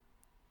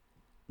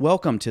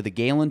Welcome to the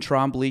Galen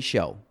Trombley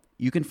Show.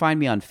 You can find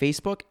me on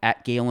Facebook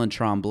at Galen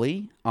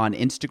Trombley, on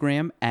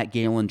Instagram at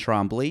Galen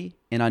Trombley,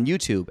 and on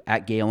YouTube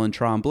at Galen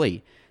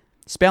Trombley.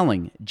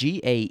 Spelling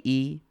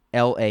GaelanTrombley.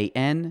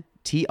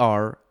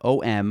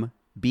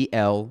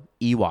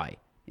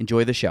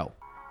 Enjoy the show.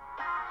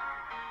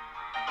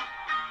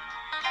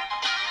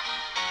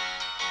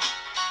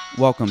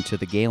 Welcome to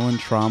the Galen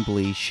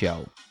Trombley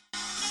Show.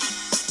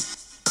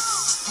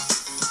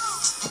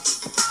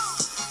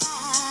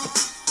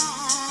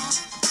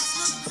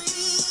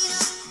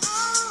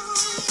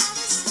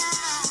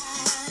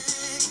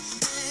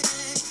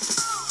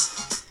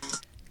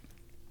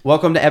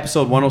 Welcome to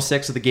episode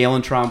 106 of the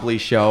Galen Trombley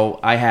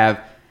Show. I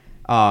have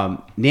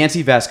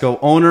Nancy Vesco,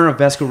 owner of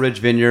Vesco Ridge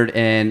Vineyard,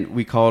 and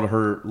we called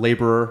her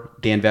laborer,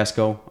 Dan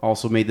Vesco.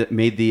 Also made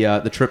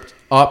the trip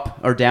up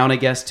or down, I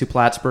guess, to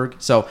Plattsburgh.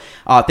 So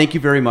thank you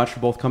very much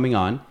for both coming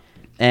on.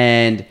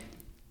 And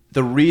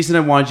the reason I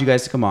wanted you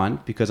guys to come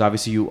on, because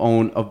obviously you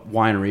own a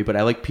winery, but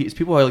I like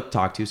people I like to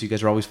talk to, so you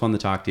guys are always fun to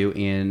talk to,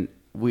 and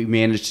we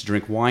managed to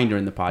drink wine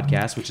during the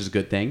podcast, which is a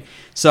good thing.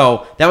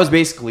 So that was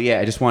basically it.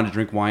 I just wanted to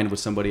drink wine with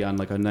somebody on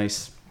like a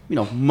nice,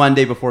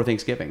 Monday before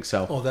Thanksgiving.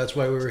 So that's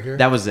why we were here.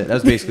 That was it. That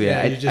was basically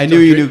it. I knew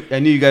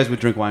you guys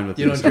would drink wine with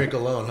me. You don't drink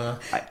alone, huh?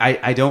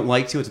 I don't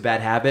like to. It's a bad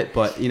habit,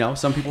 but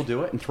some people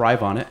do it and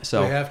thrive on it.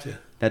 So we have to.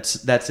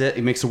 That's it.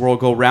 It makes the world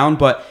go round.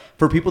 But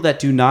for people that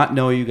do not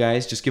know you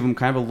guys, just give them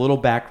kind of a little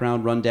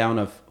background rundown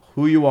of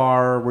who you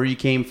are, where you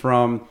came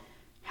from,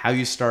 how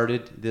you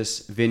started this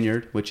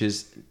vineyard, which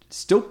is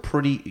still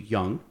pretty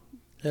young.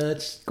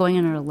 It's going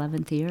in our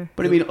 11th year.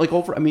 But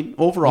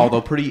overall,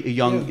 though, pretty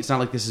young. Yeah. It's not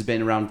like this has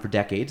been around for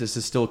decades. This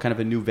is still kind of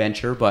a new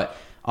venture, but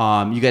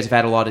you guys have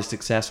had a lot of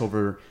success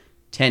over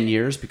 10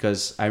 years,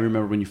 because I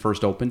remember when you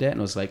first opened it and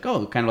it was like,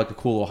 oh, kind of like a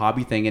cool little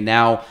hobby thing. And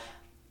now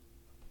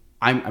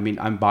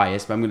I'm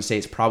biased, but I'm going to say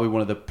it's probably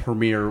one of the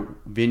premier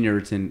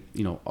vineyards in,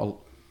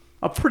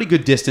 a pretty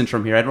good distance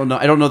from here. I don't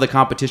know the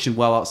competition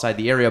well outside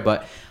the area,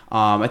 but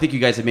I think you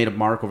guys have made a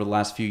mark over the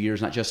last few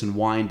years, not just in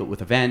wine, but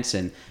with events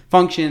and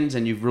functions,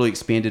 and you've really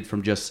expanded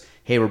from just,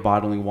 hey, we're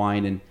bottling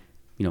wine and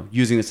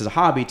using this as a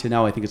hobby, to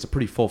now I think it's a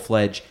pretty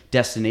full-fledged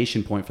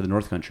destination point for the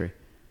North Country.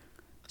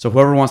 So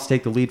whoever wants to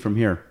take the lead from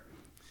here,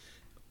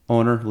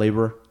 owner,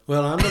 laborer.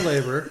 Well, I'm the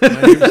laborer.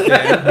 My name's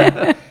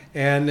Dan,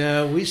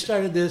 and we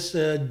started this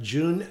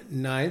June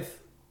 9th,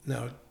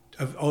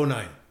 of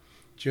 09.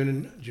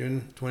 June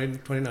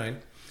 2029,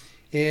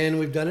 and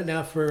we've done it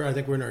now for, I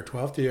think we're in our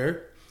 12th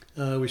year.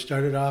 We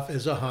started off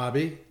as a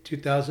hobby.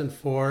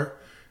 2004,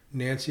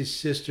 Nancy's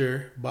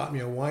sister bought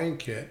me a wine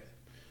kit.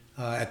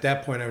 At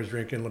that point, I was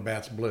drinking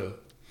Labatt's Blue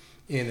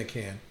in the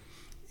can,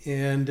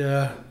 and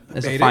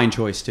that's a fine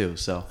choice too.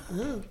 So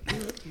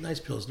nice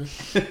Pilsner.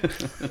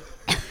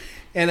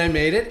 And I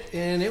made it,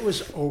 and it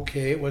was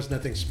okay. It was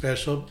nothing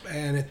special.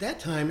 And at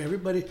that time,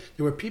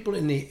 there were people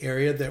in the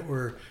area that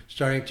were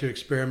starting to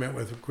experiment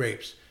with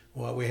grapes.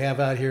 What we have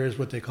out here is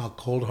what they call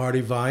cold hardy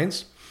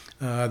vines.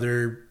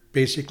 They're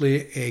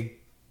basically a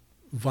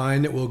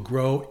vine that will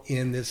grow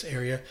in this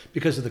area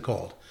because of the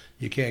cold.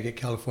 You can't get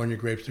California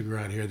grapes to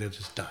grow out here. They'll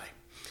just die.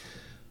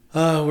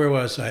 Where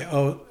was I?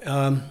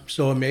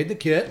 So I made the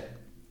kit.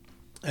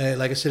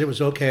 Like I said, it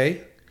was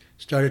okay.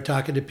 Started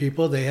talking to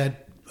people. They had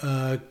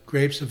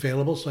grapes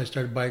available, so I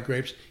started buying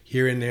grapes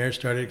here and there,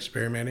 started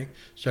experimenting,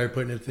 started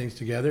putting things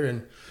together,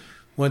 and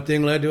one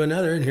thing led to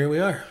another, and here we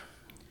are.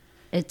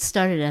 It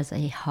started as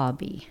a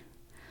hobby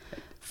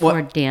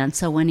for Dan.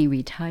 So when he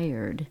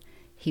retired,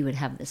 he would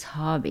have this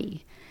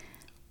hobby.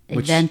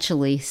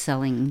 Eventually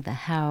selling the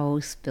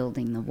house,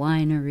 building the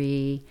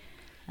winery.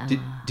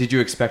 Did you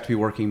expect to be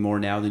working more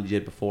now than you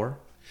did before?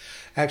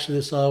 Actually,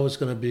 this all was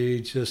going to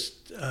be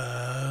just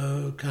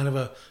kind of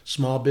a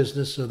small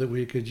business so that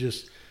we could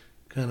just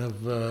kind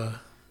of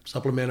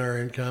supplement our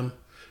income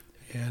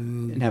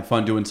and have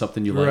fun doing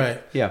something you like.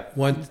 Right. Yeah.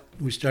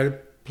 We started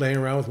playing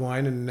around with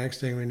wine, and the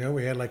next thing we know,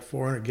 we had like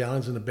 400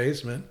 gallons in the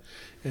basement,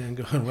 and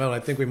going, well, I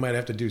think we might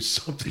have to do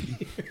something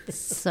here.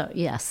 So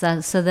yes,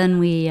 so then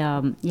we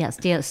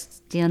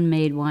Dan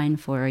made wine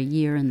for a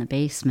year in the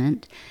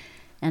basement,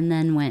 and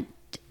then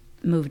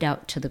moved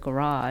out to the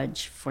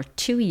garage for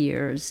 2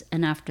 years.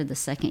 And after the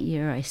second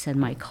year, I said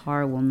my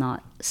car will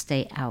not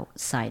stay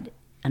outside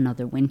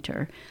another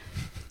winter.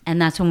 And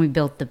that's when we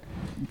built the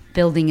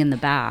building in the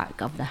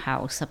back of the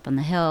house up on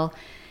the hill.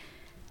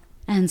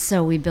 And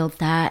so we built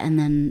that, and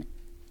then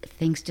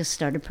things just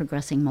started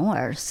progressing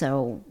more.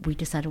 So we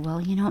decided,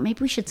 well,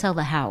 maybe we should sell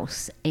the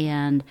house,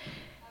 and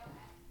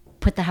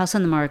put the house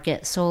on the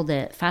market, sold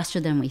it faster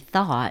than we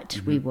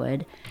thought we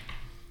would.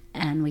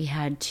 And we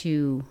had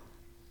to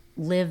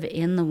live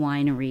in the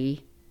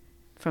winery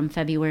from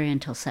February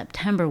until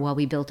September while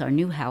we built our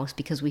new house,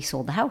 because we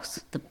sold the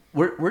house.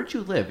 Where'd you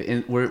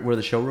live? Where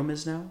the showroom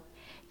is now?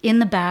 In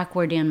the back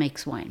where Dan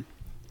makes wine.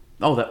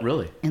 Oh, that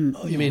really?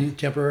 You mean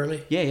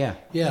temporarily? Yeah.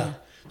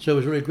 So it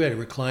was really great. A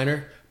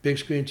recliner, big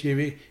screen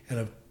TV, and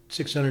a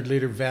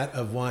 600-liter vat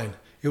of wine.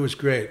 It was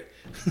great.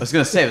 I was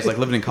going to say, it was like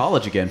living in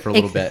college again for a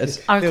little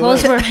bit. Our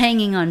clothes were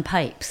hanging on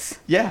pipes.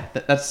 Yeah,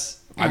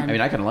 that's I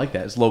mean, I kind of like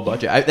that. It's low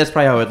budget. That's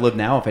probably how I'd live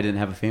now if I didn't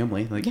have a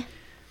family. Like,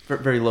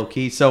 very low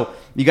key. So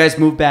you guys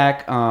moved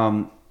back.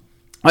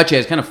 Actually,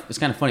 it's kind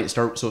of funny. It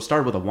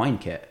started with a wine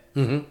kit.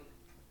 Mm-hmm.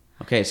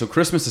 Okay, so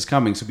Christmas is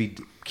coming, so be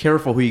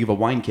careful who you give a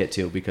wine kit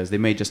to because they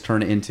may just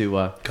turn it into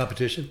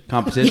Competition.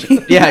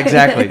 Yeah,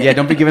 exactly. Yeah,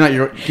 don't be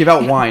give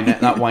out wine,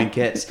 not wine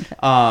kits.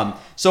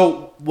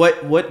 So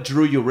what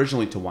drew you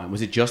originally to wine?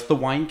 Was it just the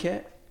wine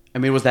kit? I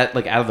mean, was that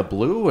like out of the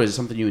blue, or is it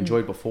something you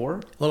enjoyed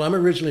before? Well, I'm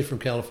originally from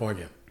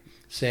California,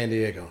 San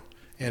Diego,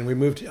 and we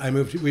moved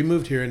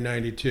here in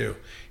 '92,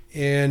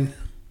 and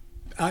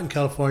out in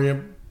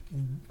California,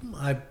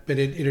 I've been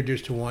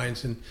introduced to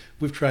wines, and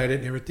we've tried it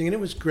and everything, and it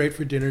was great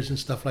for dinners and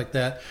stuff like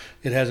that.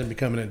 It hasn't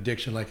become an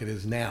addiction like it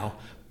is now,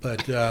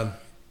 but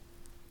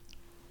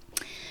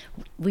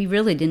we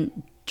really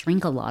didn't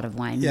drink a lot of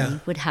wine. Yeah. We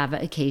would have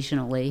it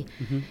occasionally.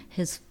 Mm-hmm.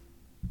 His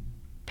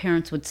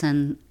parents would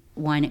send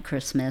wine at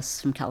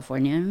Christmas from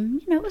California,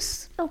 and it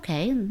was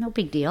okay, no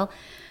big deal.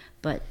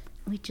 But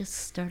we just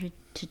started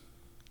to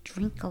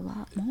drink a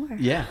lot more.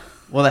 Yeah,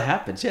 well, that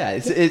happens. Yeah,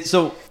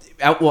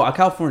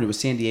 California was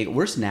San Diego.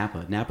 Where's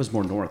Napa? Napa's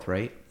more north,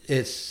 right?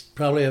 It's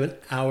probably an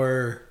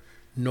hour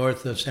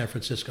north of San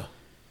Francisco.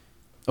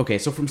 Okay,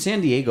 so from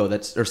San Diego,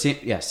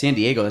 San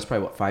Diego, that's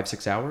probably what,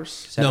 5-6 hours,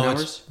 7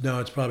 hours?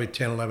 It's probably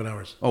 10, 11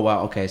 hours. Oh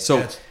wow, okay, so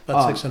it's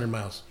about 600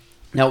 miles.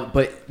 Now,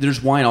 but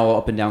there's wine all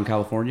up and down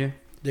California.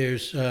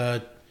 There's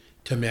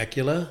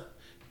Temecula,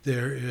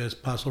 there is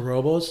Paso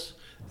Robles,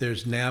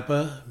 there's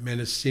Napa,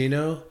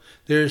 Mendocino.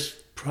 There's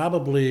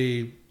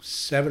probably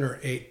 7 or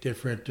 8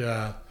 different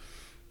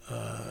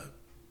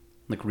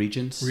like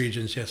regions.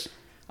 Regions, yes.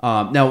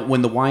 Now,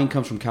 when the wine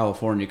comes from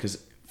California,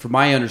 because from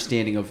my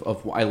understanding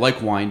of I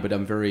like wine, but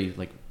I'm very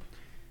like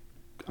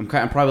I'm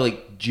probably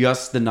like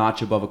just the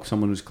notch above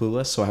someone who's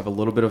clueless, so I have a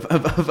little bit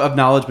of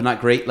knowledge, but not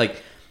great.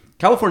 Like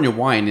California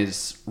wine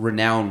is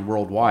renowned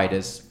worldwide.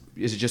 Is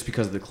it just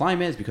because of the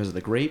climate? Is it because of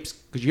the grapes?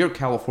 Because you hear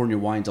California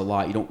wines a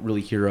lot. You don't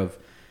really hear of.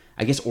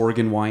 I guess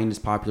Oregon wine is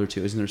popular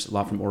too. Isn't there a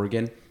lot from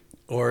Oregon?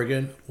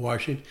 Oregon,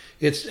 Washington.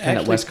 It's and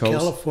actually West Coast.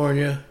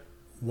 California,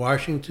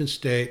 Washington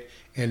State,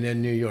 and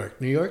then New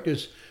York. New York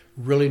is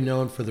really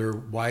known for their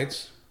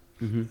whites.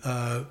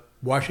 Mm-hmm.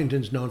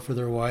 Washington's known for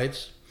their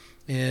whites,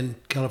 and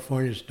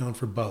California is known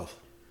for both.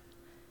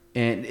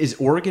 And is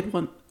Oregon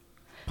one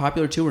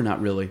popular too, or not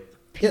really?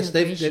 Yes,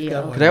 they've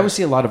got one. Because I always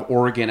see a lot of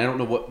Oregon. I don't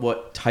know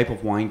what type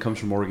of wine comes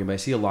from Oregon, but I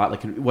see a lot,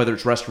 like whether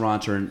it's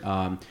restaurants or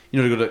to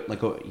go to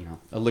like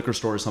a liquor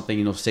store or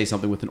something, say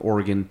something with an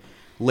Oregon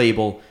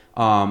label.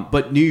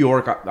 But New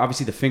York,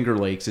 obviously, the Finger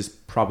Lakes is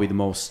probably the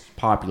most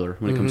popular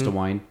when it comes to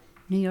wine.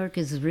 New York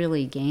is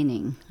really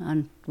gaining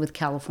with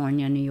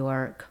California, New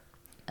York,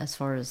 as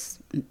far as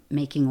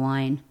making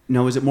wine.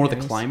 No, is it more the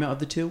climate of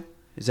the two?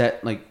 Is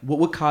that like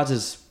what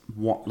causes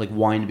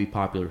wine to be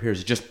popular here?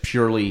 Is it just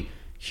purely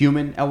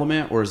human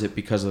element, or is it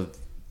because of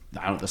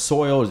the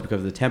soil? Is it because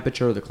of the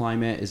temperature, the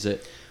climate? Is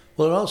it?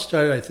 Well, it all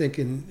started, I think,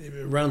 in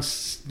around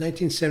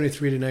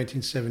 1973 to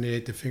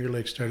 1978. The Finger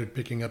Lakes started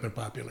picking up in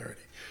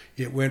popularity.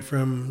 It went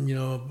from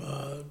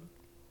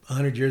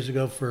 100 years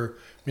ago for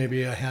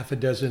maybe a half a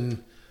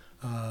dozen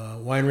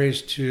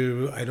wineries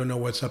to I don't know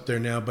what's up there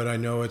now, but I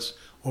know it's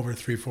over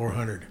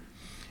 300-400.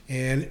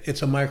 And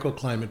it's a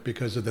microclimate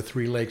because of the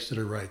 3 lakes that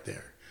are right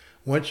there.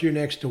 Once you're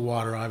next to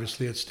water,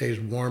 obviously it stays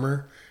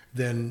warmer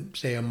than,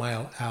 say, a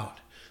mile out.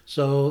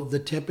 So the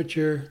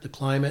temperature, the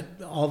climate,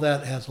 all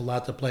that has a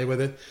lot to play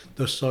with it.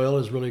 The soil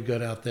is really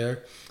good out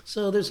there.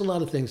 So there's a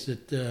lot of things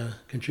that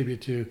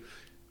contribute to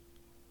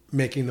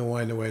making the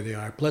wine the way they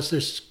are. Plus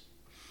there's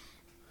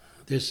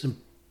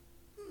some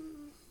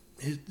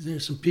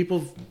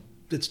people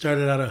that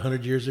started out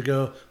 100 years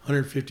ago,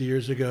 150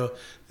 years ago,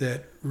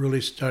 that really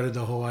started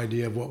the whole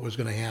idea of what was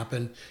going to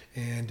happen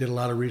and did a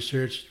lot of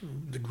research.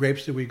 The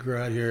grapes that we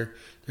grow out here,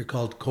 they're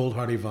called cold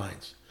hardy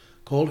vines.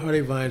 Cold hardy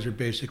vines are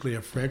basically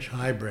a French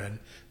hybrid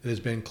that has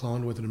been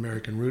cloned with an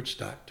American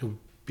rootstock to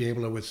be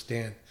able to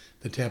withstand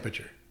the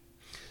temperature.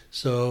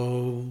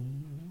 So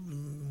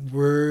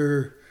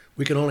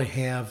we can only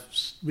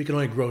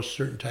grow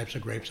certain types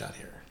of grapes out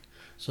here.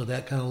 So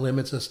that kind of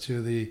limits us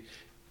to the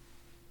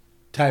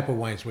type of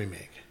wines we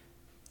make.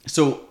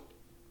 So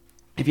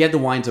if you had the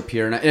wines up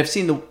here, and I've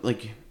seen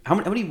how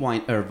many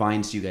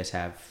vines do you guys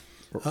have?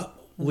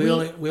 We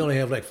only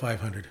have like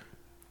 500.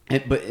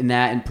 But in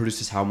that, and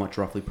produces how much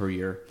roughly per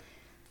year?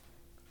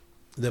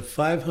 The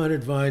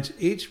 500 vines,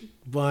 each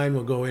vine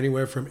will go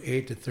anywhere from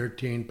 8 to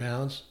 13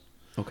 pounds.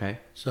 Okay.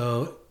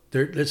 So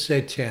let's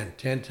say 10.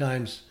 10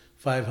 times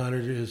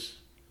 500 is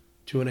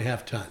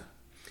 2.5 ton.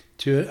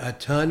 A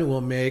ton will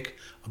make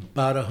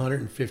about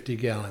 150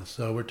 gallons.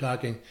 So we're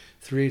talking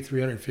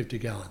 350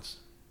 gallons.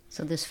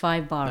 So there's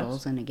 5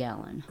 bottles in a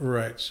gallon.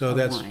 Right. So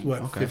that's wine.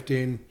 what, Okay.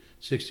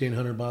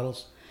 1,600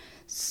 bottles?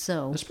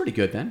 So That's pretty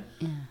good then.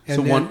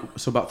 Yeah.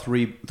 So about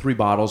three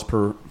bottles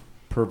per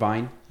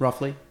vine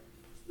roughly.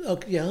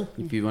 Okay, yeah.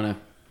 If you want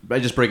to, I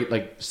just break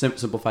it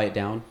simplify it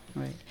down.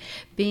 Right.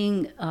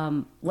 Being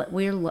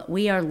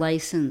we are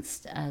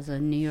licensed as a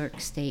New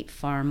York State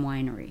farm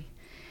winery,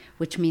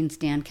 which means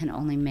Dan can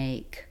only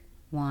make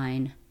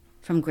wine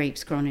from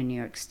grapes grown in New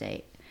York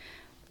State,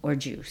 or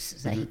juice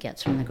that he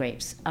gets from the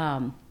grapes.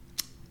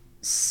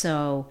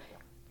 So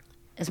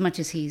as much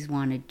as he's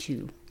wanted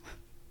to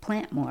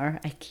plant more,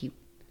 I keep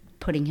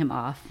putting him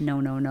off.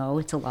 No,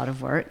 it's a lot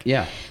of work.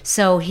 Yeah.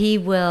 So he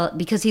will,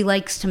 because he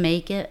likes to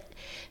make it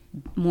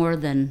more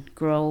than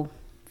grow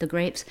the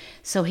grapes,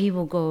 so he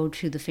will go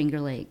to the Finger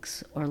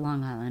Lakes or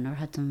Long Island or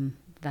Hudson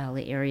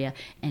Valley area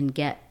and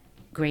get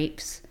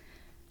grapes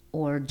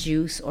or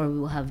juice, or we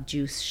will have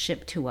juice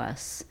shipped to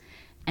us.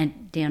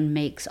 And Dan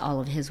makes all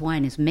of his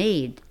wine is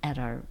made at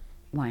our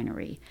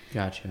winery.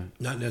 Gotcha.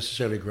 Not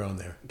necessarily grown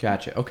there.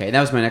 Gotcha. Okay, and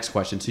that was my next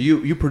question. So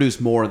you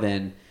produce more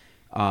than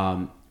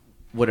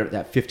whatever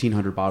that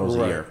 1,500 bottles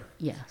a year.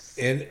 Yes.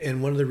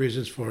 And one of the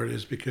reasons for it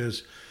is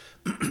because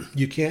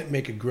you can't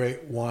make a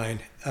great wine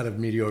out of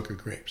mediocre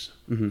grapes.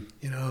 Mm-hmm.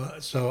 You know,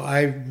 so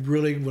I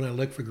really, when I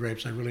look for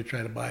grapes, I really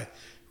try to buy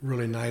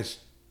really nice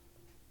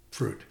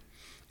fruit,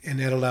 and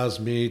that allows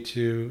me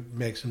to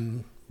make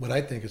some, what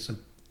I think is some.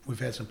 We've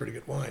had some pretty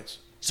good wines.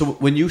 So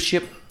when you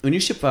ship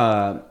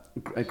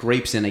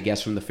grapes in, I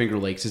guess, from the Finger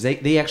Lakes, is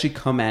they actually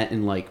come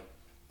in like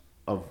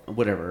a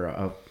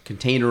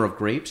container of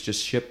grapes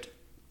just shipped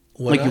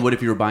like you would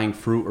if you were buying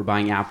fruit or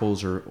buying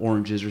apples or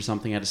oranges or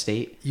something out of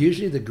state?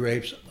 Usually the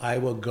grapes, I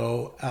will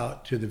go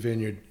out to the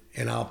vineyard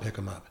and I'll pick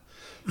them up.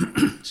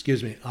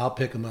 Excuse me, I'll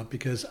pick them up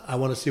because I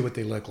want to see what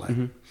they look like.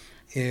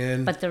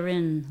 Mm-hmm. But they're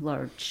in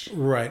large.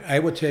 Right. I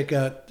would take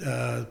out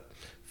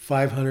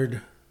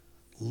 500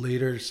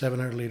 liter,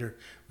 700 liter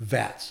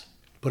vats,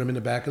 put them in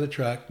the back of the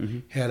truck,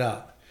 head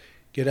out.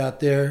 Get out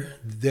there.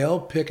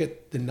 They'll pick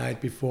it the night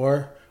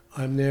before.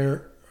 I'm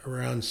there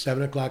around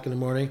 7 o'clock in the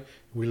morning.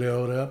 We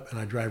load up and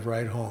I drive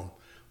right home.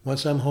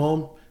 Once I'm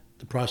home,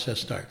 the process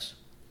starts.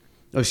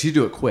 Oh, so you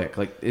do it quick.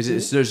 Like, there's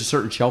a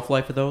certain shelf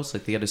life of those?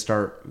 Like, they got to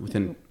start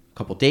within a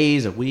couple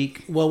days, a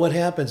week? Well, what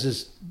happens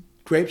is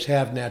grapes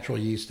have natural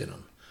yeast in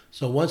them.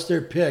 So once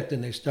they're picked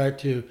and they start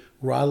to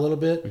rot a little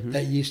bit,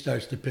 that yeast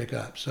starts to pick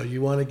up. So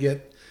you want to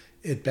get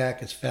it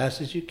back as fast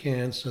as you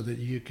can so that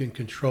you can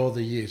control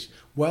the yeast.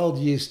 Wild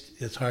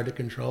yeast is hard to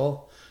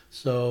control,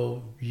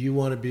 so you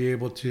want to be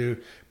able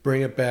to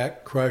bring it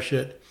back, crush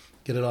it,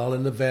 get it all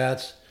in the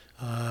vats,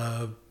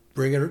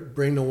 bring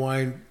the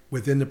wine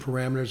within the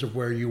parameters of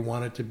where you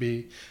want it to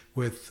be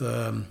with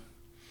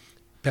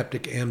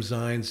peptic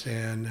enzymes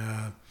and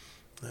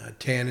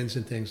tannins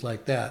and things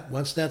like that.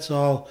 Once that's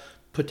all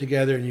put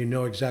together and you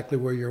know exactly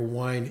where your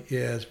wine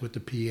is with the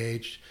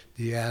pH,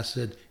 the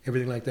acid,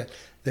 everything like that,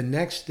 the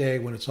next day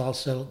when it's all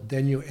settled,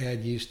 then you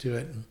add yeast to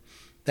it. And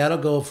that'll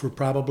go for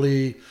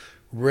probably,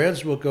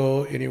 reds will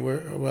go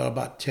anywhere, well,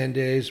 about 10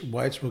 days.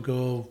 Whites will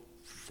go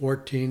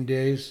 14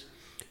 days.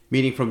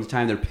 Meaning from the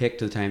time they're picked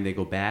to the time they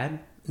go bad?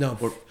 No,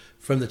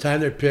 from the time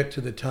they're picked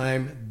to the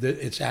time that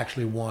it's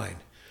actually wine.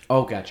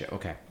 Oh, gotcha.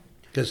 Okay.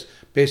 Because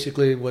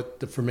basically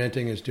what the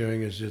fermenting is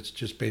doing is it's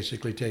just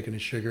basically taking the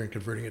sugar and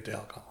converting it to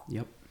alcohol.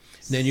 Yep.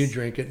 And then you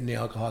drink it and the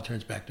alcohol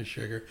turns back to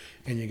sugar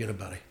and you get a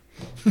buddy.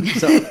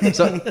 So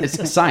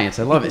it's science.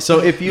 I love it. So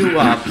if you,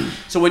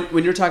 so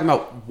when you're talking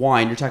about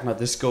wine, you're talking about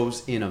this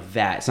goes in a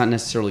vat. It's not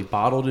necessarily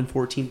bottled in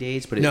 14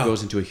 days, but it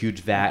goes into a huge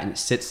vat and it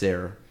sits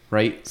there,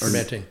 right?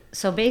 Fermenting.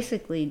 So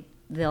basically,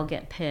 they'll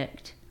get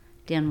picked.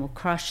 Dan will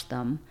crush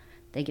them.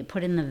 They get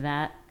put in the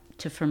vat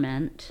to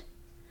ferment.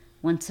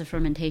 Once the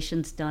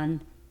fermentation's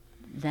done,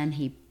 then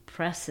he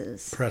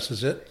presses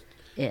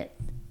it.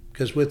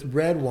 Because with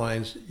red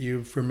wines,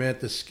 you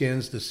ferment the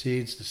skins, the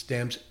seeds, the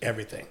stems,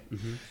 everything.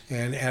 Mm-hmm.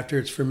 And after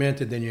it's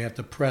fermented, then you have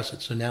to press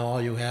it. So now all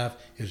you have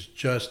is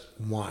just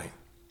wine.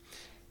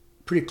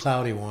 Pretty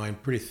cloudy wine,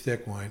 pretty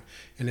thick wine.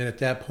 And then at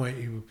that point,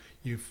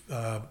 you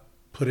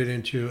put it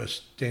into a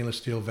stainless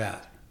steel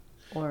vat.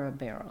 Or a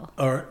barrel.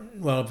 A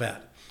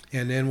vat.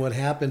 And then what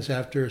happens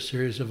after a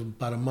series of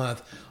about a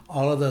month,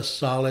 all of the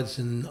solids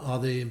and all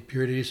the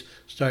impurities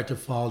start to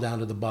fall down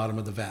to the bottom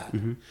of the vat.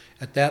 Mm-hmm.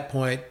 At that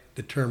point,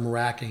 the term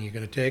racking, you're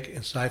going to take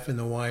and siphon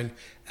the wine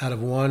out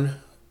of one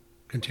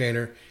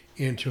container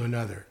into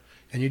another.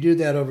 And you do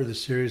that over the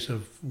series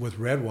with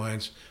red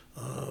wines,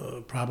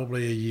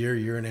 probably a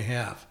year and a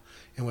half.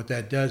 And what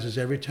that does is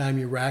every time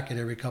you rack it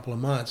every couple of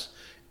months,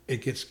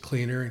 it gets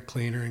cleaner and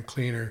cleaner and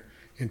cleaner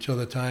until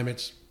the time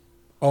it's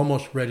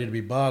almost ready to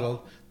be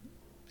bottled.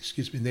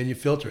 And then you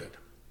filter it.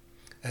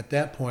 At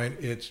that point,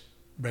 it's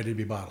ready to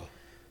be bottled.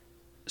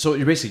 So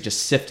you're basically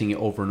just sifting it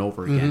over and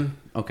over again.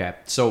 Mm-hmm. Okay.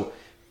 So,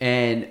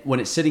 and when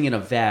it's sitting in a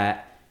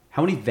vat,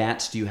 how many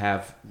vats do you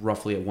have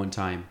roughly at one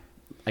time?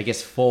 I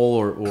guess full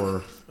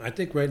or I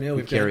think right now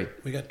we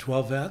got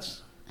 12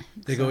 vats.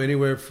 They go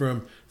anywhere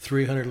from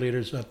 300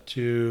 liters up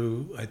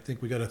to, I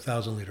think we got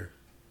 1,000 liter.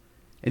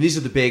 And these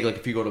are the big, like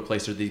if you go to a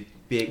place, they're the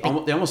big,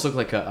 they almost look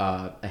like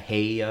a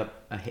silo.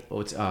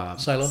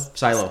 Silo.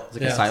 It's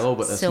like a silo,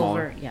 but a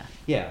silver, smaller.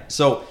 Yeah.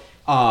 So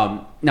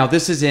now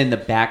this is in the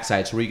back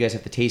side. So where you guys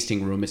have the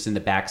tasting room, it's in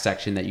the back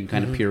section that you can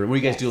kind of peer in. Where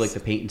you guys do like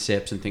the paint and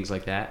sips and things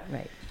like that.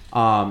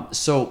 Right.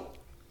 So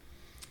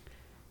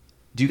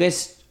do you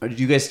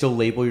guys still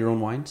label your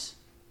own wines?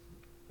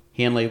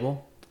 Hand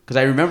label?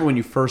 Because I remember when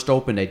you first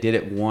opened, I did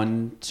it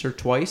once or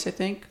twice, I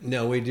think.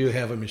 No, we do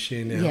have a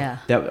machine now.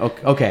 Yeah.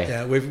 Okay.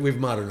 Yeah, we've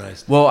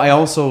modernized. Well, I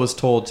also was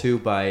told too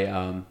by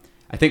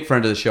I think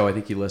friend of the show. I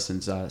think he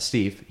listens.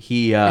 Steve.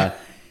 He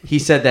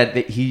said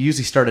that he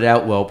usually started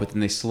out well, but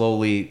then they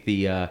slowly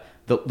the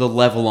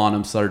level on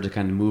him started to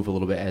kind of move a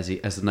little bit as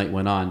the night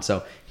went on.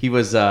 So he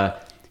was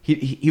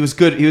he was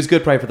good. He was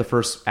good probably for the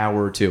first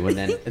hour or two, and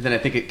then I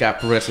think it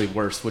got progressively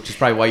worse, which is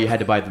probably why you had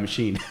to buy the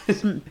machine.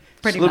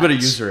 Pretty a little bit of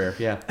much. user error,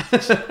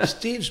 yeah.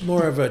 Steve's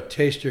more of a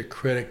taster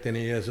critic than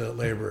he is a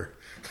laborer.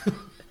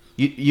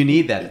 You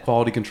need that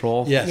quality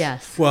control. Yes.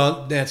 Yes.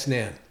 Well, that's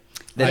Nan.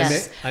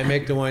 Yes. I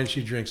make the wine,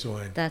 she drinks the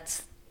wine.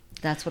 That's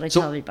what I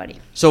tell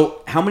everybody.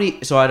 So how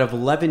many? So out of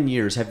 11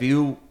 years, have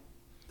you?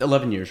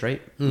 11 years,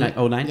 right?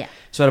 9? Yeah.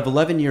 So out of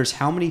 11 years,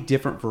 how many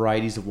different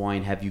varieties of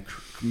wine have you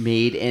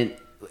made?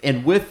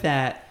 And with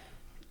that,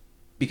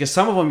 because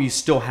some of them you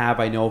still have,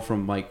 I know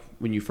from like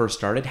when you first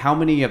started. How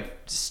many have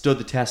stood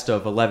the test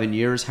of 11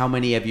 years? How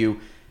many of you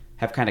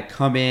have kind of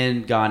come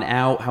in, gone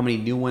out? How many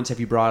new ones have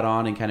you brought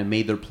on and kind of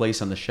made their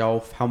place on the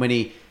shelf? How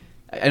many?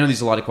 I know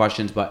these are a lot of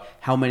questions, but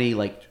how many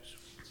like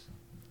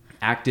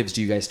actives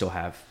do you guys still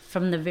have?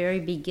 From the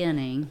very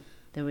beginning,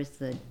 there was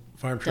the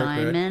Farm Truck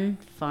Red. Diamond,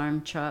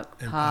 Farm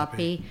Truck, And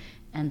Poppy,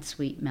 and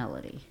Sweet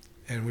Melody.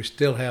 And we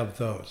still have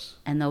those.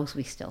 And those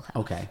we still have.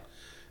 Okay.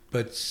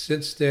 But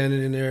since then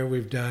in there,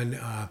 we've done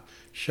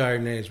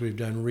Chardonnays, we've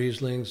done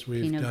Rieslings,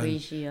 we've Pinot done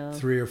Grigio.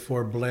 3 or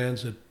 4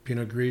 blends of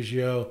Pinot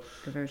Grigio,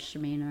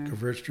 Gewürztraminer,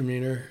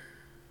 Gewürztraminer,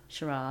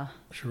 Shiraz.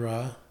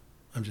 Shiraz.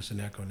 I'm just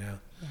an echo now.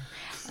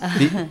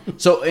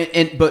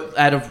 But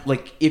out of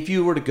like, if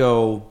you were to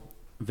go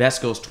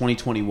Vesco's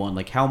 2021,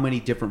 like how many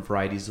different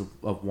varieties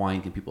of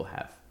wine can people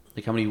have?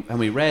 Like how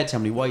many reds, how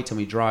many whites, how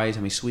many dries,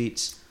 how many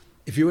sweets?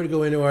 If you were to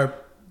go into our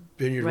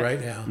vineyard Right.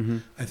 right now,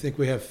 I think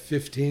we have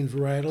 15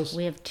 varietals.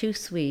 We have 2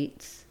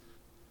 sweets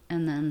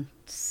and then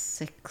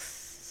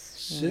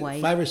 6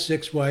 white. 5 or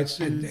 6 whites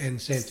and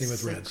same thing with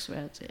 6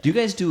 reds. yeah. Do you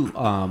guys do?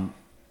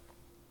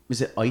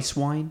 Is it ice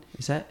wine?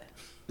 Is that?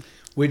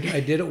 I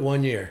did it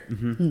 1 year.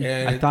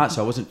 And I thought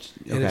so. I wasn't.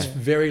 And it's Okay.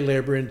 very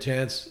labor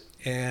intense,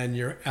 and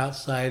you're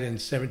outside in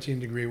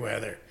 17-degree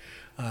weather.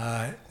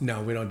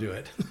 No, we don't do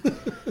it.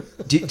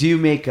 Do you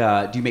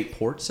make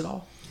ports at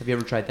all? Have you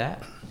ever tried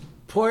that?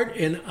 Port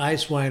and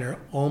ice wine are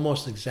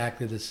almost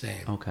exactly the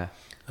same. Okay.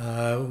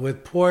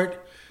 With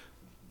port,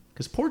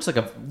 Because port's like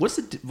what's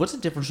the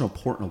difference in a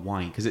port and a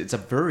wine? Because it's a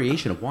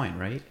variation of wine,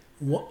 right?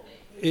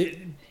 it,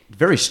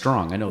 Very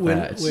strong. I know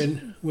that.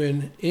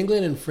 when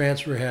England and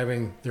France were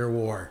having their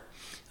war,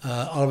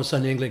 all of a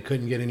sudden England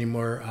couldn't get any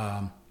more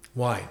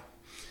wine.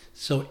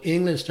 So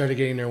England started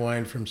getting their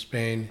wine from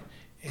Spain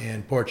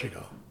and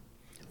Portugal.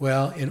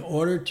 Well, in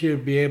order to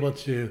be able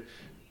to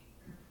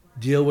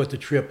deal with the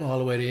trip all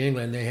the way to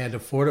England, they had to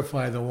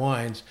fortify the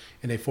wines,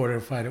 and they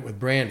fortified it with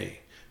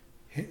brandy,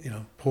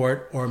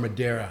 port or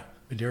Madeira,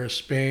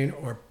 Spain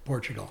or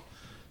Portugal.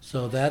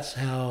 So that's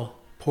how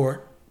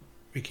port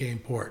became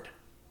port.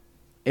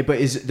 But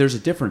there's a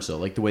difference though,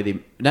 like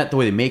not the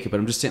way they make it, but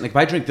I'm just saying, like if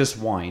I drink this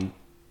wine,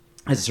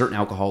 it has a certain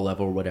alcohol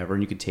level or whatever,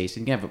 and you can taste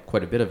it. You can have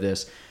quite a bit of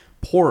this.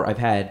 Port I've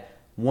had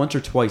once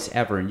or twice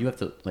ever, and you have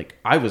to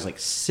I was like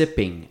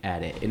sipping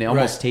at it, and it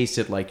almost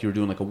tasted like you were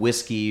doing like a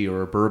whiskey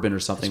or a bourbon or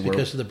something. It's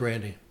because of the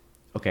brandy.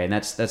 Okay, and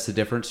that's the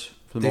difference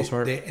for the most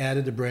part. They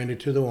added the brandy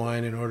to the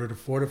wine in order to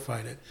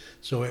fortify it,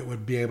 so it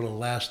would be able to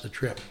last the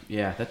trip.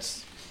 Yeah,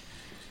 that's.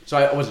 So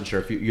I wasn't sure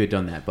if you had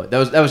done that, but that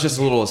was just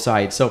a little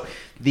aside. So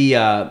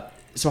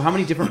so how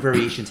many different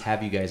variations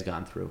have you guys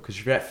gone through?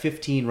 Because you're at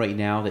 15 right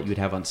now that you would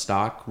have on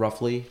stock,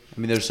 roughly. I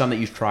mean, there's some that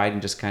you've tried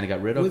and just kind of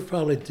got rid of. We've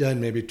probably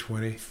done maybe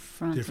 20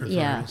 different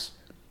varieties.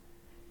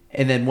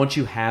 And then once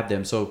you have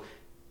them, so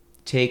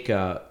take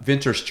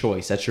Vintner's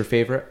Choice. That's your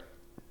favorite?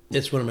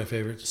 It's one of my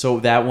favorites. So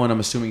that one, I'm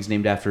assuming, is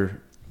named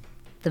after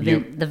The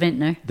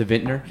vintner. the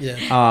vintner.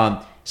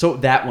 Yeah. So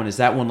that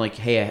one like,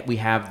 hey, we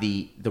have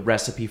the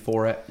recipe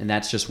for it, and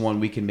that's just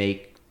one we can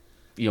make,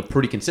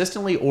 pretty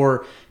consistently.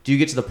 Or do you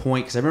get to the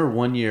point? Because I remember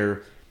one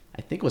year,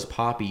 I think it was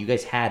Poppy. You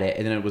guys had it,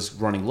 and then it was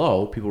running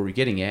low. People were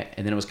getting it,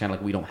 and then it was kind of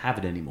like we don't have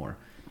it anymore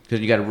because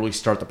you got to really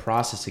start the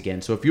process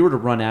again. So if you were to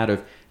run out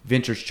of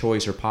Vintner's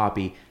Choice or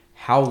Poppy,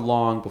 how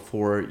long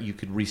before you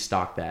could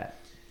restock that?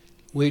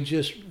 We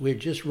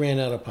just ran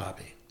out of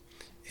Poppy,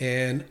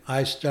 and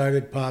I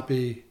started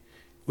Poppy,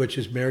 which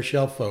is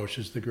Marichal Foch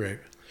is the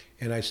grape,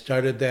 and I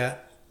started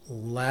that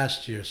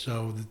last year.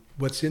 So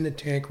what's in the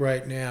tank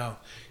right now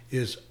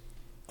is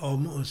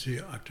almost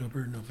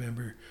October,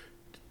 November.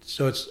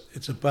 So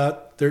it's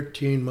about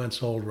 13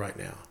 months old right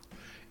now,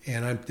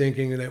 and I'm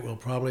thinking that we'll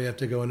probably have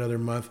to go another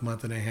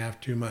month and a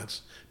half, 2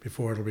 months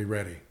before it'll be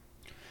ready.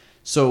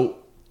 So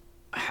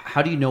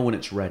how do you know when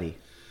it's ready?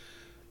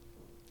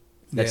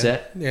 That's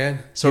it? Yeah.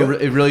 So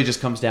it really just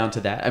comes down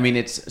to that. I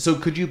mean, so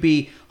could you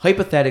be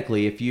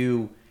hypothetically, if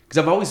you, because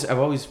I've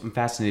always been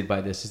fascinated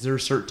by this. Is there a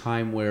certain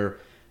time where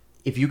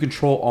if you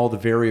control all the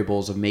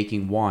variables of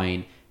making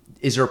wine,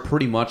 is there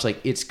pretty much like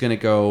it's going to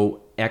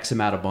go X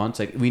amount of months?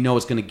 Like we know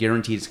it's going to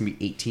guarantee it's going to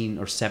be 18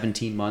 or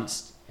 17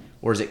 months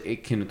or is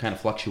it can kind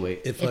of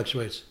fluctuate? It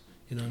fluctuates.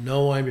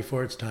 No wine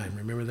before it's time.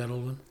 Remember that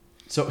old one?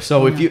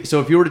 So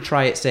if you were to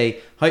try it,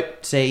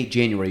 say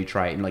January, you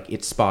try it and like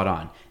it's spot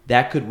on.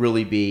 That could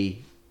really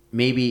be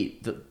maybe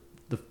the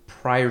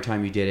prior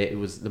time you did it. It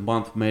was the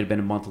month, might have been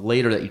a month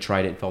later that you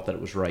tried it and felt that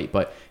it was right.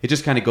 But it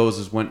just kind of goes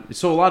as when.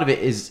 So a lot of it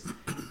is,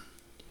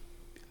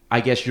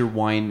 I guess, your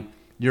wine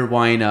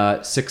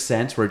sixth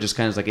sense, where it just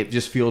kind of like it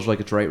just feels like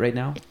it's right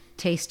now. It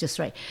tastes just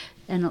right,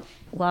 and a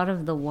lot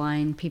of the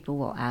wine people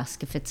will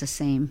ask if it's the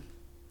same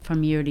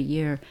from year to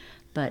year.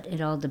 But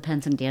it all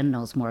depends, and Dan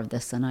knows more of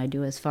this than I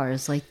do, as far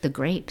as like the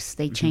grapes.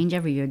 They change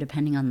every year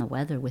depending on the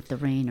weather, with the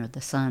rain or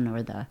the sun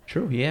or the...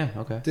 True, yeah,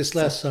 okay. This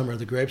last summer,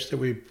 the grapes that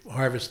we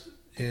harvest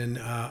in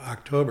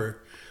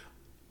October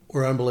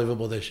were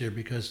unbelievable this year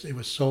because it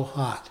was so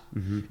hot.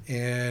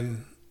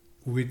 And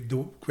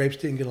the grapes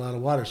didn't get a lot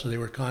of water, so they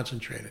were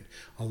concentrated.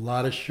 A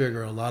lot of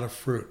sugar, a lot of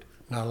fruit,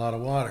 not a lot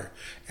of water,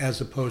 as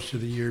opposed to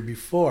the year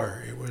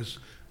before. It was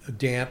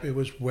damp, it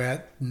was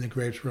wet, and the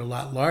grapes were a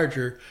lot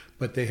larger,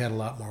 but they had a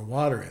lot more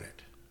water in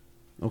it.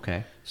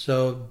 Okay.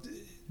 So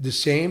the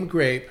same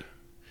grape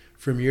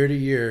from year to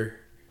year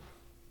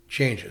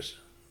changes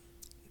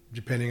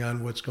depending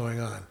on what's going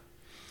on.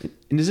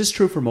 And is this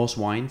true for most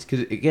wines?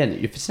 Because again,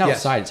 if it's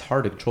outside, it's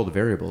hard to control the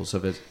variables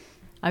of it.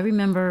 I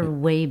remember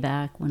way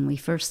back when we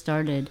first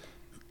started,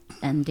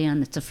 and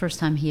Dan, it's the first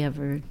time he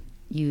ever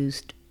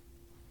used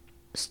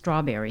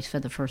strawberries for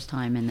the first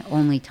time, and the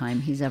only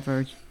time he's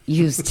ever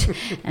used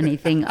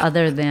anything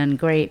other than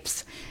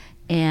grapes.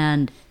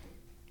 And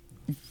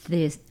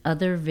the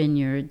other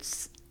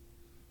vineyards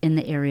in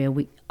the area,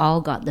 we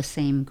all got the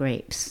same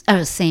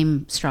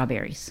same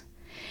strawberries.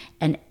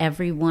 And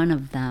every one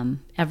of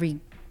them, every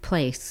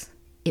place,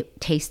 it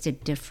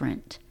tasted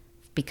different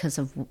because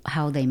of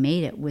how they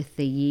made it with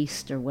the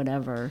yeast or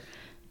whatever.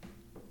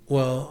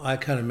 Well, I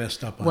kind of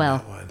messed up on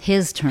that one.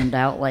 His turned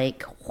out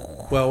like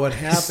what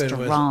happened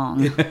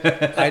strong. Was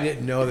I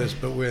didn't know this,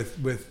 but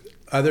with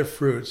other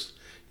fruits,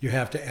 you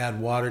have to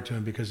add water to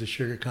them because the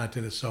sugar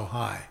content is so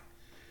high.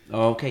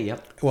 Okay,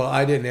 yep. Well,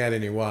 I didn't add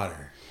any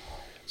water,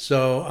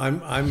 so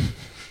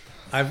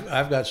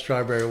I've got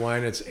strawberry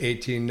wine. It's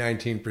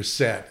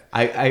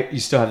 18-19%. You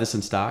still have this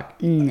in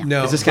stock?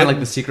 No. Is this kind of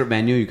like the secret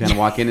menu? You kind of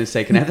walk in and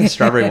say, "Can I have that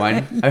strawberry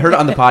wine?" I heard it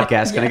on the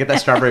podcast. Can I get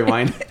that strawberry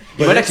wine?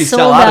 You might actually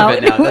sell out of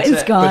it now.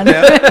 It's gone.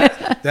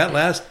 But that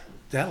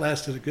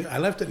lasted a good. I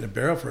left it in the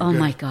barrel for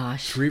my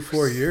gosh,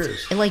 3-4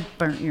 years. It like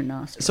burnt your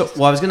nostrils.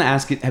 So, I was going to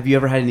ask, have you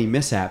ever had any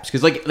mishaps?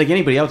 Because like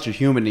anybody else, you're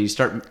human, and you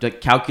start like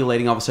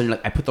calculating. All of a sudden, you're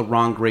like, I put the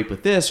wrong grape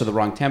with this or the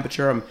wrong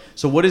temperature.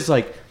 So, what is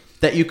like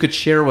that you could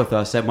share with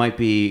us that might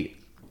be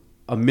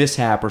a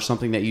mishap or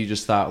something that you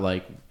just thought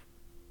like,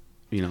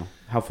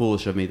 how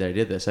foolish of me that I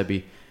did this.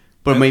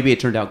 But maybe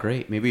it turned out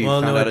great. Maybe you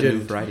found out a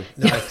new variety.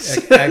 No,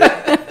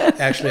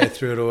 actually, I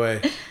threw it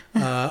away.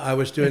 I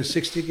was doing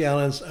 60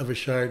 gallons of a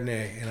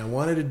Chardonnay, and I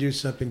wanted to do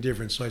something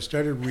different, so I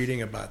started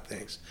reading about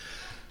things.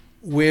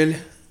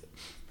 When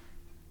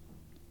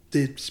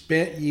the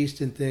spent yeast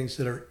and things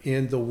that are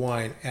in the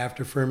wine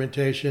after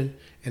fermentation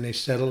and they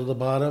settle at the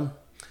bottom,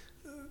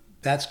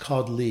 that's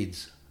called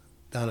leads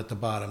down at the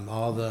bottom.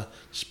 All the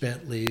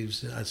spent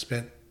leaves,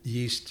 spent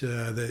yeast,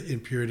 the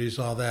impurities,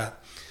 all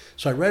that.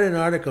 So I read an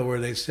article where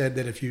they said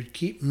that if you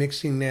keep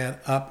mixing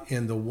that up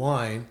in the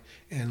wine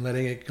and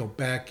letting it go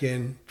back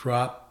in,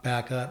 drop,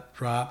 back up,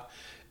 drop,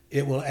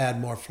 it will add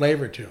more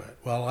flavor to it.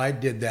 Well, I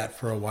did that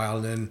for a while,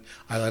 and then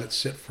I let it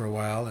sit for a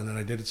while, and then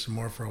I did it some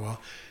more for a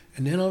while.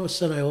 And then all of a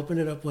sudden I opened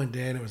it up one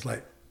day, and it was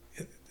like,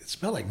 it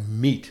smelled like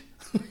meat.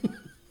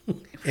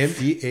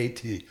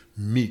 M-E-A-T,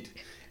 meat.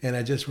 And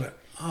I just went,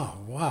 oh,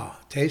 wow.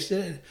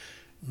 Tasted it?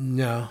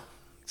 No.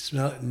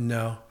 Smell it?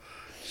 No.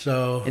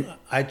 So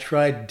I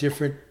tried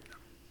different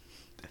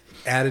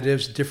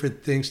additives,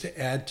 different things to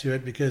add to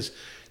it because,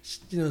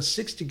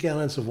 60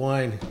 gallons of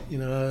wine,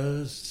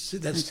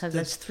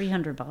 that's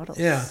 300 bottles.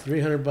 Yeah,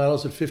 300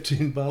 bottles of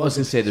 15 bottles. I was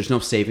going to say, there's no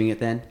saving it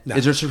then? No.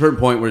 Is there a certain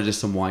point where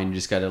just some wine, you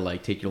just got to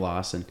like take your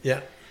loss? And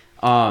yeah.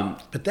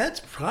 But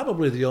that's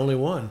probably the only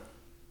one.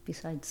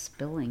 Besides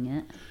spilling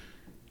it.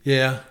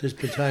 Yeah, there's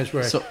been times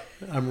where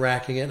I'm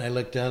racking it and I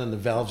look down and the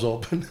valve's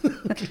open.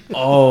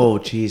 Oh,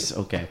 jeez.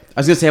 Okay. I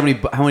was gonna say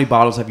how many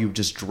bottles have you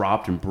just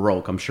dropped and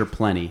broke? I'm sure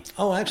plenty.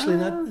 Oh, actually,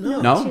 not.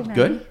 No,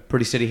 good.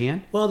 Pretty steady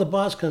hand. Well, the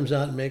boss comes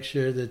out and makes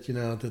sure that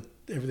that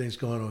everything's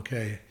going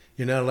okay.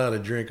 You're not allowed to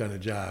drink on the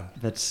job.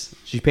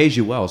 She pays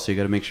you well, so you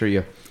got to make sure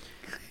you.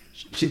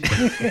 No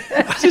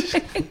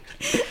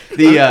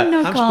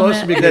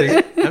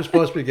I'm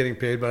supposed to be getting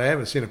paid, but I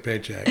haven't seen a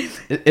paycheck.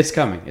 It's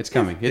coming.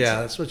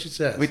 Yeah, that's what she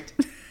says.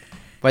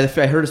 I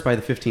heard it's by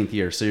the 15th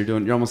year, so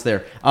you're almost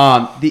there.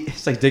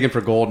 It's like digging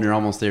for gold, and you're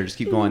almost there. Just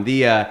keep going.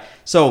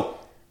 So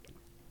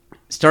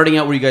starting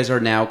out where you guys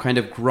are now, kind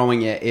of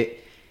growing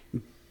it,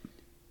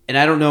 and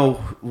I don't know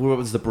what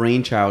was the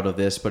brainchild of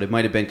this, but it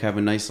might have been kind of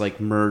a nice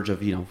like merge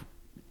of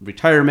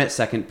retirement,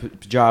 second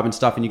job and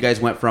stuff, and you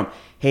guys went from,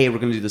 hey, we're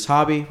going to do this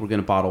hobby, we're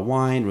going to bottle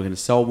wine, we're going to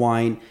sell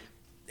wine,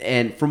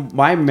 and from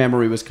my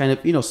memory was kind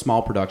of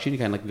small production. You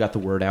kind of like got the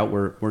word out.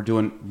 We're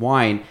doing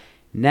wine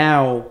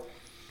now.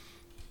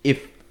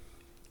 if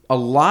a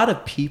lot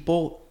of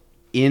people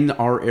in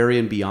our area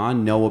and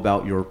beyond know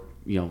about your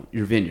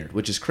vineyard,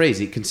 which is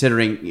crazy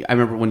considering I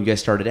remember when you guys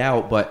started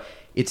out, but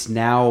it's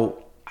now,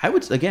 I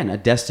would, again, a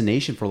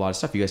destination for a lot of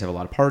stuff. You guys have a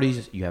lot of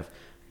parties, you have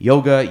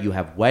yoga, you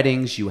have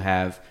weddings, you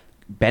have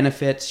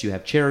benefits, you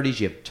have charities,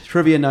 you have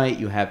trivia night,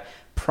 you have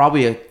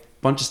probably a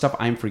bunch of stuff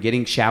I'm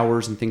forgetting,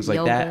 showers and things like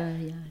Yoga,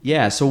 that.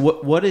 Yeah. So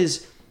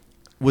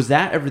was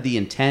that ever the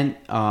intent?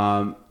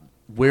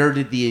 Where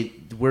did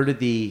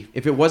the,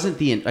 if it wasn't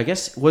the, I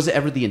guess, was it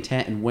ever the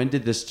intent, and when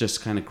did this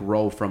just kind of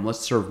grow from let's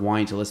serve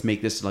wine to let's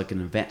make this like an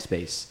event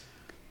space?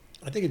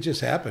 I think it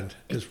just happened.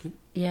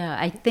 Yeah,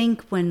 I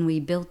think when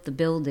we built the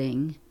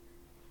building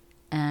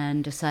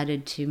and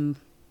decided to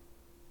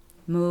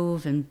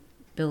move and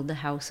build the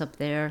house up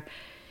there,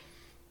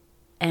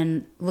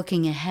 and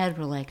looking ahead,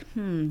 we're like,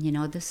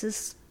 this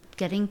is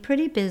getting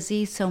pretty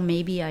busy, so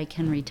maybe I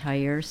can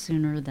retire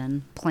sooner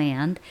than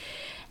planned.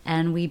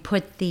 And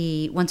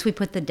once we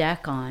put the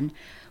deck on,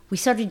 we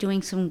started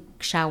doing some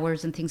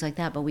showers and things like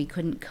that, but we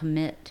couldn't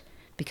commit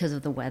because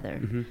of the weather.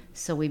 Mm-hmm.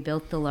 So we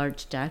built the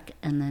large deck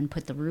and then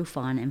put the roof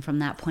on. And from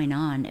that point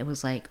on, it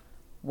was like,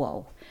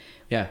 whoa.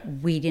 Yeah.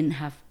 We didn't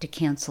have to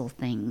cancel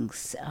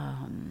things.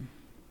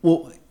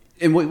 Well,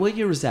 and what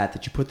year was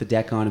that you put the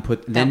deck on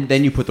and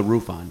then you put the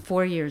roof on?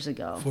 4 years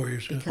ago. 4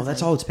 years ago. Oh,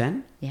 that's all it's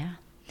been? Yeah.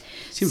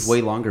 Seems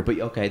way longer, but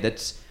okay,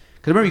 that's...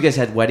 Because I remember you guys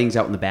had weddings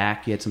out in the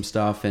back. You had some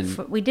stuff.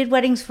 We did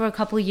weddings for a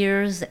couple of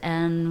years,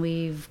 and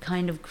we've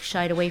kind of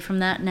shied away from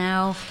that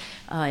now.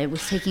 It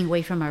was taking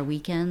away from our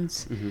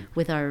weekends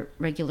with our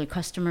regular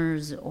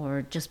customers,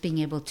 or just being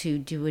able to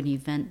do an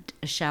event,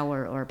 a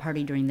shower or a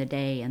party during the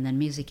day, and then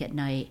music at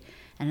night,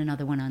 and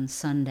another one on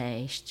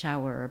Sunday,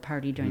 shower or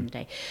party during the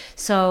day.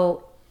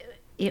 So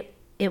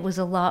it was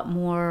a lot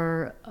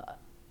more...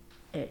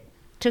 it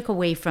took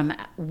away from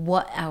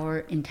what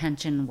our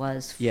intention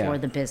was for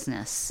the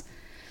business.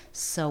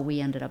 So we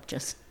ended up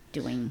just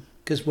doing...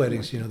 Because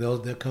weddings,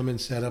 they'll come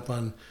and set up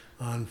on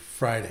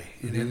Friday,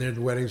 and then their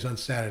weddings on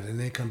Saturday, and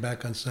they come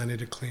back on Sunday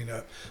to clean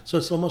up. So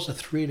it's almost a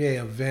 3-day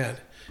event,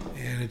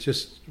 and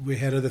we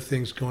had other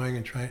things going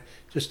and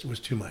it was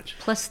too much.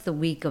 Plus the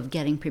week of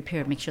getting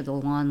prepared, make sure the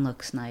lawn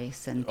looks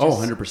nice. And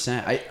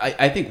 100%.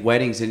 I think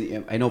weddings,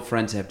 and I know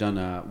friends have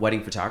done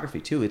wedding photography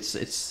too.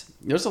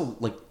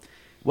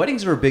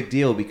 Weddings are a big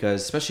deal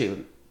because,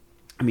 especially,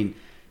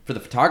 for the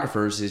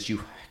photographers, is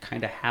you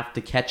kind of have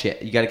to catch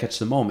it. You got to catch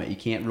the moment. You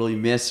can't really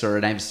miss.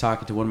 And I was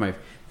talking to one of my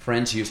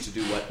friends who used to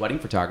do wedding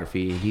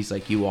photography, and he's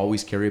like, you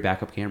always carry a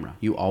backup camera.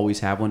 You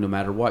always have one no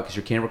matter what, because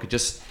your camera could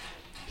just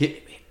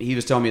hit. He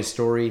was telling me a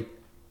story.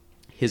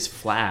 His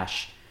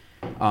flash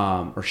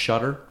or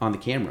shutter on the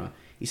camera.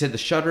 He said the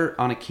shutter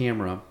on a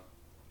camera,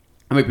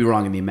 I might be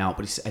wrong in the amount,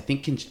 but I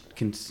think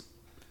can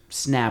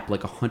snap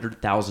like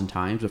 100,000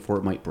 times before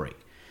it might break.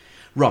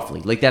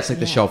 Roughly, that's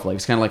the shelf life.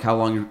 It's kind of like how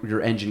long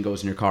your engine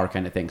goes in your car,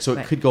 kind of thing. So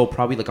it could go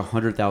probably like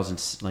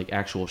 100,000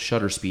 actual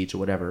shutter speeds or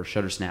whatever,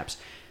 shutter snaps.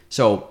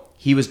 So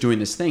he was doing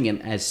this thing,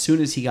 and as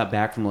soon as he got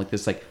back from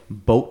this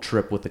boat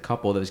trip with the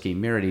couple that was getting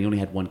married, he only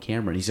had one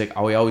camera, and he's like,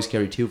 "Oh, he always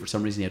carried two. For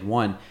some reason, he had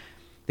one."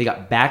 They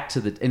got back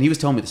to and he was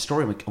telling me the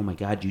story. I'm like, "Oh my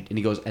god!" And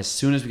he goes, "As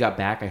soon as we got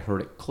back, I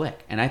heard it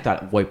click, and I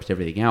thought it wiped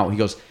everything out." He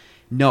goes,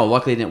 "No,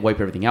 luckily I didn't wipe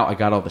everything out. I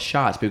got all the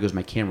shots because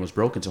my camera was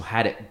broken. So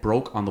had it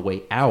broke on the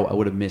way out, I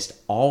would have missed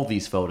all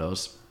these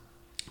photos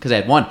because I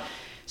had one."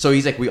 So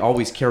he's like, "We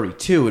always carry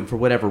two." And for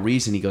whatever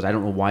reason, he goes, "I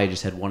don't know why I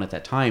just had one at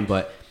that time."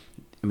 But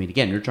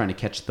again, you're trying to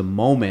catch the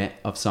moment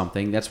of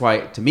something. That's why,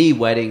 to me,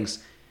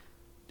 weddings,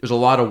 there's a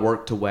lot of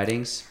work to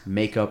weddings,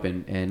 makeup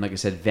and like I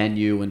said,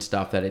 venue and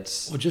stuff that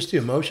it's... Well, just the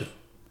emotion.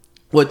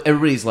 Well,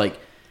 everybody's like,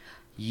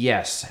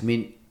 yes.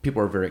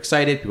 People are very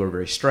excited. People are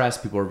very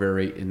stressed. People are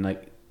very...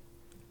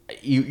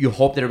 You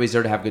hope that everybody's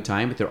there to have a good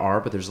time,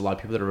 but there's a lot of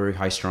people that are very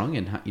high strung,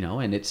 and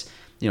and it's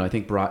I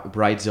think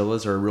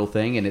bridezillas are a real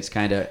thing, and it's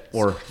kind of,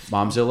 or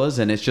momzillas,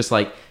 and it's just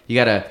like you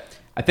gotta.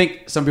 I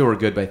think some people are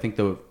good, but I think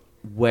the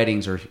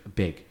weddings are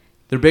big.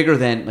 They're bigger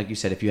than, like you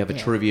said, if you have a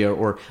trivia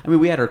or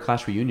we had our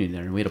class reunion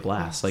there and we had a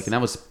blast, and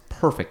that was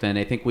perfect. And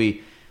I think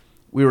we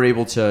were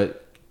able to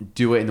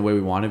do it in the way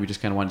we wanted. We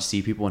just kind of wanted to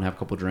see people and have a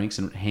couple drinks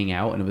and hang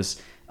out, and it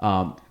was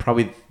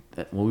probably.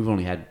 Well, we've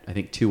only had, I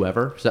think, 2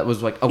 ever. So that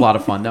was a lot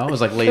of fun, though. It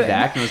was laid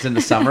back, and it was in the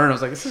summer, and I was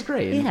like, this is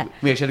great. And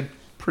we actually had a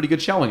pretty good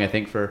showing, I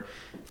think, for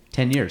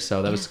 10 years.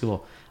 So that was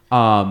cool.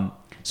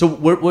 So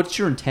what's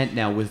your intent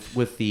now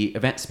with the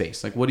event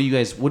space? What do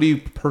you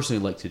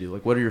personally like to do?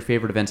 What are your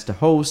favorite events to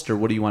host, or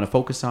what do you want to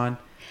focus on?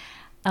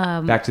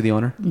 Back to the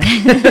owner.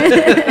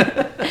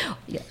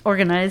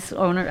 Organized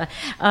owner.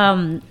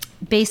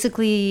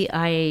 Basically,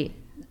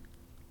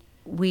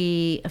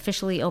 we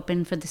officially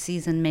opened for the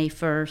season May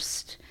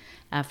 1st.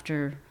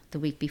 After the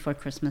week before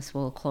Christmas,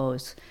 we'll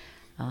close.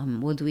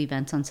 We'll do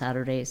events on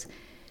Saturdays.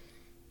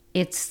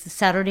 It's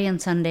Saturday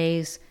and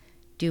Sundays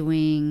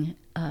doing,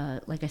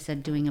 like I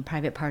said, doing a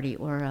private party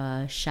or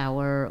a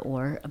shower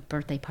or a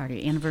birthday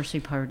party,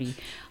 anniversary party,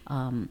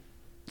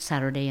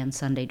 Saturday and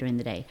Sunday during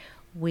the day.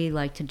 We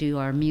like to do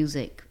our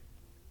music,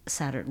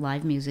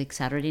 live music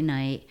Saturday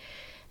night,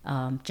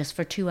 just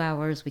for 2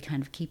 hours. We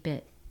kind of keep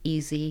it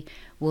easy.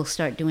 We'll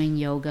start doing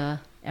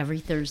yoga every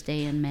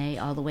Thursday in May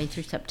all the way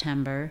through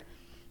September.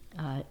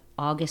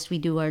 August we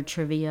do our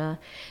trivia.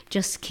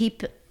 Just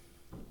keep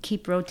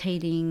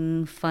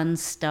rotating fun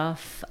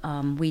stuff.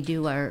 We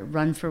do our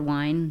Run for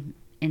Wine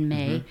in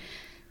May.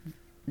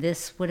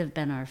 This would have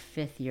been our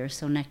 5th year,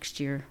 so next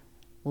year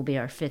will be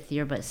our 5th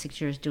year, but 6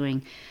 years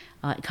doing,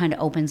 it kind of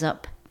opens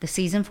up the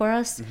season for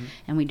us,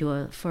 and we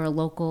do for a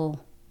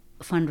local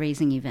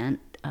fundraising event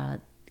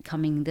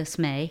coming this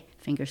May.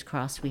 Fingers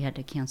crossed, we had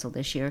to cancel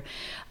this year,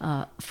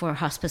 for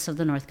Hospice of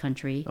the North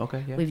Country.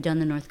 Okay, yeah. We've done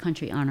the North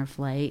Country Honor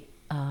Flight.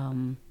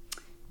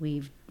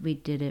 We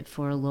did it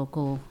for a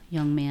local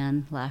young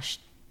man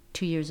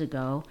 2 years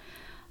ago.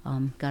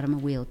 Got him a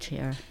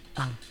wheelchair.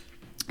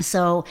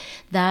 So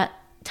that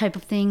type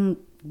of thing.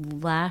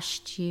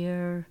 Last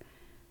year,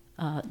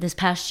 this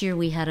past year,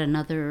 we had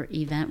another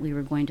event we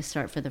were going to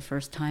start for the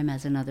first time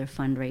as another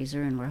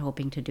fundraiser, and we're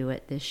hoping to do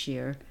it this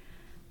year,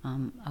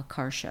 a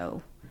car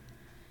show.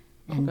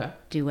 And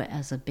do it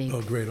as a big...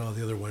 Oh, great. All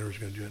the other wineries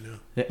are going to do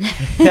it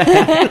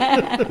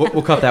now.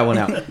 We'll cut that one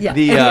out.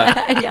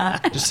 Yeah.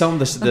 Just tell them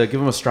give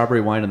them a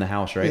strawberry wine in the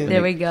house, right?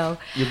 There we go.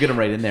 You'll get them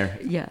right in there.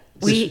 Yeah.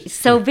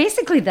 So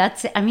basically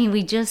that's it. I mean,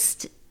 we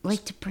just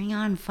like to bring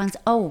on fun.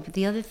 Oh,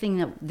 the other thing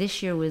that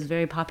this year was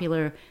very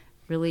popular,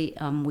 really,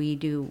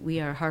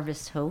 we are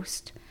Harvest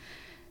Host.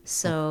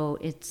 So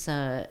it's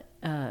for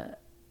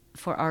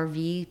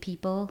RV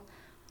people,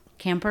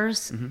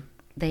 campers.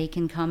 They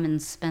can come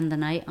and spend the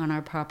night on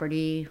our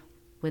property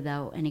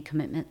without any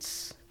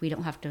commitments. We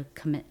don't have to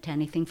commit to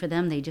anything for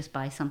them. They just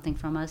buy something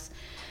from us.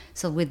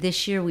 So with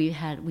this year, we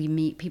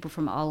meet people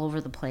from all over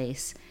the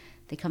place.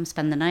 They come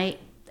spend the night.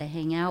 They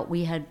hang out.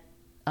 We had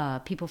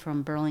people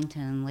from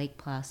Burlington, Lake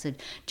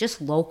Placid, just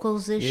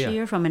locals this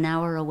year from an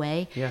hour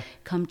away.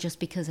 Come just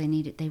because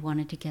they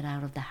wanted to get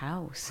out of the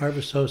house.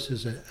 Harvest Host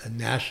is a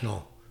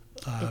national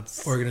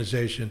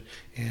organization,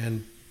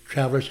 and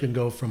travelers can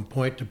go from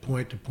point to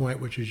point to point,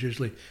 which is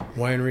usually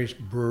wineries,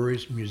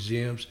 breweries,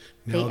 museums,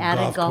 they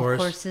added golf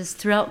courses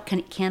throughout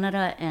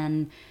Canada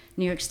and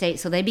New York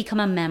State. So they become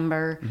a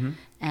member,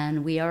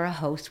 and we are a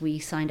host. We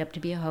signed up to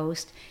be a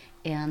host,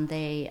 and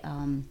they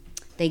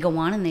go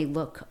on and they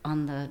look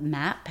on the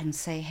map and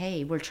say,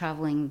 hey, we're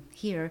traveling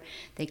here.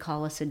 They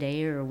call us a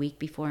day or a week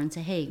before and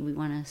say, hey, we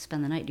want to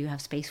spend the night. Do you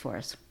have space for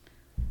us?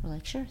 We're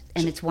like, sure.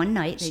 And it's one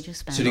night. They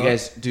just spend. So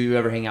do you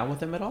ever hang out with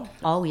them at all?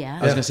 Oh, yeah.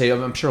 I was going to say,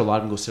 I'm sure a lot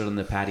of them go sit on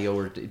the patio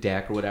or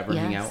deck or whatever and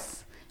hang out.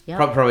 Yep.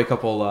 Probably a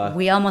couple...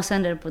 We almost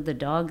ended up with a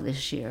dog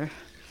this year.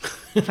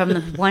 From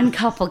the one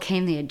couple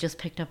came, they had just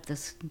picked up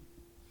this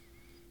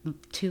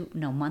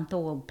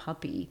month-old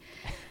puppy.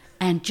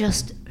 And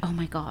just, oh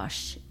my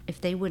gosh,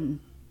 if they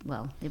wouldn't,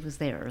 well, it was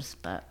theirs,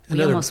 but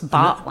we almost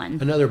bought one.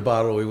 Another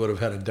bottle, we would have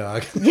had a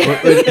dog. Do you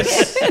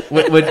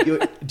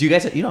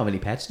guys, you don't have any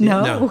pets, do you?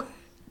 No.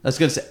 I was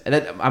going to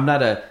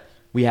say,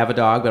 we have a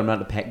dog, but I'm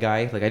not a pet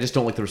guy. Like, I just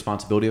don't like the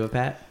responsibility of a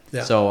pet.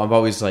 Yeah. So I'm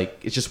always like,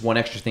 it's just one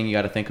extra thing you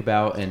got to think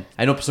about. And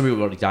I know some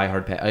people are like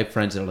diehard pet. I have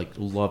friends that are like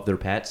love their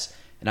pets,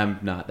 and I'm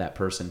not that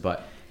person.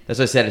 But as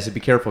I said, be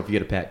careful if you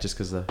get a pet, just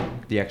because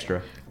the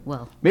extra.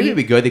 Well, maybe it'd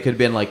be good. They could have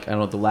been like, I don't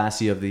know, the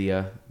lassie of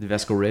the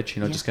Vesco Ridge,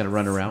 just kind of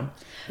run around.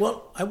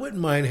 Well, I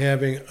wouldn't mind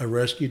having a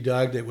rescue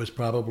dog that was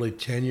probably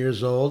 10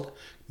 years old,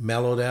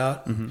 mellowed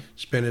out,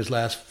 spent his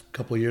last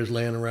couple of years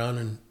laying around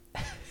and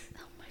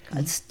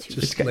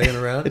laying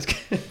around.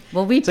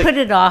 Well, we put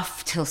it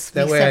off till we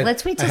said,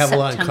 let's wait till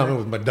September. I have a lot in common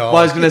with my dog.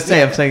 Well, I was going to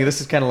say, I'm saying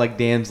this is kind of like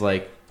Dan's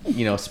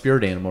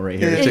spirit animal right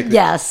here.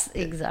 Yes,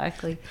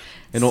 exactly.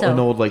 An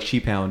old like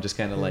sheep hound, just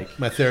kind of like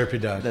my therapy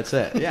dog. That's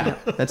it. Yeah,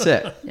 that's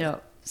it.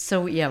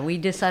 So we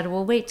decided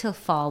we'll wait till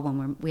fall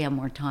when we have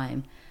more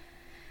time.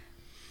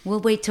 We'll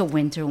wait till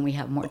winter when we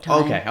have more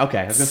time. Okay. I was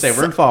going to say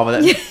we're in fall,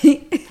 but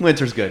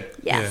winter's good.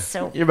 Yeah.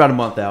 So you're about a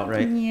month out,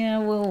 right? Yeah,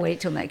 we'll wait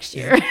till next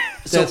year.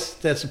 That's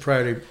the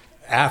priority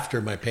after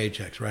my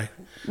paychecks, right?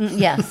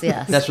 Yes.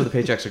 That's where the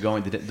paychecks are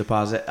going to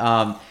deposit.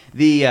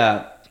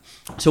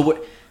 So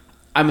what?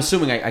 I'm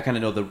assuming I kind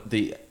of know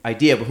the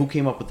idea, but who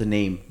came up with the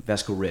name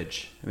Vesco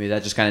Ridge? I mean,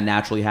 that just kind of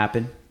naturally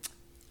happened?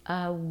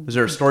 Was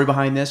there a story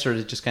behind this, or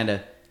is it just kind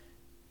of...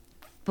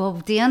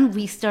 Well, Dan,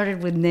 we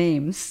started with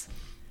names.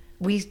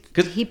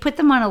 He put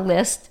them on a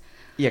list.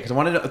 Yeah, because I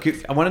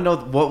want to know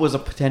what's a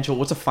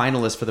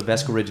finalist for the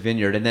Vesco Ridge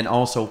Vineyard, and then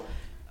also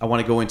I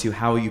want to go into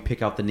how you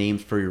pick out the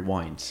names for your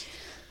wines.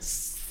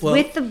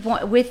 Well,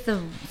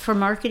 for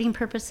marketing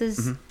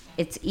purposes,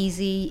 it's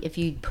easy if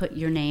you put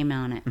your name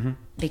on it,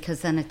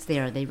 because then it's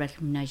there. They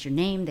recognize your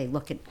name. They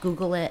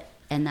Google it,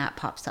 and that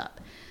pops up.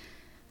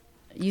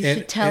 You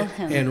should tell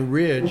him. And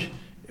Ridge,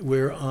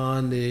 we're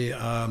on the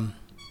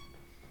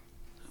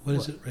what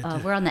is it right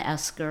there? We're on the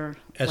Esker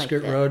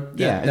Road.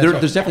 Yeah,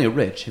 there's definitely a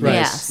ridge. Right.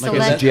 Yeah, so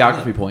it's a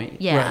geography point.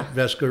 Yeah, right,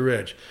 Vesco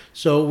Ridge.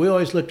 So we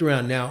always looked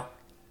around. Now,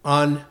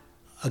 on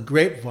a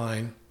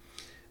grapevine,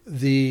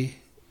 the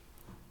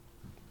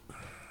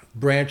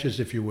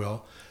branches, if you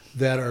will,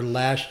 that are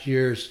last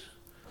year's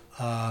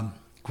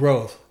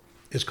growth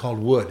is called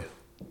wood.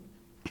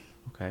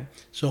 Okay.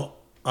 So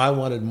I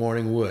wanted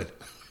morning wood.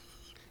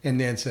 And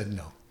Nan said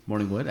no.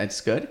 Morning wood.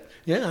 That's good.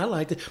 Yeah, I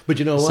liked it. But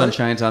you know The what? sun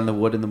shines on the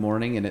wood in the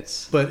morning, and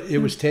it's But it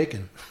was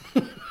taken.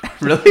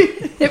 really.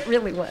 It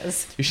really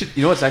was. You should.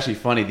 You know what's actually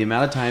funny? The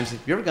amount of times have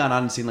you ever gone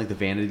on and seen like the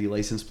vanity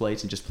license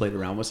plates and just played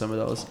around with some of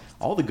those?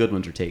 All the good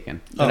ones are taken,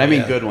 and Oh, I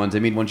mean yeah. good ones. I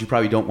mean ones you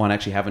probably don't want to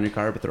actually have in your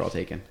car, but they're all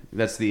taken.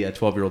 That's the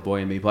 12-year-old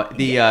boy in me. But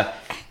the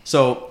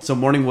so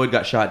Morning Wood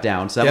got shot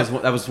down. So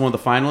that was one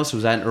of the finalists. Or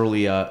was that an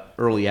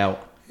early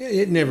out?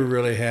 It never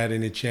really had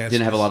any chance.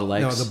 Didn't have a lot of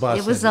legs. No, the bus.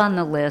 It was on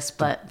the list,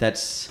 but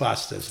That's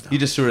Bus does not. you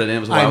just threw it in. It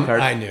was a wild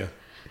card. I knew.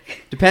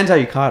 Depends how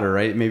you caught her,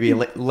 right? Maybe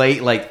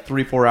late, like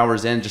 3-4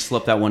 hours in, just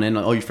slipped that one in.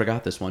 Oh, you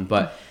forgot this one.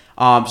 But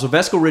so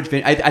Vesco Ridge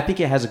Vineyard, I think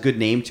it has a good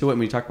name to it.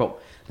 When you talk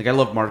about, like, I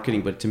love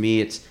marketing, but to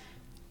me,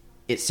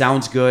 it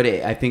sounds good.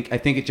 I think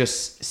it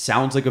just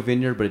sounds like a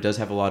vineyard, but it does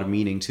have a lot of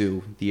meaning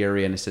to the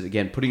area. And I said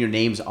again, putting your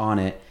names on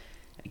it.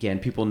 Again,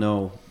 people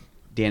know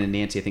Dan and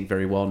Nancy, I think,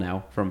 very well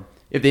now from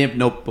if they didn't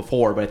know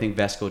before. But I think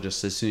Vesco,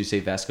 just as soon as you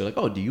say Vesco, like,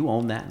 oh, do you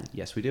own that?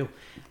 Yes, we do.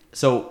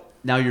 So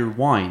now your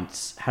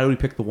wines. How do we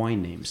pick the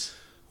wine names?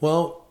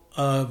 Well,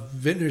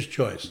 Vintner's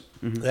Choice.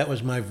 Mm-hmm. That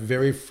was my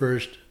very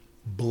first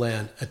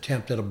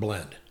attempt at a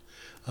blend.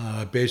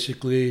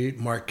 Basically,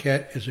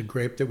 Marquette is a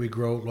grape that we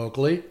grow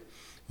locally.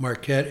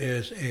 Marquette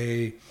is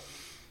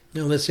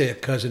let's say a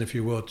cousin, if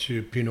you will,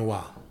 to Pinot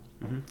Noir.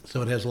 Mm-hmm.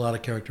 So it has a lot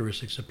of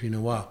characteristics of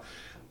Pinot Noir.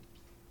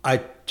 I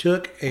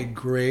took a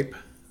grape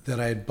that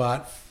I had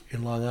bought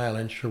in Long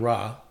Island,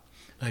 Shiraz.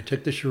 I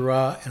took the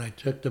Shiraz and I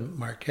took the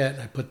Marquette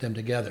and I put them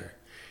together.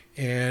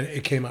 And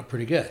it came out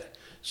pretty good.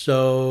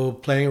 So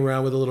playing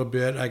around with it a little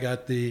bit, I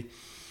got the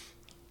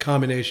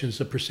combinations,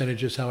 the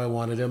percentages, how I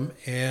wanted them.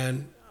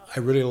 And I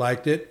really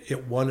liked it.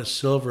 It won a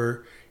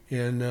silver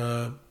in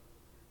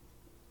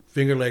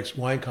Finger Lakes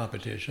wine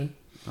competition.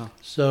 Oh.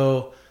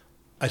 So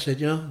I said,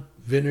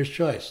 Vintner's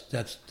Choice.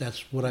 That's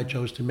what I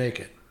chose to make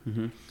it.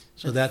 Mm-hmm.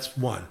 So that's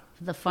one.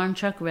 The Farm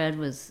Truck Red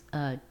was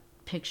a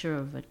picture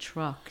of a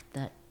truck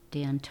that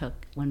Dan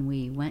took when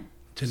we went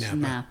to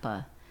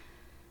Napa.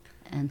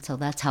 And so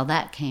that's how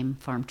that came,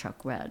 Farm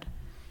Truck Red.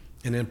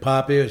 And then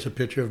Poppy is a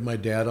picture of my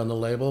dad on the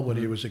label when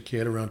he was a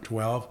kid, around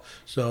 12.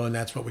 So, and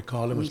that's what we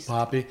called him, was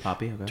Poppy.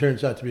 Poppy, okay.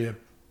 Turns out to be a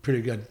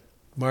pretty good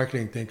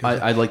marketing thing.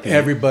 I like that.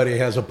 Everybody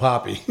has a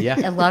Poppy.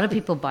 Yeah. A lot of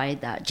people buy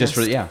that just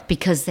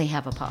because they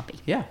have a Poppy.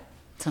 Yeah.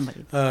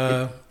 Somebody.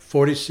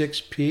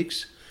 46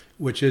 Peaks,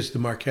 which is the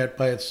Marquette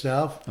by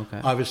itself.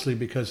 Okay. Obviously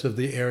because of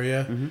the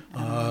area.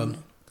 Mm-hmm.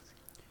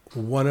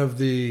 One of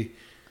the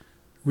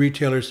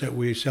retailers that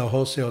we sell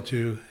wholesale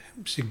to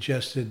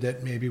suggested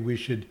that maybe we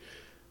should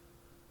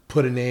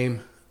put a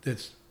name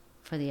that's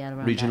for the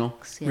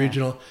Adirondacks.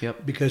 Regional.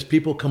 Yep. Because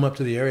people come up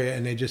to the area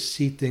and they just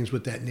see things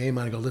with that name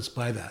on and go, let's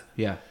buy that.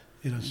 Yeah.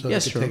 So they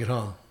can take it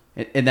home.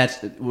 And that's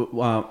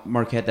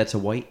Marquette. That's a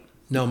white.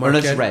 No,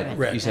 Marquette. Or that's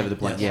red. You said with the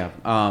blend. Yes.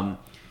 Yeah.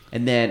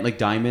 And then like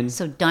Diamond.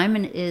 So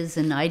Diamond is,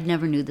 and I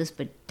never knew this,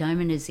 but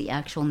Diamond is the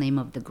actual name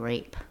of the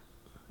grape.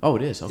 Oh,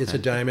 it is. Okay. It's a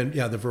Diamond.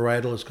 Yeah, the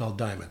varietal is called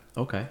Diamond.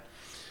 Okay.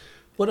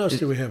 What else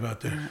do we have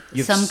out there?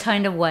 Some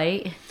kind of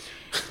white.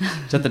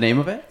 Is that the name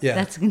of it?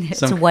 Yeah.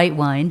 It's a white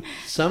wine.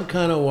 Some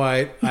kind of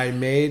white. I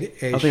made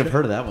a... I don't think I've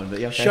heard of that one, but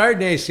yeah. Okay.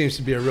 Chardonnay seems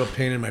to be a real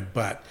pain in my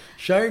butt.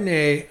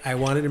 Chardonnay, I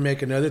wanted to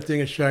make another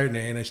thing of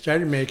Chardonnay, and I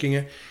started making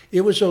it.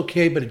 It was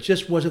okay, but it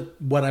just wasn't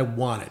what I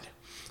wanted.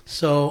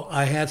 So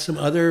I had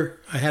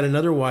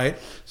another white,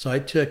 so I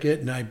took it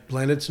and I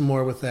blended some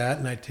more with that,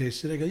 and I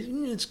tasted it. I go,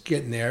 it's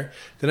getting there.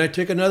 Then I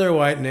took another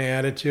white and I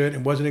added to it.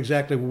 It wasn't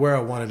exactly where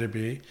I wanted it to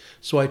be.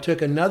 So I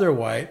took another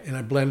white and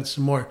I blended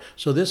some more.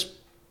 So this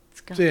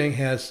thing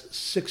has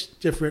 6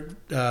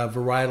 different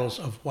varietals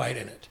of white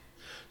in it.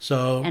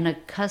 So, and a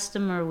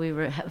customer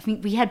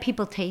we had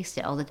people taste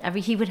it all the time.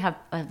 He would have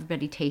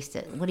everybody taste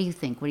it. What do you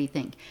think? What do you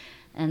think?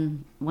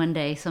 And one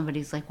day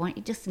somebody's like, why don't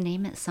you just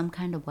name it Some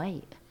Kind of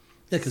White?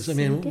 Yeah, because what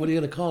are you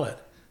going to call it?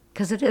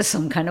 Because it is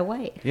some kind of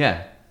white.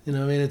 Yeah.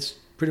 It's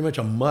pretty much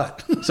a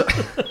mutt. So,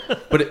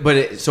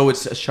 so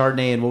it's a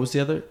Chardonnay, and what was the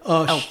other?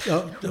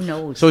 Who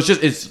knows? So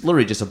it's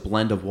literally just a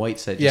blend of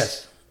whites.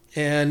 Yes.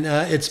 And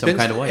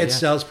kind of white, it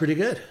sells pretty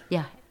good.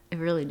 Yeah, it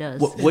really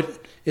does.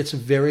 It's a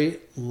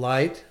very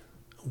light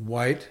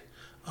white,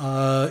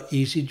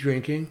 easy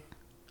drinking.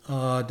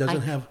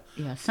 Doesn't have.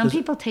 Yeah, some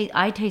people taste.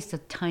 I taste a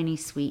tiny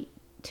sweet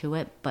to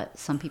it, but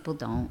some people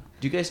don't.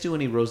 Do you guys do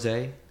any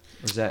rosé, or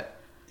is that?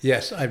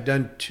 Yes, I've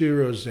done 2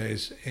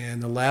 rosés,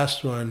 and the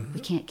last one. We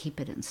can't keep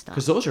it in stock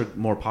because those are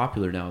more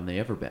popular now than they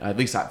ever been. At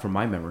least from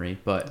my memory,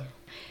 but.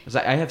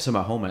 I have some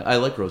at home. I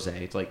like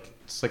rosé. It's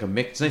like a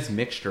mix. It's a nice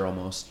mixture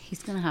almost.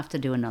 He's gonna have to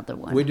do another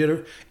one. We did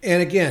it,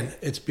 and again,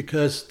 it's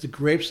because the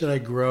grapes that I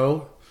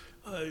grow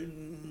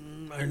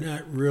are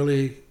not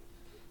really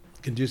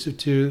conducive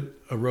to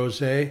a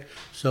rosé.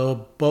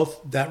 So both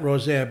that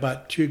rosé, I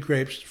bought 2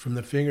 grapes from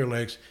the Finger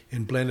Lakes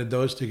and blended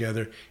those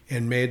together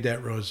and made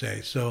that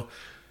rosé. So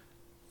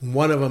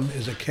one of them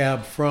is a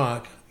Cab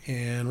Franc.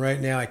 And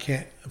right now I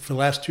can't, for the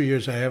last 2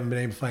 years, I haven't been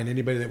able to find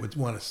anybody that would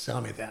want to sell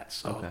me that.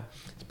 So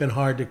It's been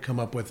hard to come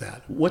up with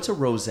that. What's a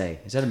rosé?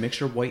 Is that a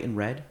mixture of white and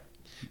red?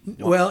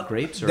 Well,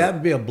 grapes or that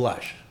would be a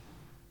blush.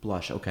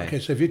 blush? Okay. Okay,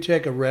 so if you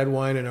take a red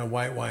wine and a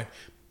white wine,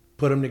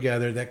 put them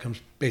together, that comes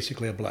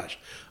basically a blush.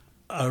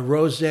 A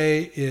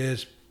rosé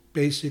is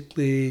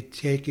basically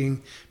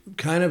taking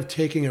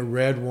a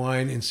red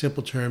wine in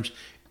simple terms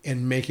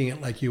and making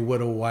it like you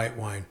would a white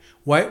wine.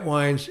 White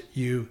wines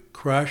you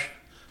crush,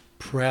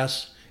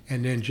 press,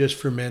 and then just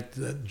ferment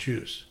the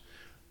juice.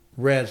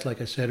 Reds,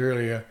 like I said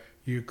earlier,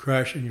 you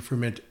crush and you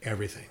ferment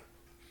everything.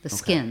 The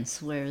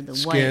skins, where the white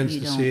Skins, you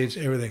the don't. seeds,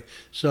 everything.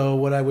 So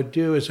what I would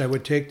do is I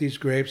would take these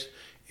grapes,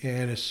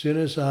 and as soon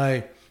as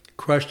I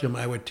crushed them,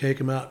 I would take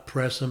them out,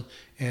 press them,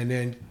 and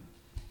then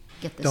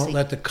Get the don't seed.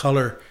 let the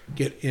color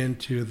get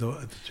into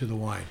the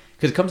wine.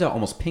 Because it comes out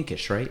almost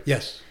pinkish, right?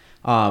 Yes.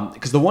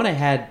 Because the one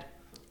I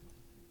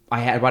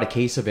bought a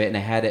case of it and I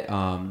had it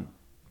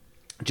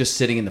just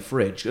sitting in the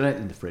fridge. Not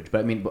in the fridge, but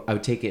I mean, I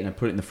would take it and I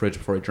put it in the fridge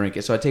before I drink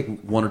it. So I'd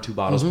take 1 or 2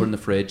 bottles, put it in the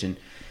fridge, and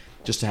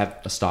just to have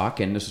a stock.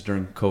 And this was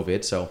during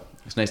COVID, so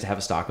it's nice to have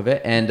a stock of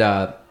it. And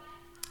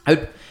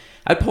I'd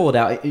pull it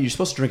out. You're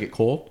supposed to drink it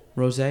cold,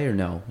 rosé, or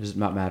no? Does it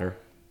not matter?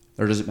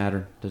 Or does it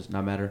matter? Does it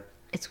not matter?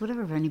 It's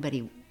whatever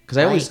anybody. Because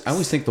I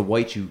always think the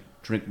whites you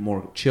drink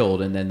more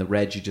chilled, and then the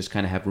reds you just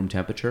kind of have room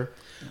temperature.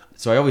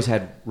 So I always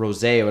had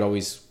rosé.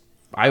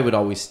 I would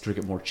always drink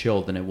it more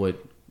chilled than it would.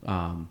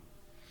 With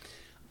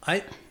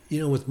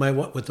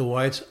the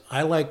whites,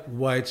 I like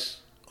whites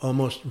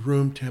almost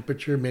room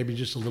temperature, maybe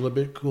just a little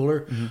bit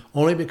cooler,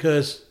 only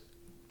because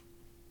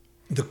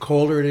the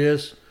colder it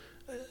is,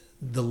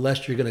 the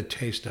less you're going to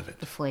taste of it.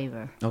 The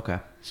flavor. Okay.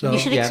 So you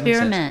should yeah,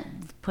 experiment.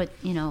 Put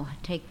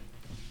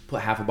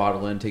half a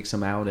bottle in, take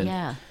some out, and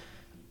yeah.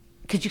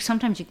 Because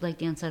sometimes, like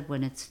Dan said,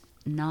 when it's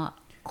not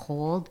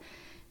cold,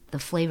 the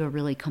flavor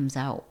really comes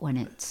out when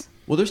it's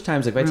well, there's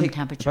times like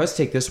if I was to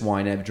take this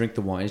wine and I drink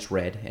the wine, it's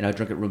red, and I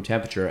drink it room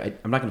temperature.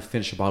 I'm not going to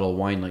finish a bottle of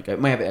wine. Like I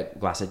might have a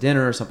glass at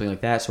dinner or something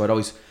like that. So I'd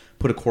always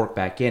put a cork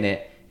back in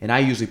it, and I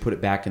usually put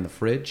it back in the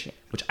fridge,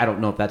 which I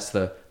don't know if that's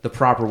the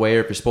proper way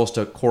or if you're supposed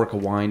to cork a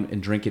wine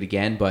and drink it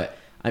again. But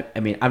I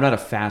mean, I'm not a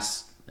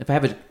fast. If I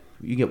have it,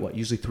 you get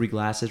usually 3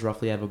 glasses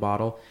roughly out of a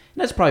bottle,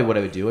 and that's probably what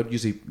I would do. I'd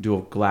usually do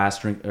a glass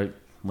drink or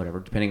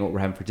whatever, depending on what we're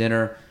having for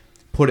dinner.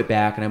 Put it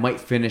back, and I might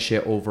finish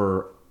it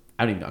over.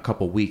 I don't even know, a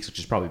couple of weeks, which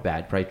is probably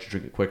bad. Probably to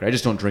drink it quicker. I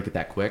just don't drink it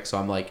that quick. So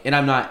I'm like, and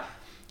I'm not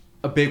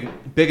a big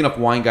enough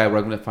wine guy where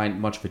I'm going to find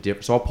much of a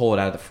difference. So I'll pull it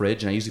out of the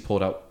fridge, and I usually pull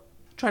it out,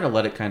 try to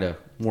let it kind of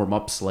warm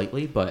up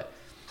slightly. But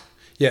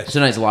yes,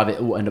 sometimes a lot of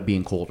it will end up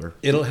being colder.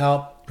 It'll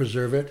help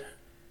preserve it,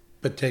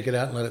 but take it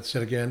out and let it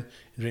sit again.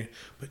 And drink.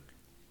 But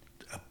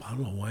a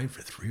bottle of wine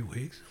for 3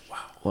 weeks? Wow.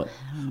 What?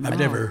 I've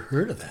never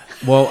heard of that.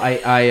 Well,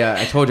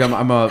 I told you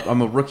I'm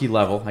a rookie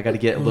level. I got to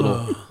get a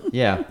little.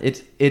 Yeah,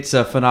 it's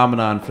a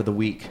phenomenon for the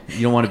week.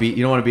 You don't want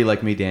to be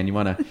like me, Dan. You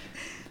want to.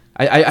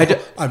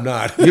 I'm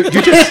not. You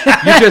just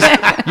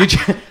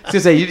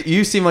say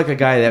you seem like a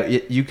guy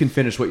that you can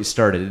finish what you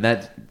started, and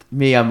that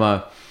me, I'm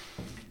a.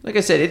 Like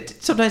I said,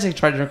 sometimes I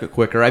try to drink it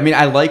quicker. I mean,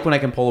 I like when I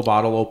can pull a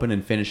bottle open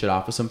and finish it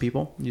off with some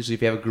people. Usually,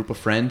 if you have a group of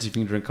friends, if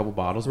you can drink a couple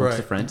bottles amongst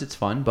the friends, it's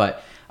fun.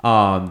 But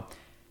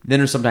then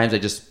there's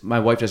sometimes my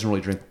wife doesn't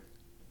really drink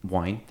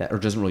wine or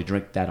doesn't really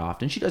drink that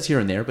often. She does here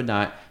and there, but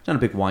not a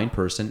big wine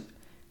person.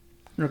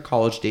 In her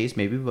college days,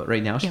 maybe, but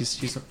right now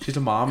she's a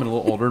mom and a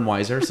little older and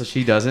wiser, so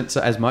she doesn't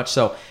as much.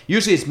 So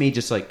usually it's me,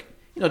 just like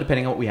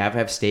depending on what we have. If I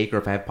have steak or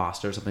if I have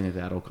pasta or something like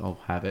that, I'll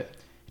have it.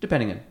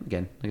 Depending on,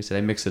 again, like I said,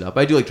 I mix it up.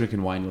 I do like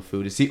drinking wine with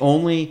food. It's the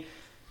only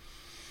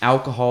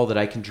alcohol that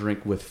I can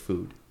drink with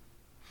food.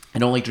 I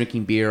don't like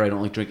drinking beer. I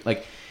don't like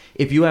like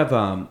if you have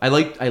I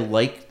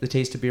like the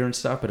taste of beer and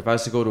stuff. But if I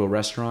was to go to a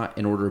restaurant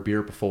and order a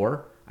beer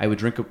before, I would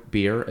drink a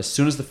beer as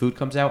soon as the food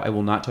comes out. I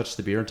will not touch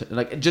the beer until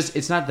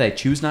it's not that I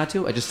choose not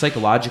to. I just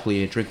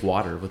psychologically drink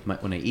water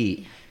when I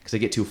eat because I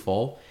get too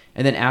full.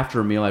 And then after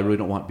a meal, I really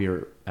don't want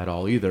beer at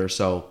all either.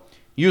 So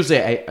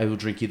usually I will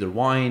drink either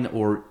wine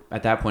or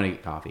at that point I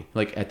get coffee,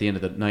 like at the end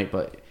of the night.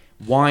 But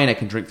wine I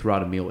can drink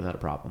throughout a meal without a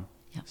problem.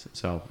 Yep.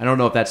 So I don't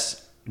know if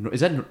that's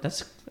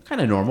kind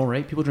of normal,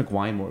 right? People drink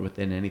wine more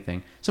than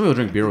anything. Some people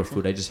drink beer with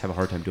food. I just have a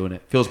hard time doing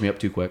it. Fills me up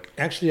too quick.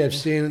 Actually,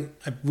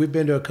 we've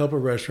been to a couple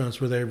of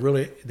restaurants where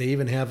they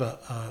even have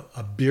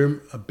a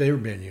beer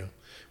menu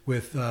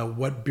with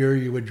what beer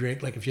you would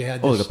drink. Like if you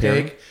had the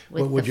steak,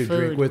 what would you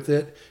drink with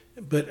it?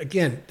 But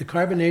again, the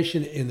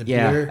carbonation in the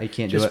beer, I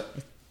can't do it.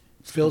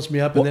 Fills me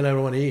up, and then I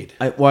don't want to eat.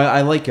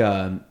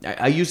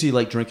 I usually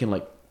like drinking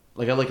I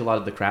like a lot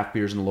of the craft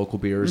beers and the local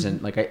beers, and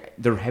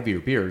they're heavier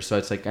beers. So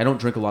it's like I don't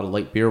drink a lot of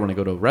light beer when I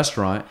go to a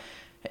restaurant.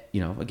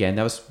 Again,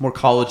 that was more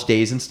college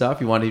days and stuff.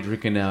 You wanted to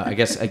drink in, I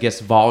guess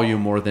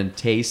volume more than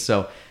taste.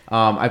 So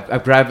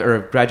I've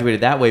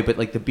graduated that way. But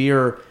like the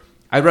beer,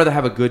 I'd rather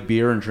have a good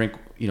beer and drink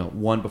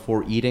one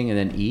before eating and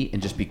then eat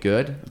and just be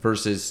good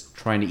versus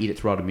trying to eat it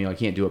throughout a meal. I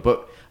can't do it.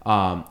 But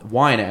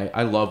wine,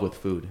 I love with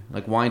food.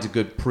 Like wine's a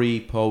good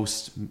pre,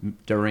 post,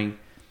 during.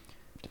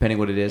 Depending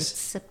what it is. It's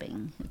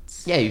sipping.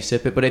 Yeah, you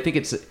sip it, but I think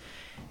it's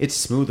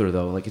smoother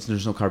though. Like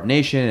there's no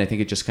carbonation. And I think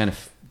it just kind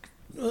of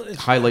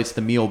highlights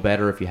the meal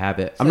better if you have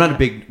it. I'm not a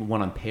big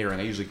one on pairing.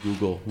 I usually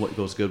Google what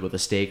goes good with a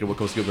steak or what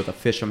goes good with a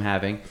fish I'm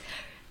having.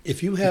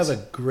 If you have a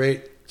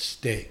great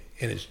steak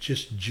and it's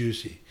just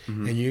juicy,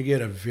 and you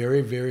get a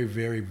very, very,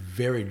 very,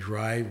 very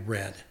dry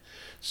red.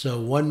 So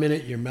 1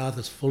 minute your mouth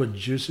is full of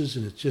juices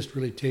and it's just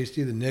really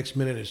tasty. The next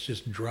minute it's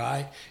just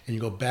dry, and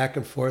you go back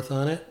and forth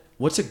on it.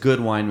 What's a good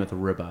wine with a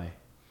ribeye?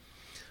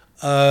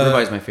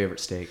 Ribeye is my favorite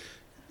steak.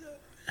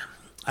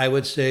 I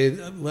would say,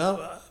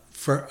 well,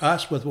 for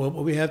us with what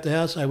we have at the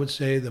house, I would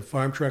say the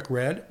Farm Truck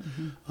Red.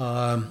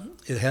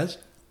 It's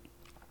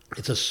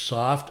a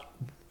soft.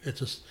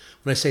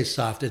 When I say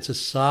soft, it's a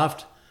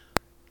soft,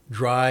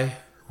 dry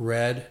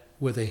red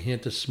with a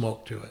hint of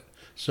smoke to it.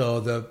 So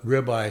the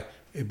ribeye,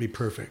 it'd be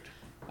perfect.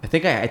 I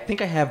think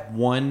I have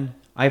one.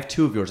 I have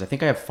two of yours. I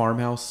think I have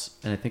Farmhouse,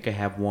 and I think I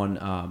have one.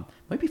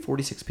 Might be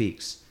 46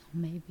 Peaks.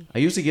 Maybe. I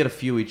usually get a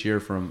few each year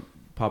from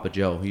Papa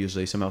Joe. He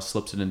usually somehow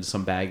slips it into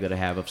some bag that I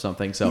have of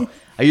something. So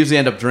I usually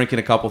end up drinking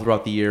a couple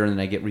throughout the year, and then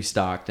I get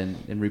restocked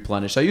and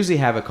replenished. So I usually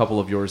have a couple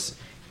of yours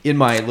in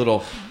my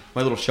little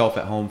shelf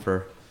at home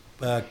for.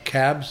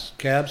 Cabs,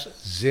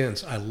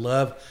 Zins. I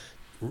love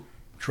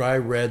dry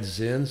red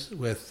Zins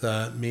with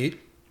meat,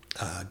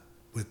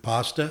 with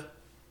pasta.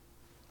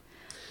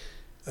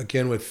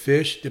 Again, with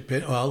fish.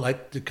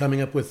 Like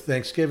coming up with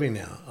Thanksgiving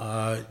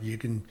now. It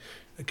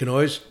can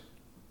always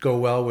go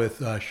well with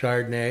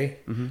Chardonnay,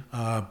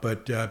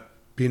 but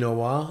Pinot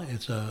Noir.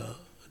 It's a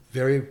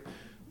very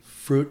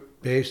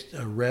fruit-based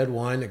red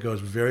wine that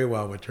goes very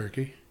well with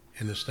turkey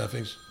and the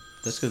stuffings.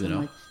 That's good to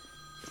know.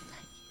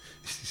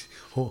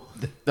 Oh.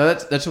 No,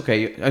 that's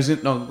okay.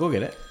 No, go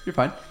get it. You're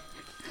fine.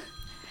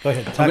 Go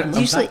ahead.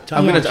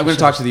 I'm going to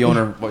talk to the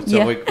owner.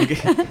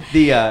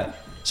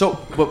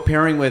 So but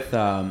pairing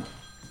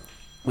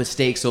with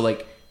steak. So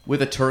like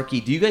with a turkey,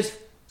 do you guys?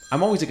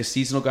 I'm always like a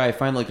seasonal guy. I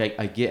find like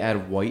I get out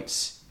of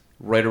whites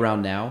right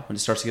around now when it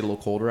starts to get a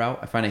little colder out.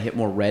 I find I hit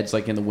more reds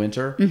like in the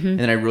winter, and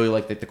then I really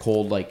like the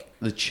cold, like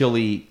the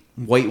chilly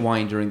white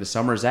wine during the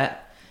summer. Is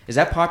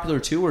that popular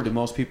too, or do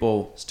most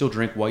people still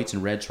drink whites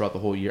and reds throughout the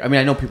whole year? I mean,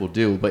 I know people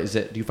do, but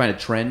do you find a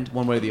trend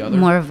one way or the other?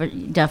 More of a,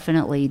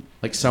 definitely.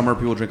 Like summer,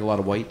 people drink a lot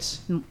of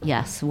whites?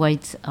 Yes,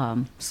 whites,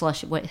 wine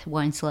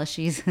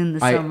slushies in the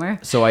summer.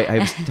 So I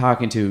was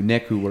talking to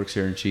Nick, who works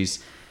here, and she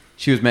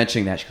was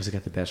mentioning that. She goes, I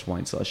got the best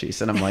wine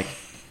slushies. And I'm like,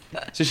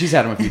 so she's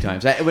had them a few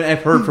times.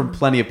 I've heard from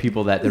plenty of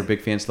people that they're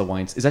big fans of the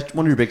wines. Is that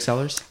one of your big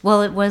sellers?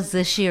 Well, it was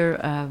this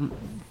year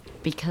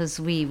because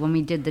when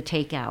we did the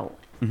takeout,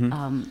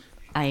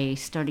 I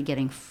started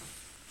getting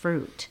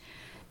fruit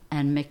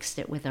and mixed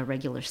it with a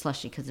regular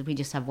slushy because we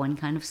just have one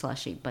kind of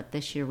slushy. But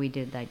this year I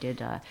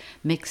did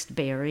mixed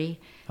berry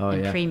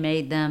and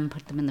pre-made them,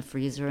 put them in the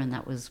freezer, and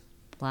that was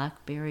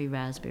blackberry,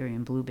 raspberry,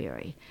 and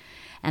blueberry.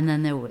 And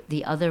then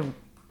the other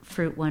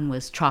fruit one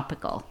was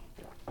tropical,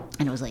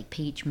 and it was like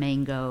peach,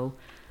 mango,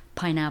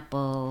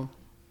 pineapple,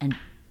 and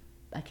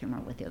I can't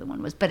remember what the other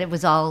one was, but it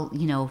was all,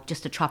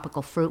 just a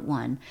tropical fruit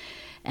one,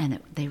 and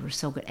they were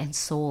so good and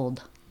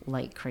sold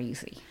like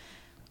crazy.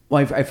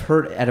 Well, I've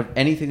heard, out of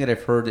anything that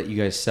I've heard that you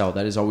guys sell,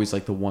 that is always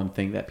like the one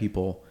thing that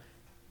people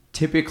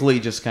typically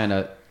just kind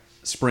of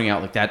spring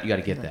out like that. You got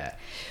to get that.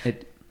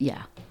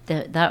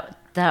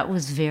 That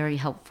was very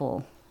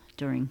helpful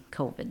during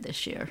COVID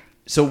this year.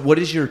 So what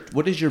is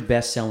your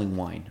best selling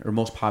wine or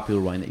most popular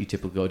wine that you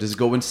typically go? Does it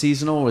go in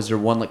seasonal, or is there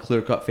one like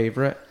clear cut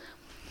favorite?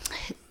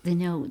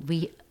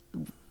 The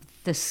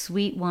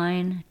sweet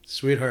wine.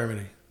 Sweet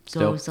Harmony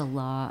goes a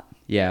lot.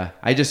 Yeah,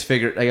 I just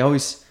figured.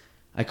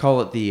 I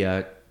call it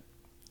the.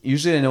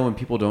 Usually, I know when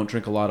people don't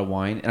drink a lot of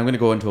wine, and I'm going to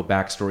go into a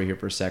backstory here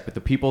for a sec. But the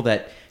people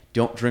that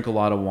don't drink a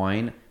lot of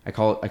wine, I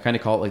kind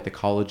of call it like the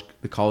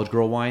college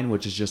girl wine,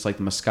 which is just like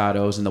the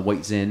Moscatos and the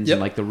White Zins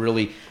and like the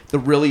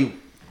really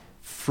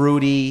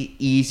fruity,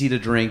 easy to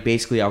drink,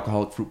 basically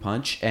alcoholic fruit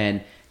punch.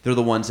 And they're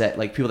the ones that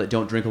like people that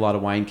don't drink a lot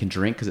of wine can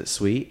drink because it's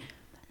sweet.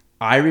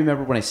 I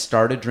remember when I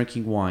started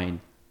drinking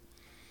wine,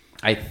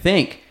 I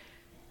think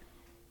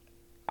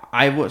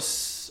I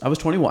was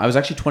 21. I was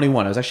actually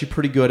 21. I was actually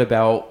pretty good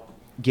about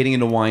getting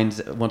into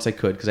wines once I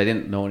could because I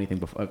didn't know anything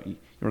before. You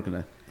weren't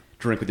going to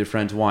drink with your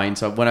friends wine.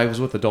 So when I was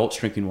with adults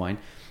drinking wine,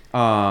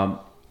 I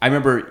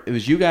remember it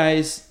was you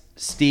guys,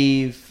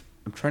 Steve.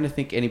 I'm trying to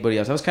think anybody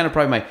else. That was kind of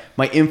probably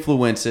my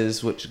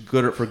influences, which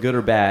for good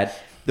or bad.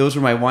 Those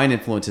were my wine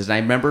influences. And I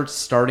remember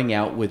starting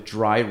out with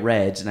dry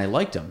reds, and I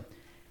liked them.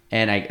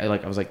 And I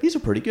was like, these are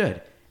pretty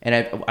good.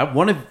 And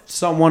one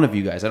of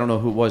you guys, I don't know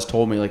who it was,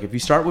 told me like if you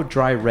start with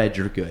dry red,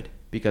 you're good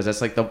because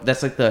that's like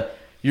the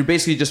you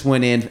basically just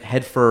went in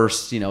head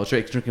first,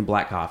 drinking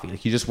black coffee.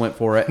 Like you just went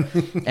for it,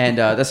 and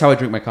that's how I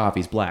drink my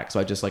coffees, black. So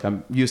I just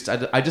I'm used.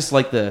 I just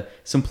like the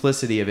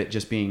simplicity of it,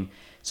 just being.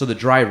 So the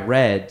dry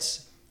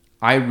reds,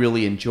 I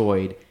really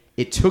enjoyed.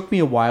 It took me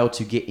a while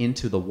to get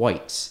into the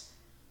whites.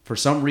 For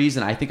some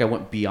reason, I think I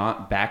went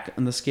back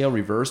on the scale,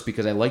 reverse,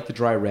 because I like the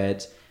dry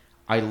reds.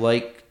 I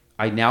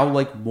now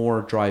like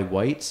more dry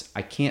whites.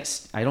 I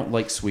don't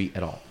like sweet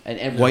at all,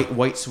 and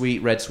white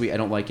sweet, red sweet. I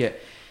don't like it.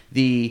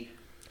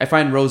 I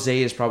find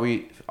rosé is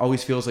probably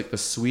always feels like the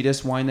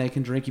sweetest wine that I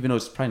can drink, even though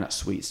it's probably not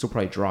sweet. It's still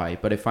probably dry,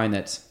 but I find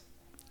that's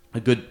a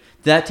good.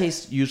 That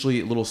tastes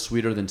usually a little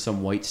sweeter than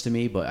some whites to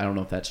me, but I don't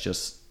know if that's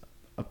just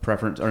a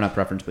preference or not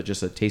preference, but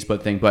just a taste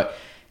bud thing. But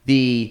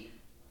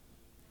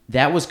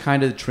that was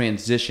kind of the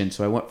transition.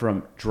 So I went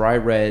from dry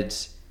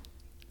reds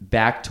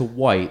back to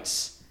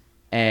whites,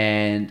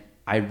 and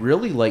I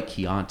really like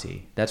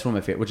Chianti. That's one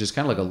of my favorite, which is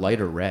kind of like a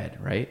lighter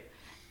red, right?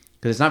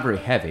 Because it's not very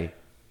heavy.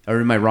 Or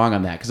am I wrong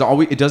on that? Because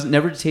it doesn't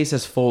never taste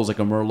as full as like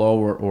a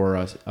Merlot or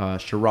a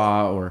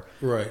Shiraz or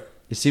right.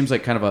 It seems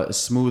like kind of a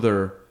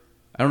smoother.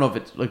 I don't know if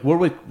it's like where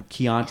would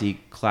Chianti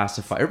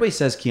classify? Everybody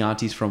says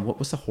Chianti's from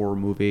what's the horror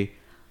movie?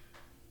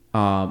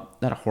 Not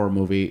a horror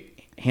movie.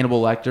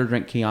 Hannibal Lecter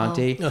drank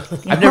Chianti. Oh.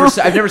 I've never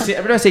seen. Every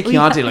time I say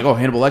Chianti, like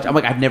Hannibal Lecter. I'm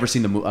like I've never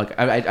seen the movie. Like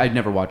I've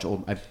never watched a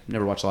lot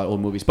of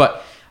old movies,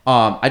 but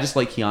I just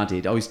like Chianti.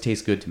 It always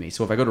tastes good to me.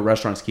 So if I go to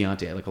restaurants,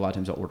 Chianti, a lot of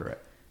times I'll order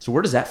it. So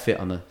where does that fit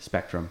on the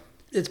spectrum?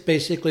 It's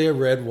basically a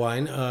red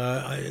wine.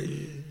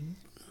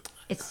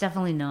 It's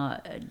definitely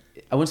not.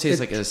 I wouldn't say it's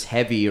like as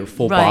heavy or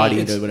full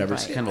bodied or whatever.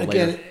 Right. It's kind of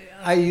Again, lighter.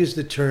 I use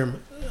the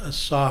term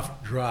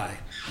soft dry.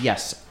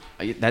 Yes,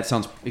 that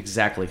sounds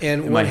exactly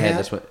And in my head.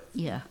 That's what.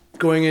 Yeah.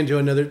 Going into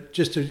another,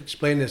 just to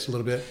explain this a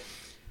little bit,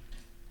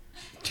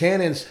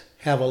 tannins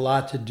have a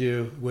lot to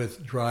do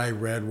with dry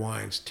red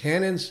wines.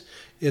 Tannins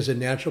is a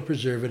natural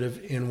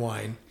preservative in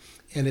wine,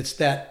 and it's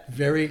that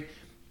very,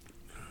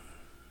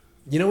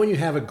 when you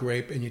have a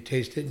grape and you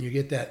taste it and you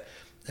get that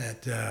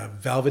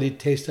velvety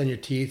taste on your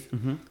teeth,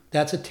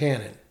 that's a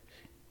tannin.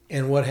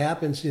 And what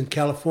happens in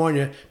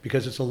California,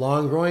 because it's a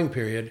long growing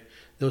period,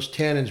 those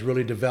tannins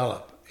really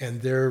develop,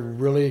 and they're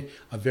really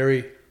a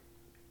very,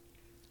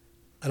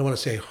 I don't want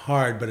to say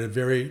hard, but a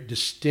very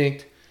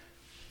distinct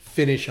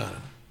finish on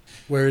them.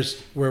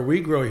 Whereas where we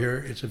grow here,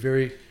 it's a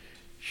very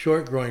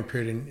short growing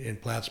period in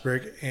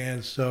Plattsburgh,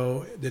 and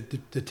so the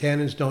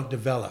tannins don't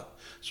develop.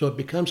 So it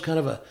becomes kind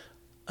of a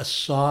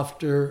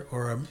softer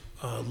or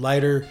a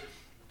lighter,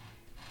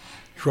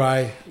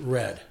 dry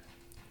red.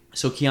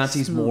 So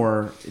Chianti's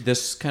more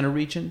this kind of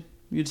region,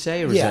 you'd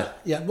say, or is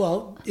that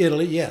Well,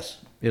 Italy, yes.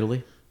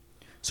 Italy?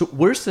 So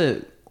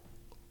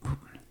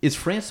is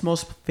France the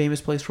most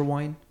famous place for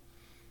wine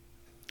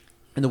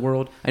in the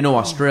world? I know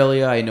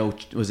Australia. I know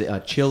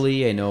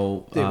Chile. I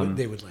know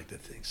They would like to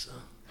think so.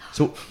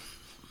 So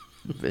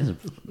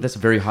that's a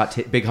very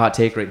big hot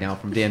take right now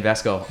from Dan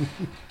Vesco,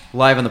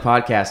 live on the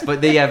podcast.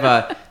 But they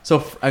have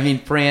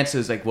France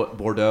is like what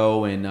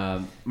Bordeaux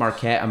and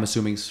Marquette. I'm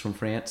assuming is from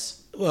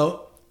France.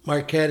 Well,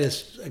 Marquette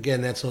is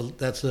again. That's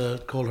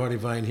a cold hardy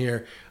vine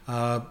here.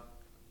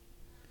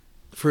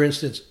 For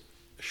instance,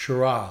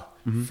 Shiraz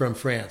from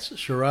France.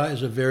 Shiraz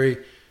is a very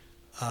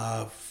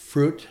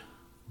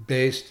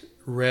fruit-based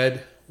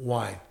red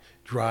wine,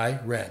 dry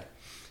red.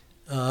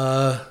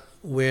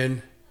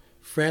 When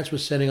France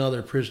was sending all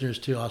their prisoners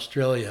to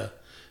Australia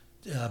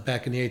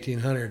back in the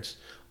 1800s,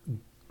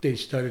 they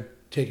started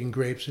taking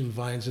grapes and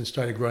vines and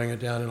started growing it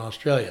down in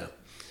Australia.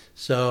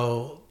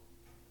 So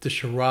the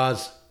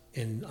Shiraz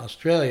in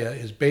Australia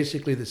is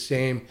basically the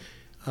same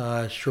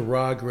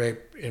Shiraz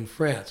grape in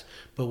France.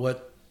 But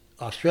what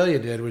Australia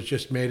did was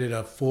just made it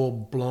a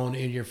full-blown,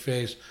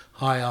 in-your-face,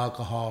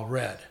 high-alcohol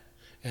red.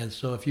 And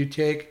so if you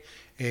take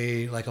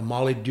a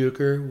Molly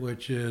Duker,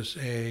 which is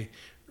a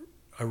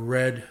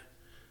red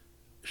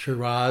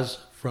Shiraz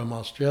from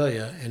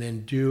Australia, and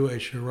then do a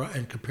Shiraz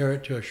and compare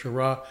it to a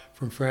Shiraz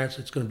from France,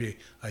 it's going to be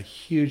a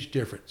huge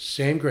difference.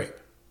 Same grape.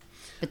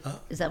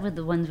 But is that what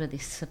the ones where they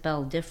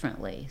spell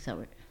differently? Is that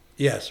what?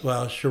 Yes,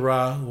 well,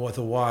 Shiraz with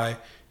a Y,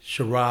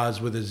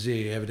 Shiraz with a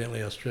Z.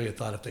 Evidently, Australia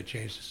thought if they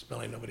changed the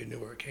spelling, nobody knew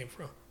where it came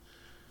from.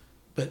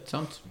 But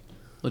Sounds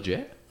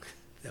legit.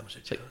 that was a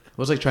joke. It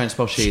was like trying to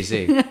spell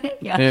Shazy.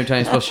 Yeah. You know,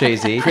 trying to spell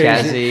Shazy,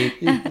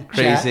 Jazzy,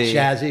 crazy,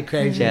 Jazzy,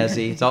 crazy.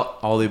 Jazzy. It's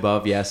all the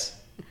above. Yes,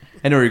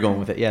 I know where you're going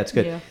with it. Yeah, it's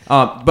good. Yeah.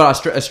 But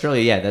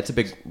Australia, that's a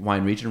big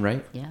wine region,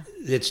 right? Yeah.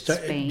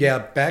 Spain.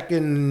 Back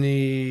in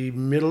the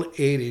middle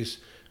 80s,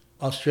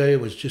 Australia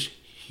was just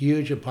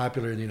huge and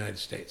popular in the United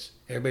States.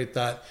 Everybody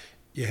thought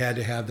you had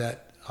to have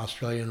that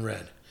Australian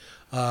red.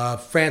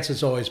 France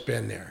has always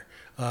been there.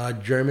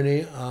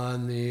 Germany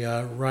on the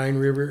Rhine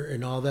River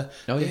and all that.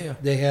 Oh, yeah.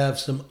 They have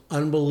some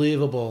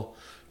unbelievable...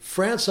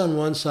 France on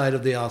one side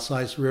of the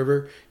Alsace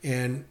River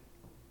and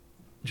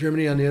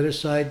Germany on the other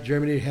side.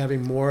 Germany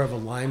having more of a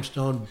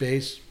limestone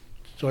base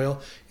soil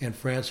and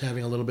France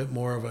having a little bit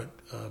more of a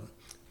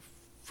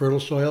fertile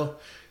soil.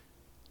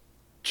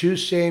 Two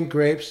same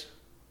grapes,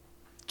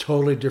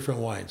 totally different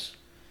wines.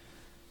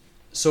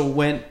 So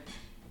when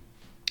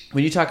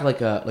you talk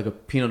like a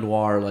Pinot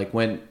Noir, like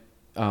when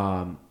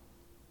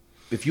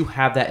if you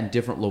have that in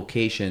different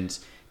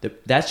locations,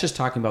 that's just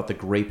talking about the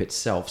grape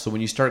itself. So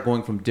when you start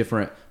going from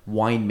different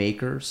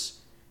winemakers,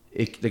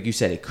 like you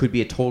said, it could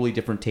be a totally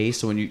different taste.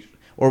 So when you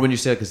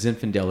say like a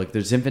Zinfandel, like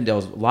there's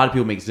Zinfandels, a lot of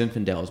people make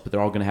Zinfandels, but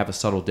they're all going to have a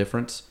subtle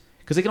difference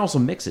because they can also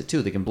mix it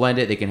too. They can blend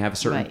it. They can have a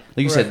certain,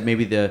 like you said,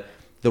 maybe the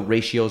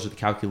ratios or the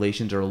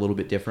calculations are a little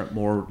bit different,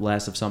 more or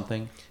less of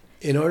something.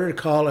 In order to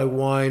call a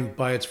wine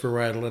by its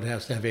varietal, it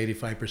has to have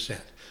 85%.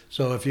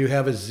 So if you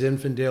have a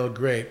Zinfandel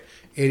grape,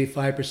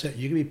 85%,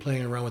 you can be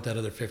playing around with that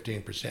other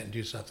 15% and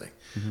do something.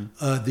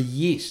 The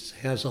yeast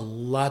has a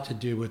lot to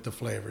do with the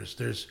flavors.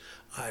 There's,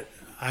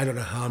 I don't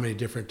know how many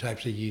different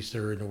types of yeast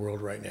there are in the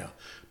world right now,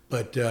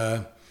 but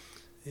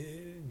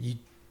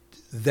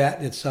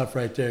that itself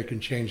right there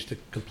can change the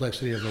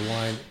complexity of the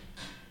wine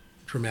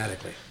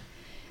dramatically.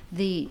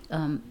 The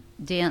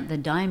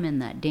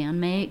diamond that Dan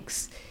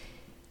makes,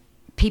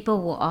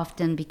 people will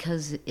often,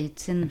 because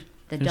it's in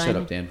the diamond. Shut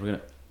up,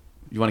 Dan.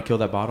 You want to kill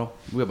that bottle?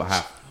 We have about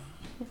half.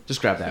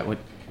 Just grab that.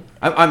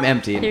 I'm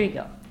empty. There you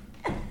go.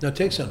 Now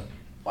take some.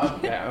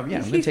 Yeah, I'm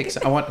gonna take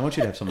some. I want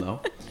you to have some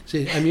though.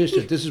 See, I'm used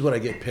to it. This is what I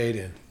get paid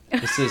in.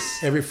 This is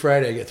Every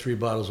Friday I get 3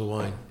 bottles of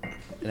wine.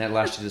 And that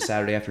lasts you to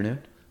Saturday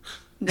afternoon.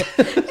 Do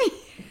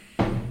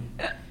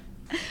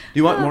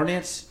you want more,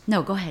 Nance?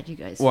 No, go ahead, you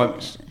guys. Well,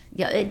 finish.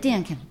 Yeah,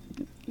 Dan can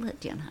let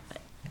Dan have it.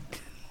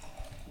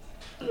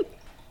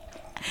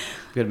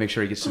 We got to make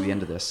sure he gets to the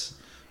end of this.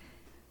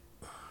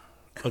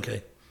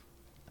 Okay.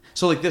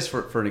 So, like this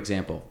for an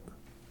example.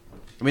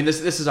 I mean,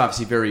 this is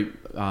obviously very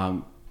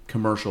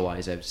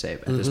commercialized, I'd say,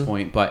 at this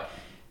point. But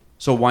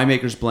so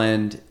Winemakers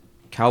Blend,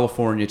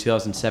 California,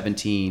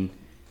 2017,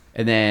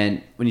 and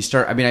then when you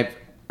start, I mean,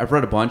 I've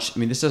read a bunch. I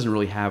mean, this doesn't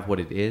really have what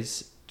it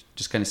is.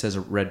 Just kind of says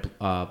a red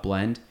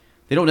blend.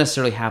 They don't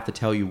necessarily have to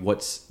tell you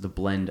what's the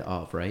blend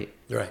of, right?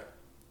 Right.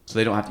 So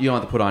you don't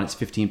have to put on it's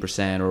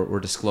 15% or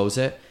disclose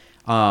it.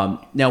 Now,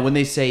 when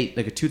they say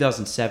like a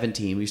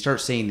 2017, we start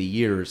saying the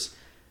years.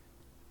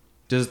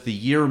 Does the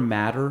year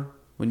matter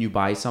when you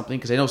buy something?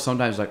 Because I know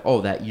sometimes like,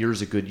 oh, that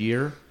year's a good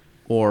year,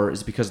 or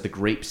is it because the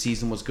grape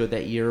season was good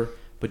that year?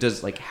 But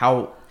does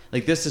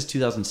this is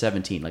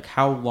 2017. Like,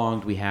 how long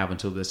do we have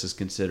until this is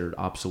considered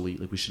obsolete?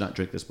 Like, we should not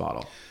drink this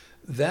bottle.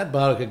 That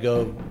bottle could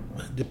go,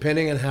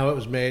 depending on how it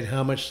was made,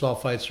 how much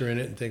sulfites are in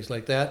it and things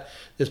like that,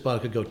 this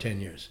bottle could go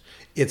 10 years.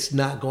 It's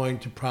not going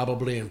to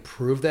probably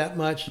improve that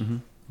much,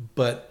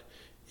 but,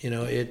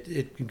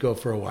 it can go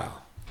for a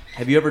while.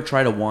 Have you ever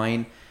tried a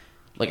wine,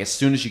 like as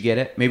soon as you get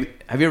it? Maybe,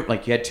 have you ever,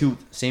 like you had 2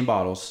 same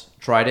bottles,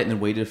 tried it and then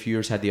waited a few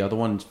years, had the other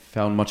one, and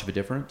found much of a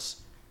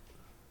difference?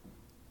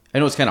 I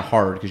know it's kind of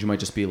hard because you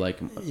might just be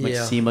like, might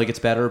seem like it's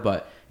better,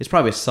 but it's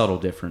probably a subtle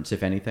difference,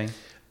 if anything.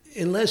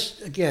 Unless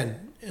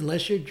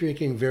you're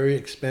drinking very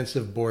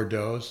expensive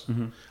Bordeaux's,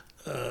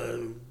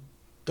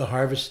 the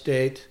harvest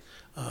date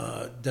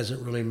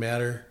doesn't really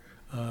matter.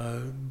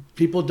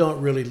 People don't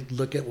really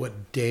look at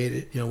what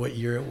date, what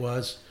year it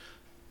was.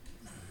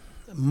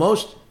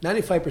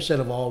 95%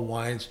 of all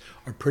wines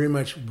are pretty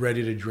much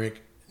ready to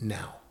drink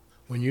now.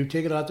 When you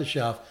take it off the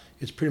shelf,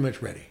 it's pretty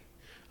much ready.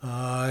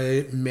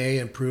 It may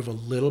improve a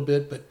little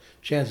bit, but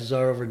chances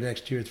are over the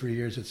next 2 or 3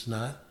 years, it's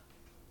not.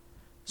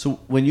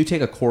 So when you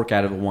take a cork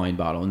out of a wine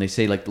bottle and they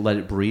say like let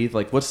it breathe,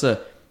 like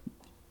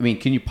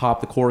can you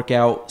pop the cork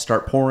out,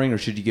 start pouring, or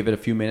should you give it a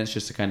few minutes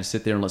just to kind of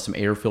sit there and let some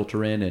air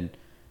filter in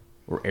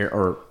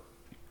or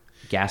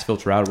gas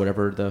filter out or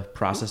whatever the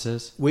process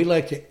is? We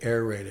like to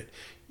aerate it.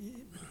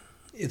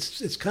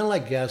 It's kind of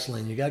like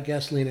gasoline. You got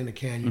gasoline in a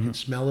can, you can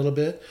smell a little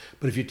bit,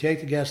 but if you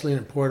take the gasoline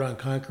and pour it on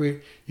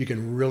concrete, you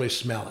can really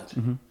smell it.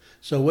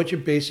 So what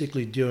you're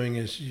basically doing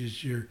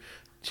is you're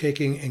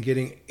taking and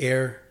getting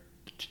air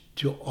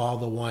to all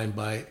the wine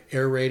by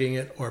aerating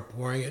it or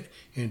pouring it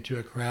into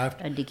a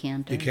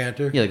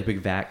decanter. Yeah, like a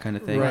big vat kind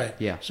of thing. Right.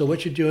 Yeah. So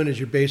what you're doing is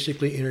you're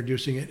basically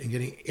introducing it and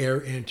getting air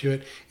into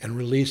it and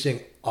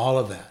releasing all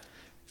of that.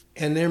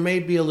 And there may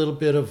be a little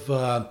bit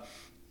of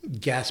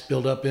gas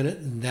buildup in it,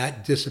 and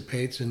that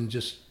dissipates and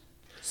just.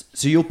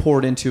 So you'll pour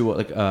it into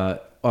like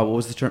what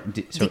was the term?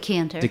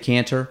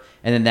 Decanter,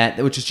 and then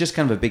that, which is just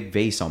kind of a big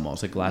vase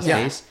almost, like glass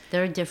vase.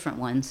 There are different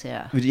ones,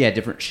 yeah. Yeah,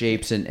 different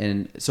shapes,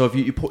 and so if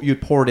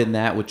you'd pour it in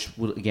that, which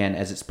will, again,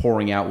 as it's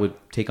pouring out, would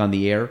take on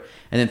the air,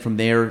 and then from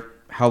there,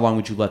 how long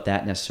would you let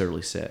that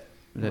necessarily sit?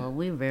 Well,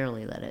 we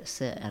rarely let it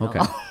sit at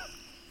all.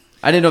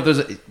 I didn't know if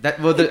there's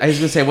I was going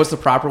to say, what's the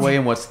proper way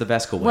and what's the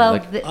Vesco way? Well,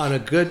 on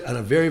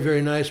a very,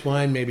 very nice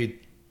wine,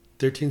 maybe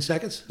 13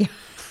 seconds. Yeah.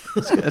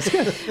 That's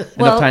good.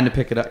 Enough time to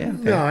pick it up. Yeah.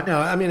 Okay. No.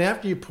 I mean,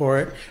 after you pour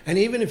it, and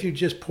even if you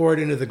just pour it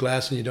into the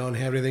glass and you don't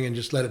have anything, and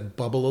just let it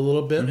bubble a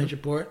little bit as you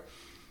pour it,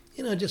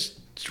 just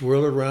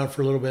swirl it around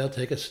for a little bit,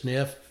 take a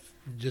sniff,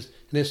 and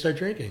then start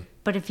drinking.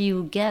 But if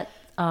you get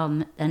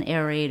an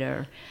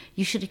aerator,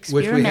 you should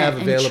experiment Which we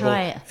have available,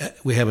 and try it.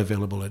 We have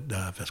available at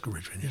Vesco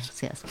Ridge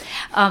Vineyards. Yes.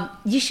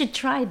 You should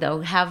try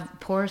though.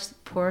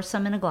 Pour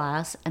some in a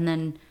glass and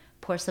then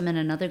pour some in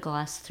another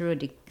glass through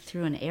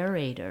an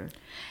aerator,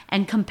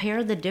 and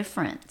compare the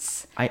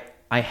difference. I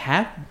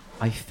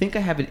think I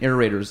have an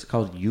aerator. It's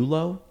called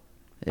Ullo.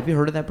 Have you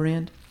heard of that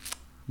brand?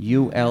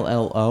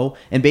 ULLO.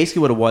 And basically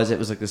what it was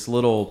like this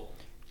little.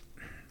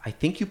 I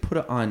think you put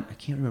it on. I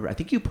can't remember. I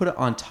think you put it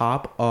on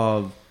top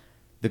of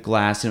the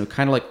glass, and it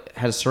kind of like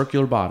had a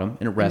circular bottom,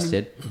 and it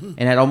rested, and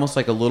had almost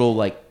like a little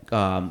like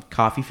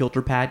coffee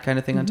filter pad kind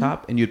of thing on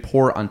top, and you'd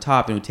pour it on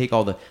top, and it would take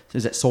all the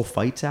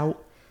sulfites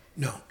out.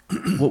 No.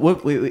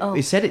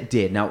 It said it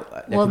did. Now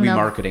that could be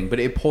marketing,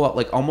 but it pulled out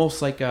like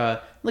almost like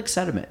like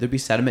sediment. There'd be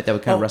sediment that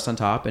would kind of rest on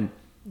top, and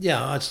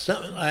Yeah,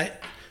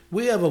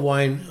 we have a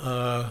wine,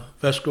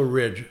 Vesco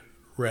Ridge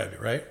Red,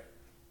 right?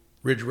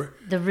 Ridge Red.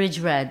 The Ridge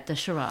Red, the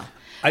Shiraz.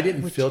 I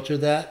didn't filter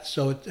that,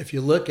 so if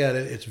you look at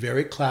it, it's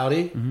very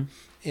cloudy,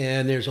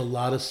 and there's a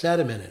lot of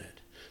sediment in it.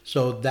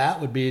 So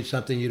that would be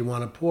something you'd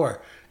want to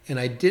pour. And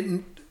I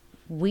didn't.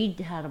 We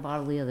had a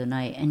bottle the other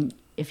night, and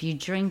if you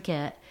drink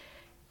it,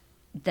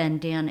 then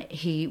Dan,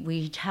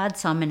 we had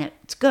some, and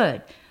it's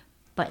good.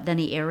 But then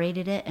he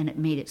aerated it, and it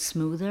made it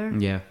smoother.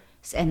 yeah.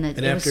 And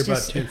after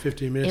about 10,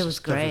 15 minutes, it was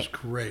stuff great.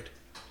 was great.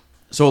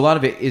 So a lot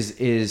of it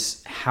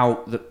is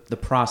how the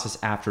process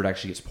after it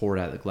actually gets poured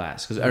out of the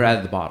glass, or out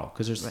of the bottle.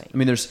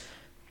 Because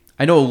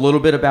I know a little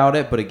bit about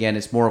it, but again,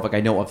 it's more of like I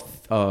know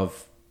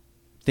of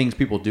things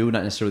people do,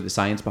 not necessarily the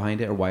science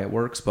behind it or why it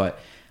works. But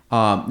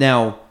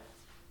now,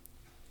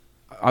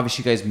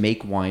 obviously, you guys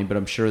make wine, but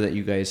I'm sure that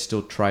you guys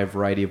still try a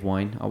variety of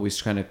wine,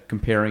 always kind of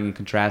comparing and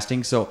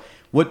contrasting. So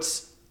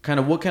what kind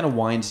of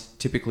wines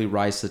typically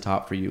rise to the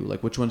top for you?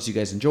 Like, which ones do you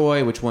guys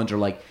enjoy? Which ones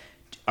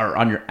are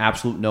on your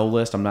absolute no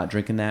list? I'm not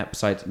drinking that.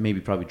 Besides,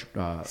 probably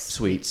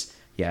sweets.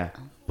 Yeah,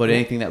 but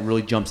anything that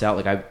really jumps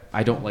out, like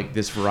I don't like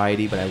this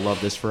variety, but I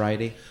love this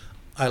variety.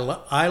 I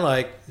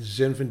like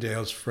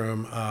Zinfandels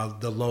from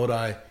the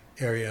Lodi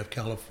area of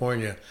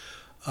California.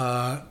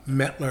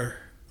 Mettler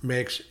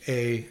makes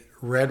a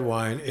red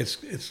wine. It's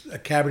a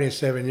Cabernet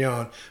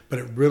Sauvignon, but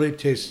it really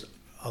tastes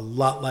a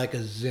lot like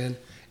a Zin,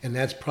 and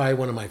that's probably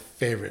one of my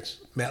favorites.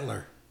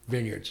 Mettler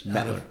Vineyards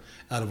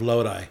out of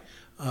Lodi.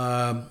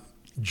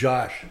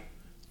 Josh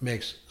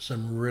makes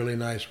some really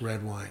nice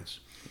red wines.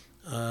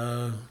 Is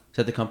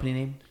that the company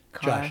name?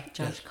 Josh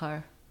yes.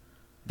 Carr.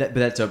 But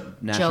that's a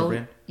national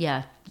brand?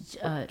 Yeah.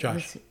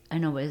 Josh. I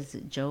know, is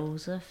it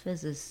Joseph?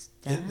 Is his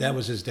dad? That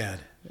was his dad.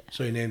 Yeah.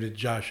 So he named it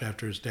Josh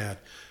after his dad.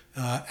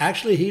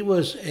 Actually, he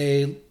was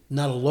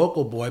not a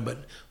local boy,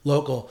 but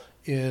local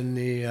in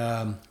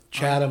the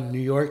Chatham, New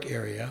York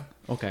area.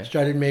 Okay.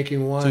 Started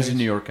making wines. So he's a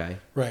New York guy.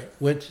 Right.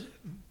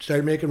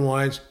 Started making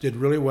wines, did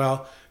really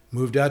well,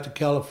 moved out to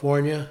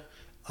California,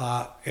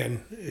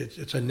 and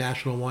it's a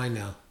national wine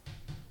now.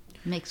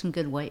 Make some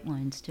good white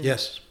wines too.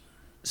 Yes.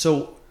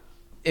 So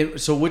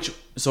yours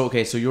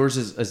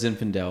is a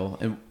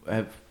Zinfandel,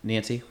 and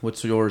Nancy,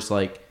 what's yours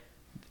like?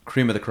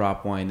 Cream of the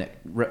crop wine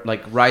that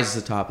like rises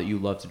to the top that you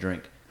love to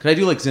drink? Because I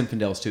do like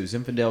Zinfandels too.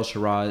 Zinfandel,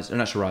 Shiraz, or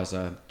not Shiraz,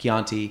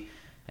 Chianti,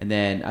 and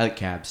then I like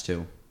Cabs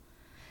too.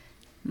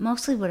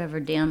 Mostly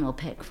whatever Dan will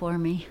pick for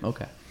me.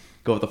 Okay,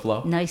 go with the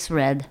flow. Nice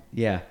red.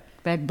 Yeah.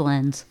 Red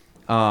blends.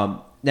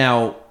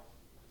 Now,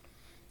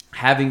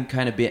 having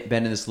kind of been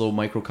in this little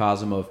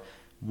microcosm of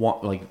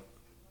like,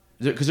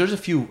 because there's a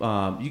few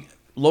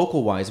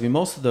local wise. I mean,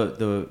 most of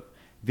the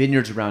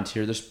vineyards around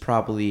here, there's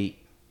probably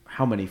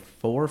how many?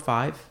 4 or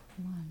 5?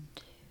 1,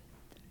 2, 3,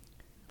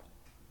 4.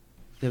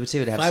 They would say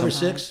it would have 5 some, or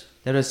 6.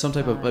 That is some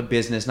type of a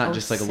business, not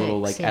just like a little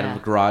like out of the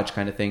garage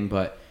kind of thing,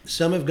 but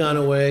Some have gone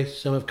away,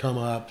 some have come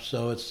up,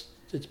 so it's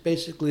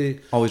basically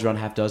always around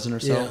half dozen or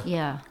so.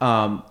 Yeah.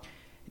 Yeah.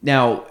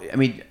 Now, I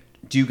mean,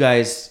 do you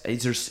guys?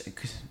 Is there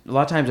a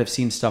lot of times I've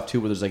seen stuff too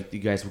where there's like you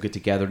guys will get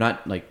together,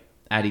 not like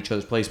at each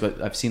other's place,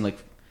 but I've seen like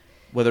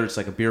whether it's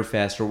like a beer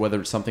fest or whether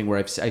it's something where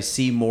I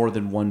see more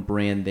than one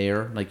brand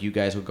there. Like you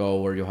guys will go,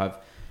 or you'll have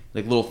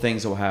like little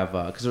things that will have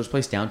because there was a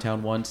place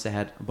downtown once that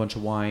had a bunch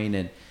of wine,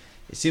 and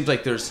it seems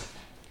like there's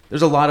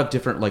a lot of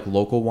different like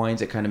local wines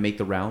that kind of make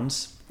the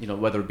rounds. You know,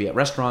 whether it be at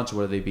restaurants or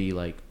whether they be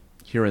like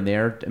here and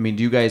there. I mean,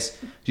 do you guys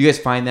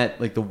find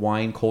that like the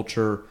wine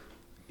culture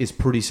is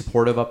pretty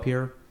supportive up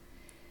here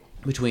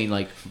between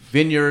like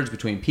vineyards,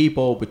 between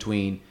people,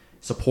 between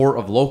support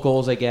of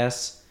locals? I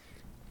guess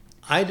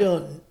I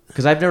don't,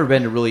 because I've never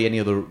been to really any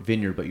other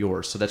vineyard but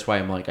yours, so that's why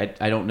I'm like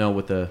I don't know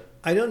what the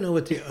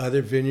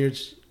other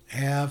vineyards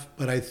have,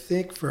 but I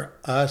think for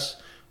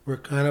us we're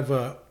kind of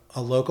a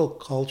local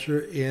culture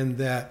in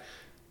that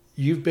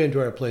you've been to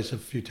our place a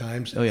few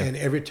times, oh, yeah. And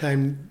every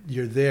time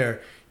you're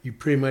there, you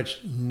pretty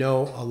much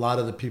know a lot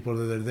of the people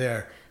that are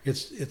there.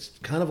 It's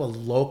kind of a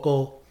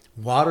local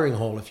watering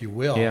hole, if you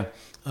will. Yeah.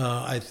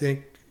 I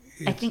think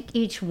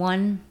each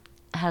one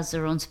has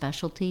their own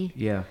specialty.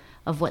 Yeah.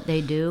 Of what they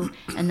do,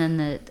 and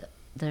then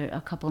the a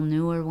couple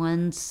newer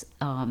ones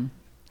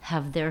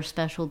have their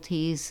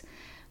specialties,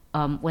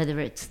 whether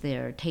it's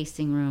their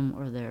tasting room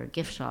or their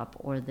gift shop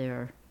or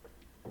their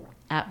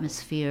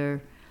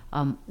atmosphere.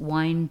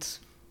 Wines,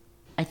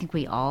 I think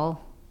we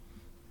all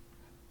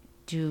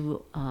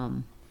do.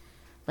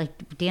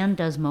 Like Dan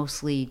does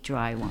mostly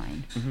dry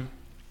wine. Mm-hmm.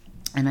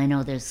 And I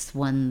know there's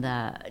one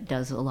that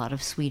does a lot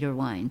of sweeter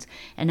wines,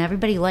 and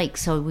everybody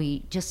likes. So you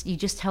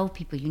just tell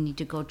people you need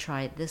to go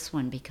try this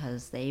one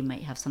because they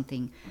might have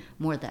something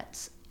more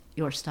that's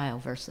your style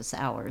versus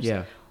ours.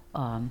 Yeah.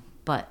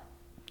 But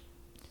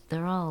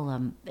they're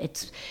all.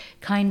 It's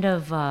kind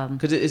of.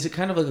 Because is it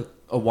kind of like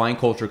a wine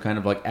culture, kind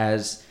of like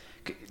as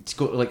to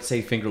go like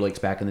say Finger Lakes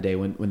back in the day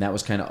when that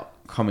was kind of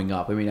coming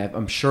up. I mean,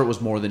 I'm sure it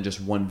was more than just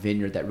one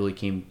vineyard that really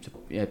came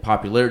to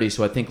popularity.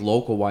 So I think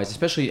local wise,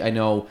 especially I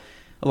know.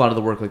 a lot of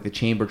the work like the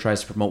chamber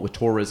tries to promote with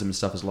tourism and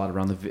stuff is a lot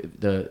around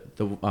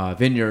the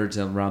vineyards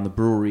and around the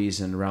breweries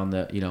and around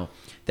the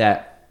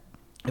that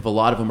if a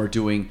lot of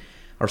them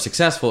are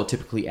successful, it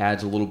typically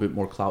adds a little bit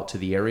more clout to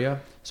the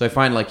area. So I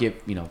find like do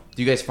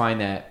you guys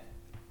find that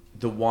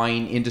the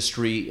wine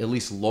industry, at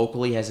least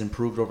locally, has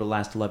improved over the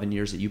last 11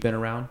 years that you've been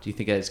around? Do you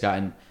think that it's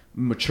gotten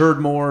matured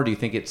more? Do you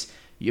think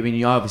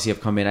you obviously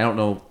have come in, I don't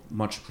know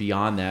much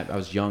beyond that. I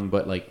was young,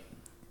 but like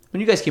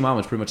when you guys came on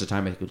was pretty much the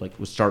time I could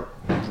would start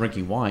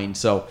drinking wine.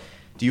 So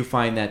do you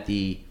find that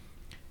the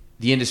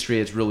industry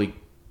has really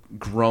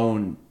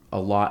grown a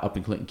lot up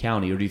in Clinton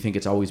County, or do you think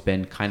it's always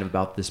been kind of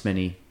about this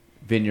many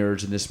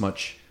vineyards and this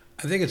much?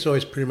 I think it's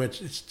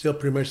still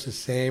pretty much the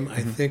same.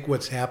 I think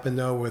what's happened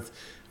though with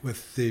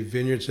the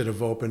vineyards that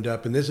have opened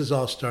up, and this has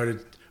all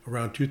started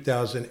around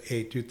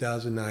 2008,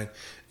 2009,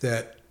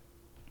 that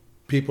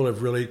people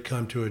have really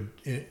come to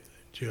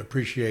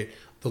appreciate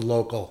the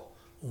local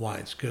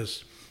wines,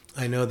 because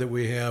I know that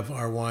we have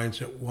our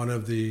wines at one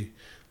of the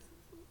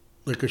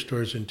liquor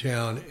stores in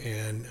town,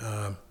 and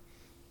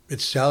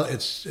it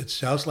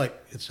sells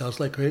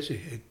like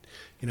crazy.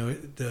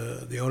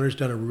 The owner's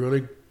done a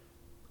really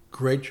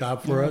great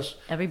job for us.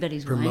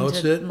 Everybody's promotes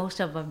wines it. Most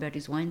of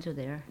everybody's wines are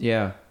there.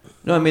 Yeah.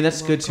 No, I mean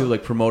that's good too.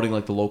 Like promoting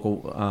like the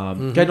local. I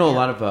know a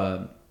lot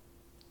of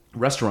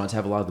restaurants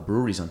have a lot of the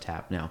breweries on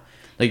tap now.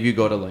 Like if you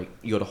go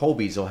to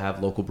Hobie's, they'll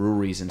have local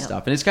breweries and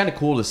stuff, and it's kind of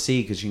cool to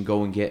see because you can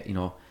go and get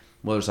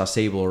whether it's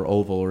Ausable or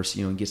Oval or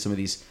and get some of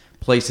these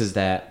places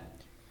that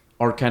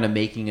are kind of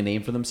making a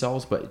name for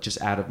themselves, but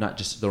just out of not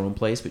just their own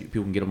place, but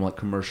people can get them like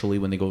commercially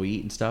when they go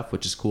eat and stuff,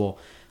 which is cool.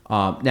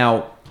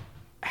 Now,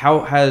 how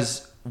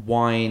has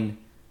wine?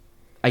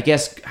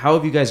 How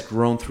have you guys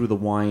grown through the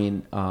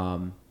wine?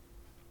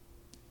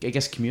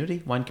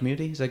 Community, wine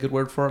community, is that a good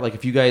word for it? Like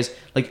if you guys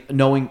like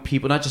knowing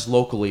people, not just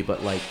locally,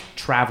 but like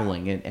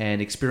traveling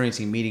and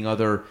experiencing, meeting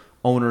other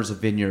owners of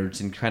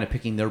vineyards and kind of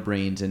picking their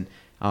brains. And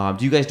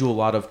do you guys do a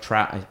lot of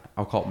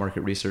I'll call it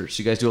market research.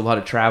 Do you guys do a lot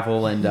of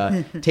travel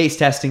and taste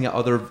testing at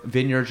other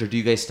vineyards, or do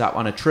you guys stop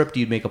on a trip? Do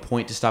you make a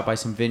point to stop by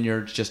some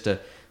vineyards just to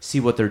see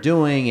what they're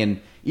doing?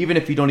 And even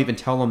if you don't even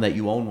tell them that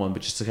you own one,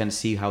 but just to kind of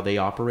see how they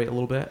operate a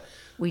little bit?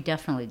 We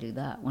definitely do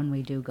that when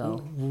we do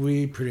go.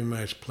 We pretty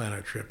much plan our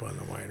trip on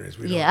the wineries.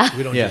 We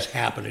don't just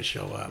happen to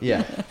show up.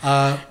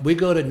 Yeah. We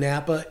go to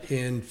Napa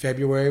in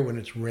February when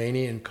it's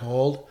rainy and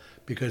cold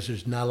because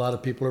there's not a lot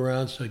of people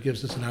around, so it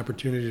gives us an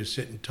opportunity to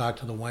sit and talk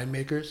to the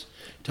winemakers,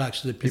 talk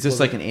to the people. Is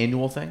this like an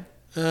annual thing?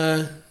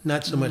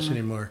 Not so much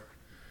anymore.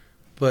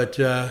 But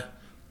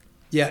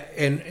yeah,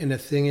 and the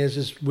thing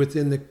is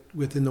within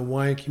the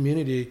wine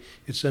community,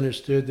 it's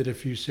understood that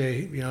if you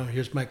say,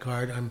 here's my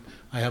card,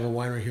 I have a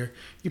wine right here,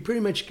 you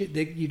pretty much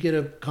get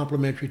a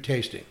complimentary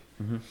tasting,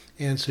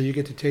 and so you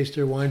get to taste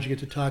their wines, you get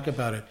to talk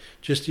about it.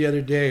 Just the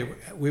other day,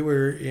 we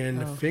were in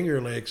the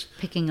Finger Lakes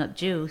picking up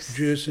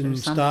juice, and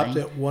stopped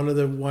at one of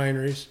the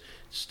wineries,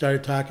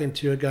 started talking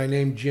to a guy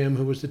named Jim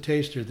who was the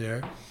taster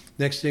there.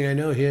 Next thing I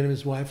know, he and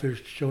his wife are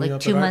showing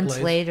up at our place. 2 months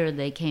later,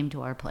 they came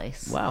to our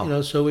place.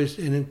 Wow. So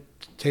we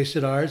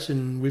tasted ours,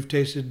 and we've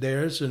tasted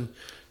theirs, and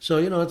so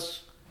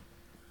it's.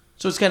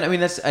 So it's kind of,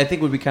 I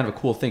think would be kind of a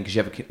cool thing because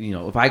you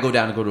have if I go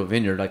down and go to a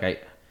vineyard,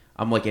 like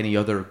I'm like any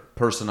other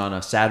person on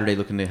a Saturday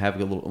looking to have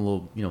a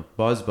little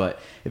buzz, but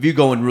if you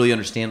go and really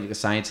understand like the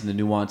science and the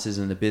nuances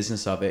and the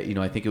business of it,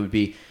 I think it would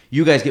be,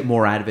 you guys get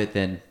more out of it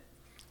than,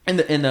 and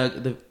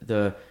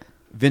the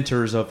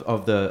vintners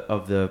of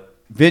the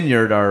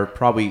vineyard are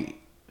probably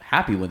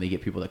happy when they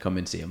get people that come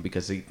and see them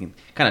because they can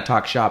kind of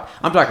talk shop.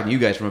 I'm talking to you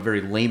guys from a very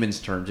layman's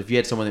terms. If you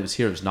had someone that was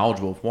here that was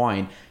knowledgeable of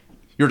wine,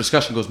 your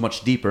discussion goes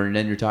much deeper, and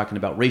then you're talking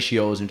about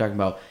ratios and you're talking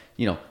about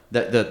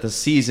the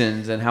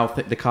seasons and how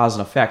the cause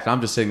and effect.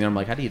 I'm just sitting there, I'm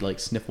like, how do you like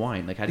sniff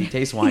wine? Like how do you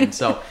taste wine?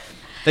 So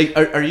like,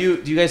 do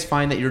you guys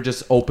find that you're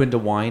just open to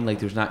wine?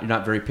 Like you're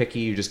not very picky,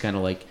 you're just kind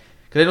of like,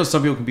 because I know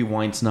some people can be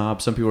wine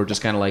snobs, some people are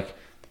just kind of like,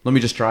 let me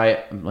just try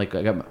it.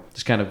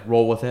 Just kind of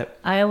roll with it.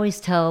 I always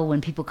tell when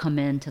people come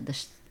into the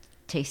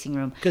tasting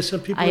room, because some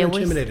people are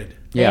intimidated.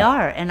 They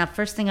are, and the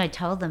first thing I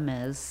tell them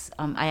is,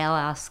 I'll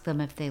ask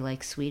them if they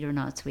like sweet or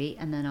not sweet,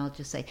 and then I'll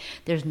just say,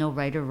 "There's no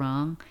right or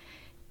wrong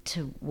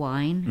to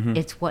wine. Mm-hmm.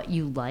 It's what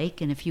you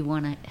like, and if you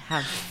want to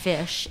have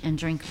fish and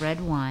drink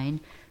red wine,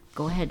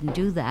 go ahead and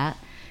do that.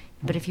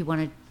 But if you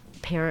want to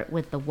pair it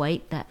with the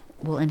white that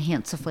will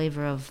enhance the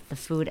flavor of the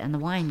food and the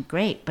wine,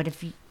 great. But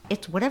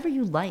it's whatever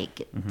you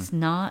like. It's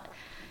not.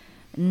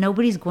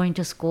 Nobody's going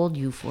to scold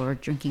you for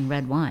drinking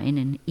red wine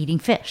and eating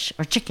fish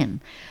or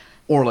chicken,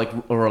 or like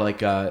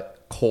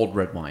cold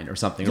red wine or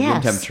something, or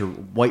room temperature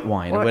white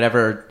wine or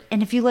whatever.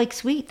 And if you like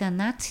sweet, then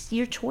that's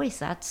your choice.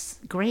 That's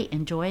great.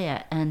 Enjoy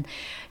it. And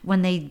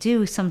when they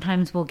do,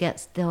 sometimes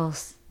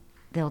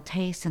they'll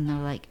taste and they're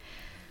like,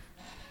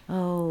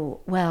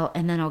 oh well,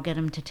 and then I'll get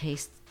them to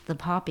taste the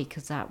poppy,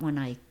 because that one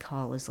I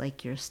call is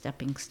like your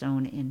stepping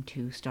stone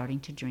into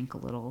starting to drink a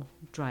little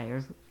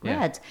drier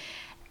reds.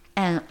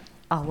 And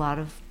a lot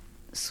of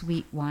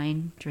sweet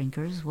wine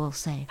drinkers will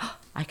say, oh,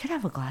 I could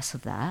have a glass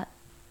of that.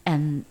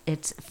 And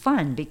it's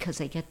fun because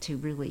they get to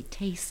really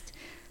taste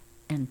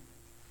and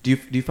Do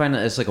you find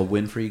that it's like a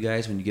win for you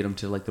guys when you get them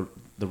to like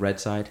the red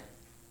side,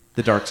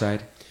 the dark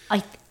side?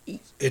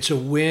 It's a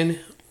win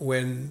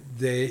when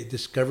they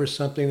discover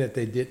something that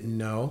they didn't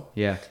know.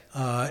 Yeah.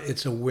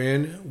 It's a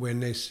win when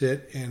they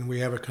sit and we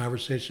have a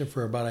conversation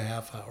for about a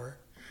half hour.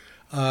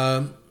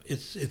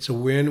 It's a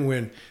win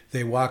when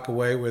they walk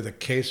away with a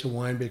case of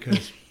wine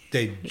because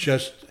they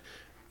just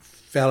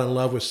fell in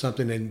love with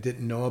something they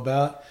didn't know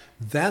about.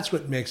 That's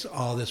what makes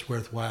all this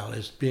worthwhile,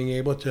 is being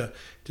able to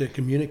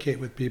communicate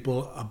with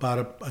people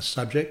about a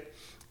subject.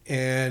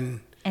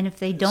 And if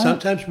they don't...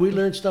 Sometimes we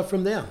learn stuff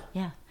from them.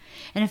 Yeah.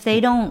 And if they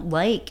don't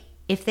like...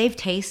 If they've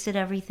tasted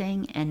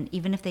everything, and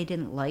even if they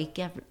didn't like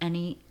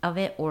any of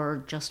it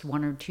or just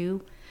one or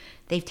two,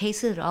 they've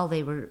tasted it all.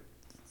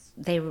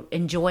 They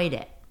enjoyed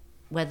it,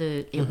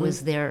 whether it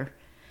was their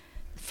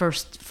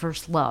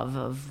first love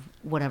of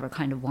whatever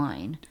kind of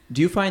wine.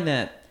 Do you find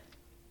that?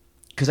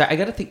 Because I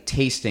got to think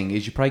tasting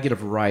is you probably get a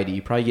variety.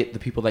 You probably get the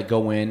people that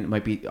go in. It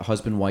might be a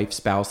husband, wife,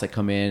 spouse that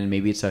come in.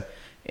 Maybe it's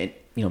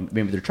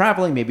maybe they're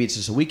traveling. Maybe it's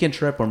just a weekend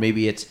trip, or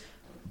maybe it's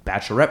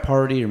bachelorette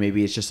party, or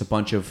maybe it's just a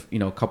bunch of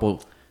a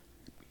couple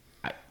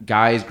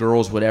guys,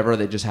 girls, whatever,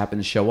 that just happen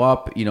to show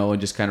up,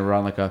 and just kind of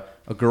around like a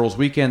girls'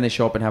 weekend, they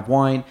show up and have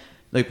wine.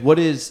 Like, what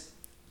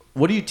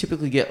do you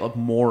typically get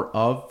more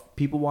of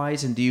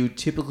people-wise, and do you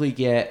typically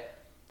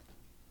get,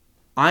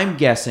 I'm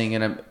guessing,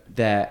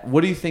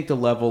 what do you think the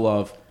level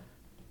of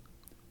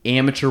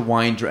amateur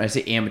wine, I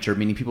say amateur,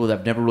 meaning people that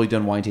have never really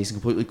done wine tasting,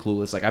 completely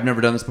clueless, like, I've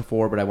never done this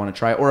before, but I want to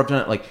try it, or I've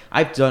done it, like,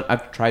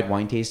 I've tried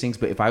wine tastings,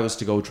 but if I was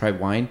to go try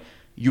wine,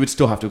 you would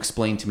still have to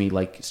explain to me,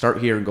 like,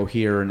 start here and go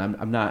here, and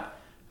I'm not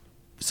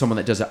someone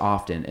that does it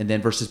often, and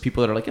then versus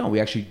people that are like,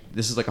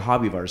 this is like a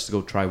hobby of ours to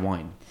go try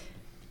wine.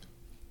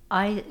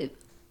 A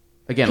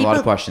lot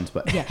of questions,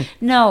 but yeah,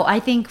 no, I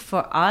think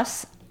for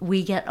us,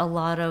 we get a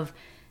lot of,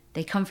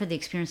 they come for the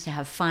experience to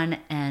have fun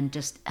and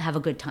just have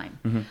a good time.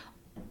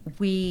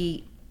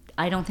 Mm-hmm.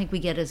 I don't think we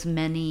get as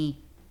many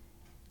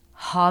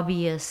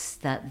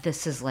hobbyists that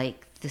this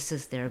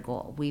is their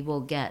goal. We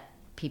will get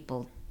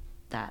people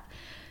that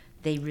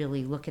they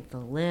really look at the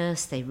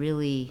list, they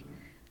really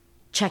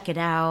check it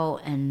out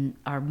and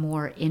are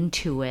more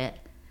into it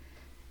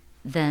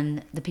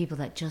than the people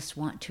that just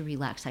want to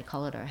relax. I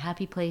call it our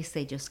happy place.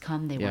 They just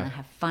come, they want to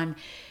have fun.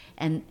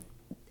 And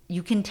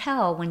you can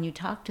tell when you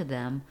talk to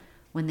them,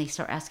 when they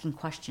start asking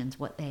questions,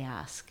 what they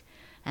ask.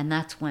 And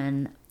that's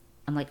when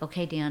I'm like,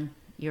 okay, Dan,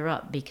 you're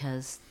up,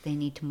 because they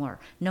need to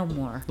know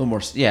more. A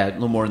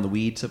little more in the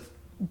weeds of.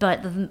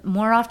 But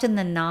more often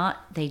than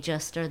not, they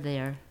just are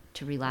there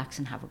to relax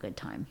and have a good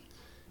time.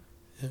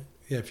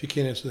 Yeah, if you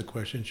can't answer the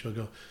question, she'll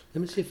go,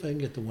 let me see if I can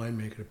get the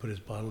winemaker to put his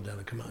bottle down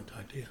and come out and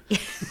talk to you.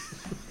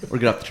 Or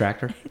get off the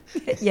tractor.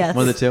 Yes.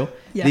 One of the two.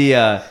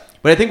 Yeah.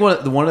 But I think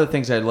one of the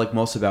things I like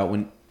most about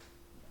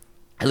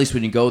at least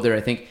when you go there, I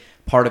think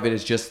part of it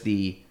is just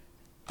the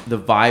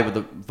vibe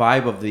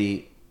of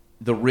the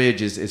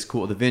ridge is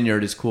cool. The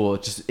vineyard is cool.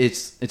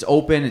 It's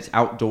open. It's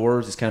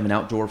outdoors. It's kind of an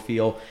outdoor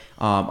feel.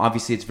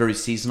 Obviously, it's very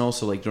seasonal.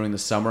 So like during the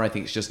summer, I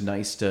think it's just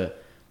nice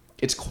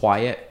it's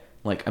quiet.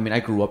 Like, I mean, I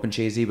grew up in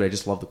Chazy, but I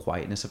just love the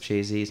quietness of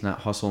Chazy. It's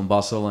not hustle and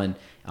bustle. And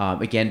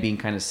again, being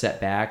kind of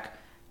set back,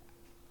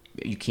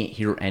 you can't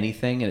hear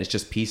anything, and it's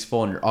just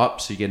peaceful, and you're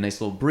up, so you get a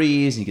nice little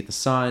breeze, and you get the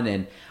sun.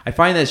 And I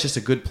find that it's just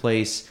a good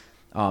place.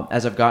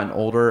 As I've gotten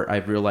older,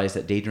 I've realized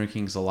that day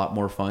drinking is a lot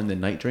more fun than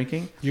night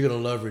drinking. You're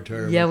going to love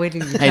retirement. Yeah, wait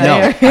till you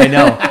retire.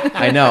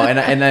 I know.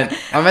 And then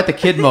I'm at the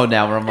kid mode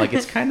now where I'm like,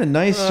 it's kind of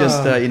nice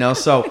just,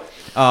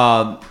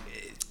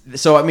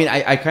 so I mean,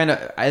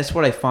 that's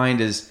what I find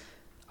is,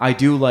 I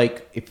do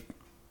like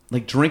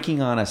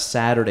drinking on a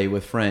Saturday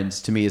with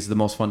friends. To me, is the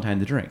most fun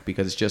time to drink,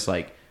 because it's just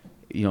like,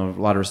 a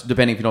lot of,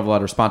 depending if you don't have a lot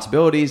of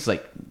responsibilities,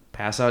 like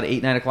pass out at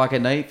 8, 9 o'clock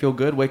at night, feel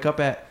good, wake up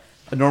at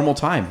a normal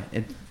time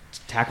and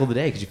tackle the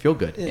day because you feel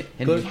good. Yeah,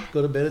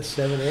 go to bed at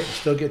 7, 8, and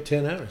still get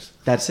 10 hours.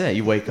 That's it.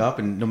 You wake up,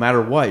 and no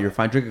matter what, you're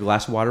fine. Drink a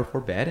glass of water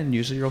before bed, and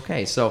usually you're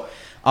okay. So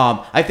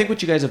I think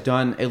what you guys have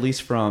done, at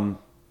least from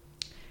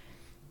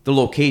the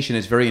location,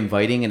 is very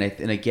inviting.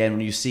 And again, when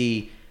you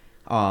see.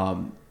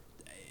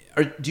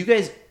 Are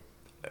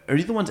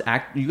you the ones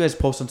you guys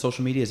post on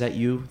social media? Is that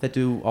you that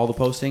do all the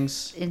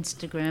postings?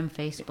 Instagram,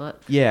 Facebook.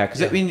 Yeah,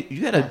 because I mean,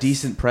 you got a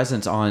decent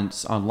presence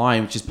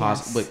online, which is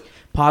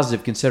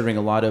positive considering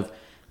a lot of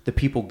the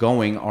people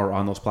going are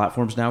on those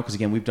platforms now. Because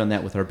again, we've done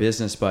that with our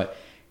business, but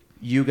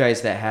you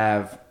guys that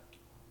have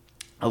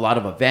a lot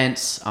of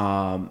events,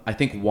 I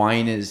think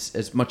wine is,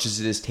 as much as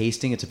it is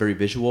tasting, it's a very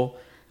visual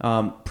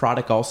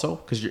product also,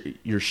 because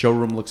your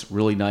showroom looks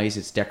really nice.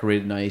 It's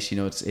decorated nice.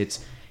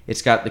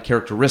 It's got the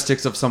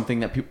characteristics of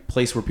something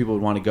place where people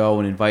would want to go,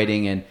 and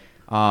inviting, and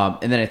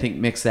then I think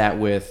mix that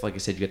with, like I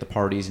said, you got the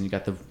parties and you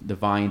got the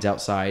vines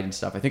outside and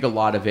stuff. I think a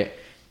lot of it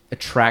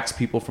attracts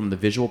people from the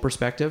visual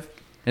perspective.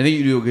 And I think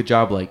you do a good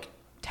job like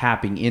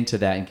tapping into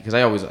that, because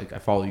I always I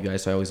follow you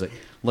guys, so I always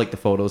like the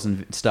photos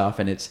and stuff.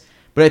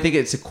 But I think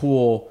it's a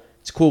cool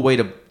way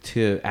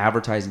to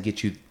advertise and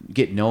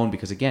get known,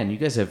 because again, you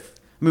guys have.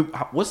 I mean,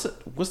 what's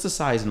the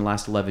size in the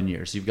last 11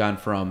 years? You've gone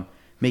from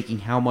making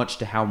how much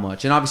to how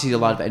much? And obviously, a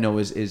lot of it I know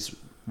is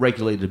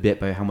regulated a bit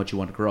by how much you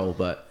want to grow.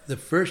 But The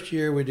first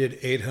year we did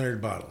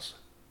 800 bottles,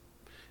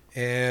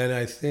 and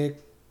I think,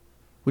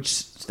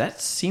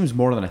 that seems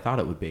more than I thought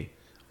it would be.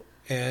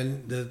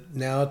 and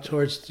now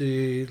towards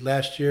the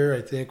last year,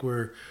 I think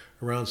we're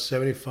around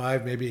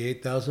 75, maybe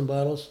 8,000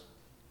 bottles.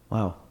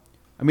 Wow.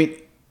 I mean,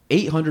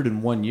 800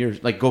 in 1 year,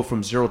 like go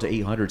from 0 to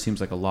 800 seems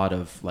like a lot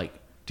of, like,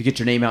 to get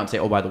your name out and say,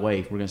 oh, by the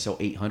way, we're going to sell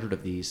 800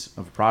 of these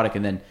of a product,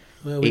 and then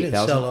Well, we 8,000.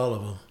 didn't sell all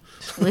of them.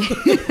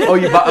 Oh,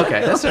 you bought,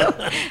 okay, that's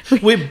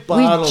it. We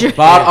bottled.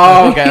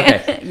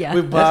 Okay. Yeah.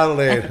 We bottled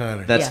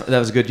 800. That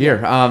was a good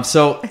year.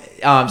 So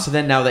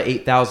then now the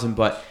 8,000,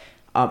 but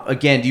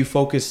again, do you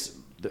focus,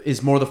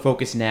 is more the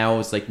focus now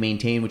is like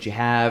maintain what you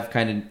have,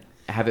 kind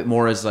of have it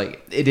more as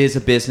like, it is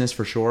a business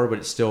for sure, but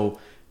it's still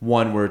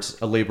one where it's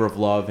a labor of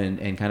love and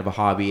kind of a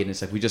hobby, and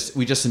it's like we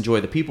just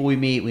enjoy the people we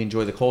meet, we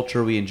enjoy the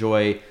culture, we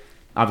enjoy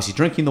obviously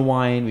drinking the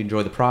wine, we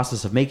enjoy the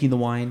process of making the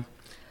wine.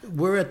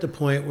 We're at the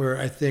point where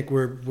I think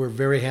we're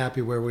very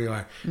happy where we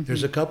are. Mm-hmm.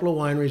 There's a couple of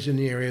wineries in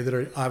the area that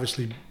are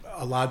obviously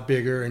a lot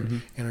bigger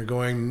and are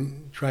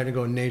trying to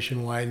go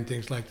nationwide and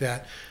things like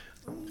that.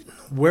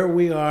 Where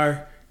we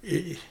are,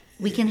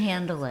 We can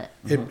handle it.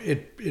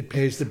 it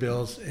pays the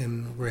bills,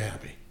 and we're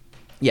happy.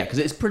 Yeah, because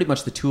it's pretty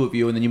much the two of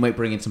you, and then you might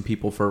bring in some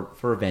people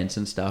for events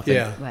and stuff.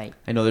 Yeah. And Right.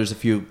 I know there's a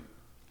few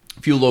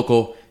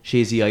local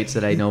Shazyites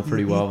that I know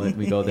pretty well, and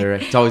we go there.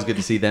 It's always good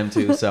to see them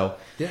too. So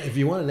Yeah, if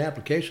you want an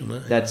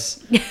application,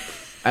 that's.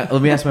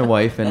 Let me ask my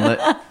wife, and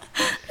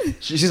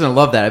she's gonna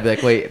love that. I'd be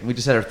like, wait, we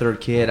just had our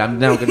third kid. I'm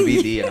now gonna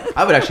be the.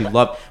 I would actually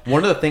love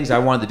one of the things I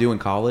wanted to do in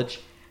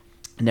college.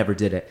 I never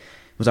did it.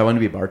 Was I wanted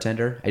to be a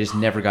bartender. I just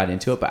never got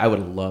into it, but I would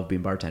have loved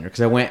being a bartender because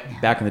I went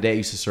back in the day. I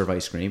used to serve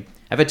ice cream.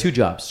 I've had 2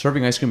 jobs: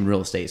 serving ice cream and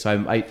real estate.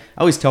 So I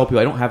always tell people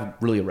I don't have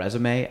really a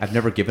resume. I've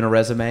never given a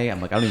resume.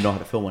 I'm like, I don't even know how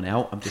to fill one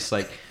out. I'm just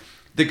like,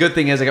 the good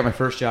thing is I got my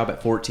first job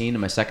at 14,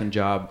 and my second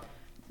job,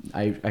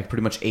 I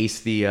pretty much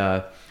aced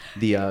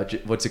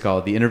the what's it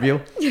called, the interview.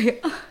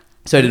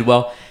 So I did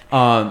well.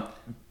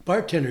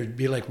 bartenders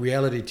be like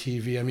reality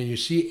TV. I mean, you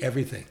see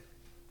everything.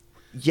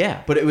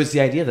 Yeah, but it was the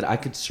idea that I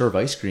could serve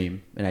ice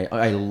cream, and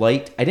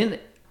I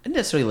didn't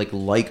necessarily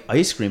like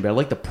ice cream, but I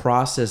liked the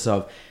process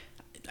of,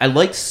 I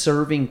liked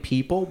serving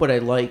people, but I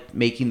liked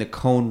making the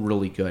cone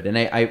really good, and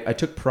I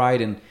took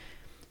pride in,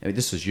 I mean,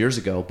 this was years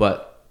ago,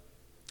 but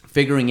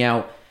figuring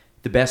out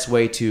the best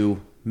way to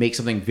make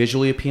something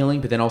visually appealing,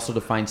 but then also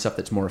to find stuff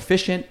that's more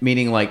efficient,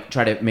 meaning like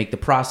try to make the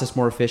process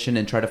more efficient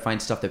and try to find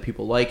stuff that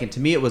people like. And to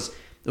me, it was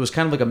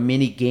kind of like a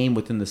mini game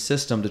within the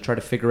system to try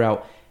to figure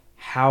out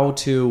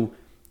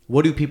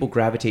what do people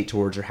gravitate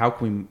towards, or how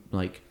can we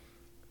like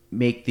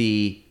make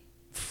the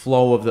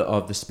flow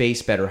of the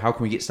space better? How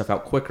can we get stuff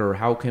out quicker?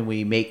 How can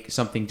we make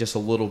something just a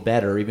little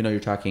better, even though you're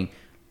talking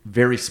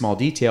very small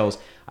details?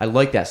 I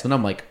like that. So then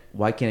I'm like,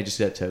 why can't I just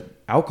do that to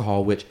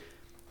alcohol, which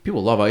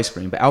people love ice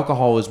cream, but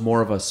alcohol is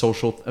more of a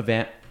social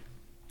event.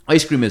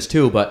 Ice cream is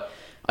too, but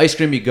ice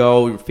cream, you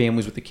go, your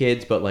family's with the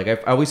kids, but like I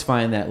always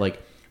find that like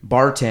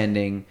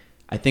bartending,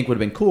 I think would have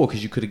been cool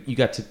because you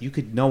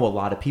could know a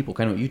lot of people,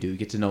 kind of what you do. You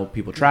get to know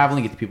people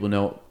traveling, you get to people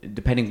know,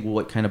 depending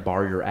what kind of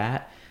bar you're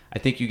at. I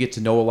think you get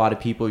to know a lot of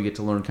people, you get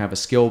to learn kind of a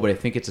skill, but I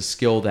think it's a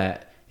skill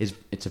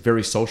it's a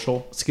very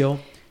social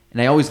skill.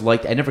 And I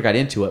never got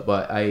into it,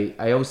 but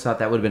I always thought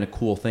that would have been a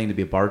cool thing to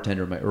be a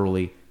bartender in my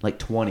early like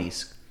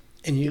 20s.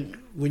 And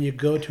when you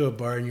go to a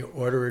bar and you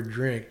order a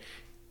drink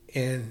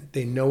and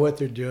they know what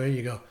they're doing,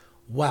 you go,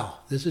 wow,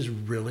 this is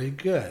really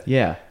good.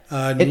 Yeah.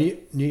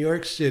 New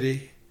York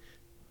City,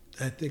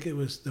 I think it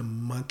was the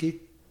Monkey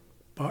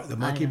Bar,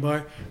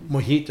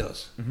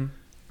 Mojitos. Mm-hmm.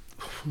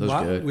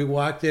 Those good. We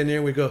walked in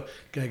there,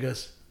 guy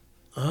goes,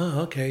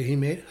 oh, okay, he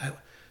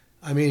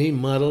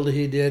muddled,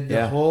 he did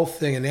the whole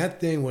thing, and that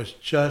thing was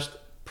just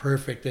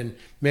perfect and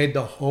made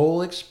the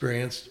whole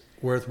experience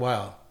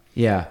worthwhile.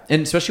 Yeah,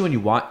 and especially when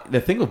you watch,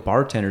 the thing with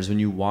bartenders, when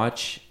you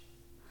watch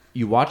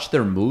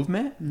their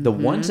movement, the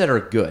ones that are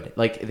good,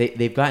 like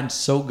they've gotten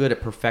so good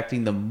at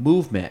perfecting the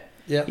movement.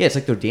 Yeah, it's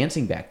like they're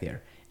dancing back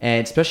there.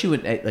 And especially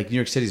when, like, New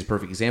York City is a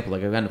perfect example.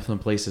 Like, I've gone to some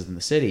places in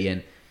the city,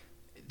 and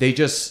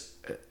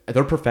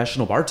they're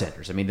professional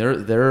bartenders. I mean,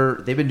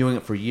 they've been doing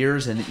it for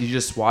years, and you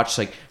just watch,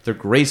 like, they're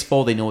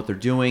graceful, they know what they're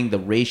doing, the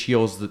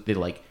ratios that they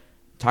like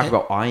talk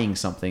about eyeing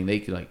something,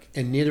 they could like,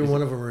 and neither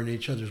one of them are in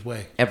each other's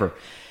way ever.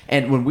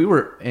 And when we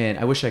were, and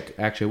I wish I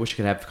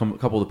could have a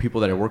couple of the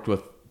people that I worked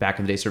with back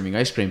in the day serving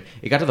ice cream.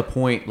 It got to the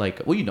point,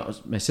 like, well,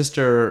 my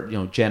sister,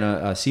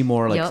 Jenna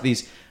Seymour,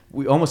 like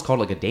we almost called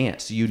it like a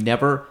dance.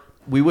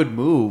 We would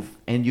move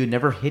and you'd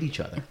never hit each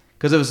other.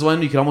 Because it was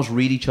when you could almost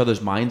read each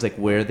other's minds, like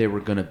where they were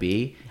going to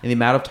be. And the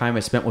amount of time I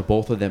spent with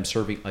both of them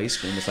serving ice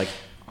cream, it's like,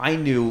 I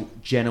knew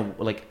Jenna,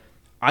 like,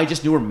 I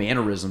just knew her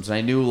mannerisms. And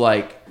I knew,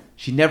 like,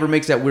 she never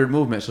makes that weird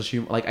movement. So she,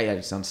 like,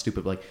 it sounds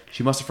stupid, but like,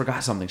 she must have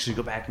forgot something. She'd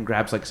go back and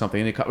grabs, like,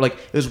 something. And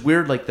it was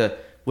weird, like,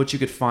 what you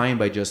could find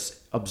by just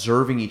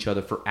observing each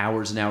other for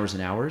hours and hours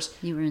and hours.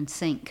 You were in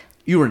sync.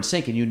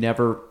 And you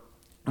never,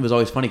 it was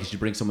always funny because you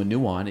bring someone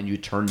new on and you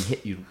turn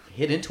and you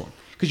hit into them.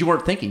 because you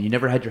weren't thinking. You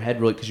never had your head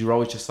really, because you were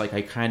always just like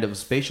a kind of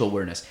spatial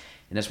awareness.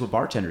 And that's what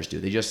bartenders do.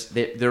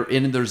 They're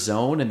in their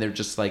zone, and they're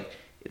just like,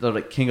 they're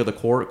like king of the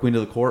court, queen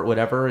of the court,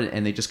 whatever,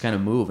 and they just kind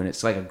of move. And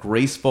it's like a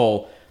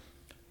graceful,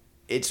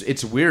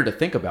 it's weird to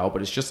think about,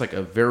 but it's just like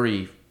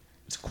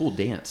it's a cool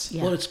dance.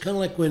 Yeah. Well, it's kind of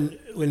like when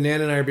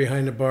Nan and I are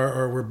behind the bar,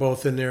 or we're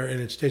both in there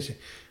and it's tasting.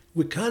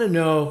 We kind of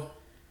know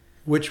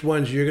which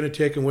ones you're going to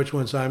take and which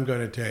ones I'm going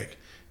to take.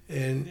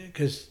 And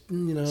because,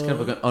 it's kind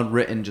of like an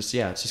unwritten, it's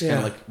just kind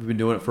of like we've been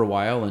doing it for a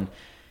while.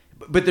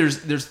 But there's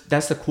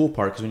that's the cool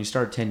part, because when you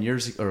started 10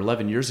 years or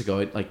 11 years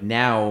ago, like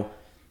now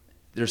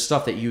there's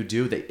stuff that you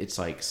do that it's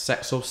like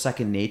so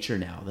second nature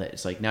now, that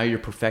it's like now you're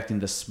perfecting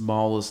the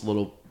smallest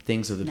little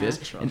things of the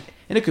business.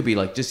 And it could be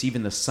like just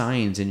even the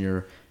signs in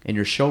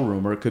your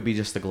showroom, or it could be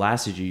just the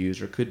glasses you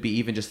use, or it could be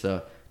even just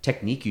the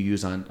technique you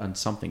use on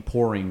something,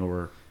 pouring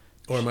or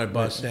my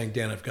boss saying,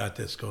 Dan, I've got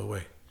this, go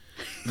away.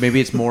 Maybe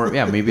it's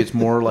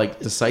more like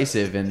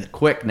decisive and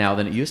quick now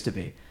than it used to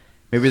be.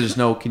 Maybe there's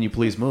no "can you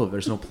please move"?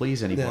 There's no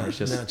 "please" anymore. It's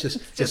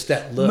just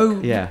that look.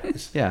 Move.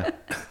 Yeah.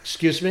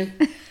 Excuse me?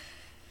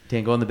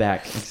 Dan, go in the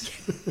back.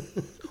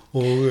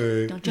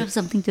 Okay. Don't you have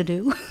something to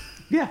do?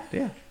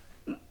 Yeah.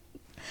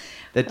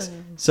 That's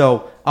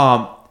so.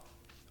 Well,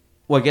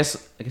 I guess,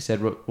 like I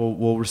said,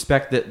 we'll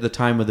respect the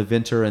time of the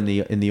vintner and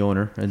the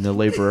owner and the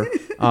laborer.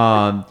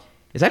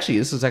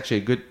 This is actually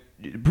a good,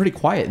 pretty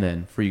quiet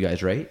then for you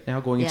guys, right? Now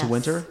going into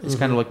winter, it's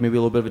kind of like maybe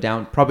a little bit of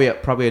a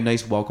probably a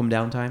nice welcome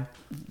downtime.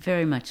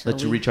 Very much so.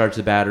 Let you recharge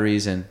the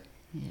batteries and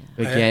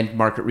again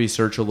market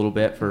research a little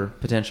bit for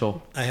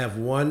potential. I have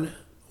one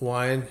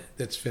wine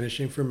that's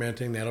finishing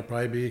fermenting. That'll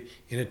probably be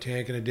in a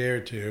tank in a day or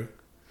two.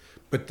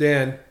 But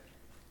then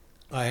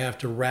I have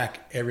to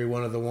rack every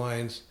one of the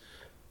wines.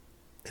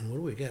 And what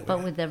do we get?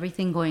 But with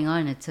everything going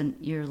on,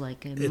 you're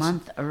like a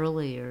month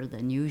earlier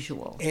than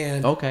usual.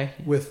 And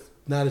with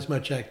not as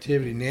much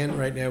activity, Nan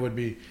right now would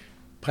be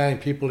piling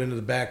people into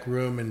the back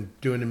room and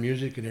doing the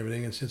music and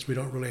everything. And since we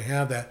don't really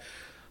have that,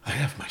 I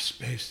have my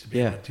space to be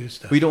able to do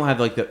stuff. We don't have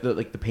like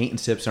the paint and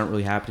sips aren't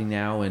really happening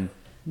now, and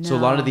so a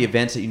lot of the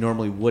events that you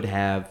normally would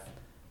have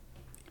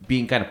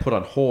being kind of put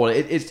on hold.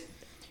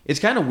 It's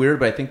kind of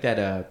weird, but I think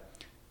that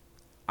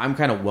I'm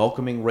kind of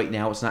welcoming right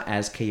now. It's not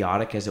as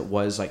chaotic as it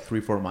was like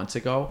 3-4 months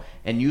ago.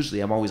 And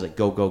usually I'm always like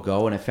go, go,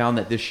 go. And I found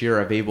that this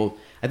year I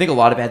think a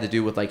lot of it had to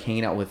do with like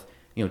hanging out with,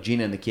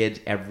 Gina and the kids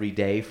every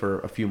day for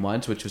a few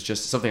months, which was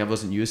just something I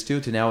wasn't used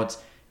to now it's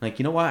like,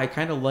 you know what? I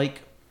kind of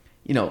like,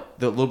 the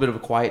little bit of a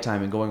quiet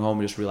time and going home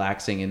and just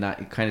relaxing and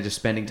not kind of just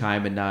spending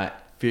time and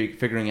not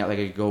figuring out like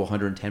I could go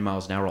 110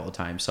 miles an hour all the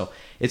time. So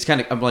it's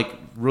kind of, I'm like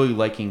really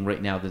liking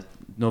right now that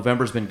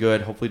November's been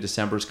good. Hopefully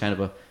December's kind of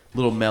a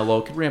little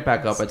mellow. Could ramp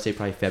back up. I'd say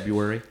probably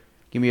February.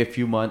 Give me a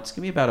few months.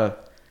 Give me about a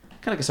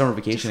kind of like a summer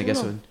vacation, I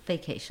guess.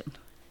 Vacation.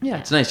 Yeah,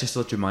 it's nice just to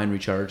let your mind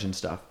recharge and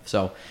stuff.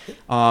 So,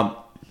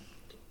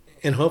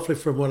 and hopefully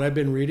from what I've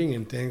been reading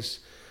and things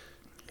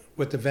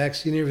with the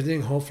vaccine and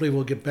everything, hopefully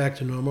we'll get back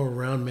to normal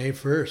around May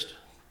 1st.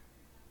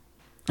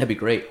 That'd be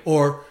great.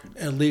 Or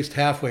at least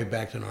halfway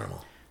back to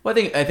normal. Well,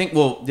 I think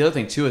well, the other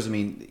thing too is,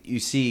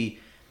 you've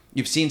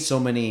seen so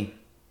many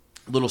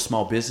little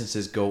small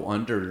businesses go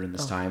under during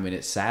this time, and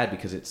it's sad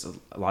because it's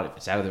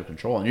it's out of their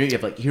control. And you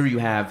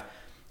have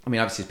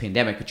obviously it's a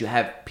pandemic, but you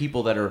have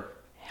people that are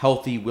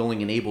healthy,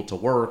 willing, and able to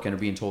work and are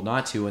being told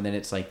not to, and then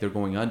it's like they're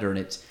going under, and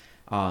it's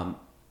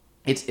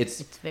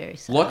very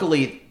sad.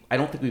 Luckily, I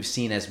don't think we've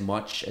seen as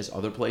much as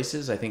other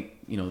places. I think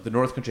the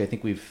North Country. I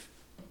think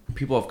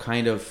people have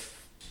kind of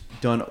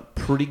done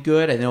pretty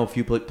good. I know a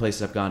few places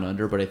have gone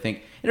under, but I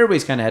think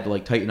everybody's kind of had to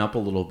like tighten up a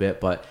little bit.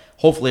 But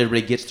hopefully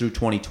everybody gets through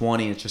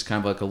 2020 and it's just kind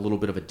of like a little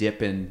bit of a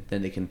dip, and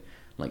then they can,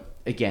 like,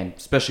 again,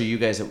 especially you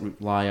guys that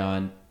rely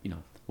on,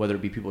 whether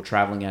it be people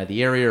traveling out of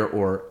the area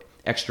or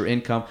extra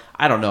income.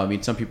 I don't know.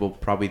 Some people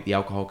probably the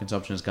alcohol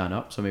consumption has gone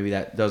up, so maybe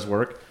that does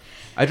work.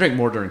 I drank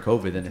more during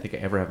COVID than I think I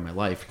ever have in my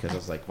life because I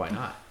was like, why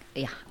not?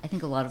 Yeah, I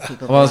think a lot of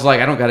people. Well, I was like,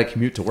 I don't got to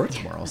commute to work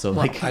tomorrow, so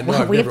like, I know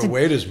I've never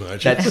weighed as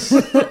much.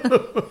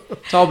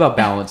 It's all about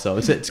balance, though.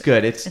 It's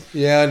good.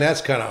 And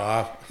that's kind of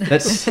off.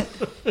 That's.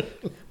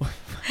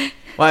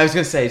 Well, I was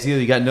gonna say it's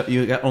either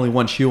you got only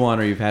one shoe on,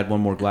 or you've had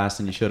one more glass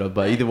than you should have.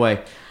 But either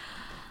way,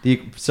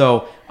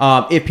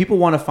 if people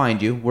want to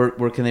find you,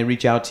 where can they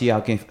reach out to you?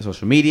 How can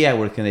social media?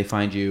 Where can they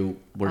find you?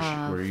 Where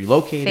are you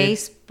located?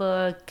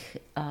 Facebook,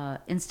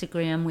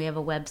 Instagram. We have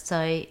a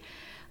website.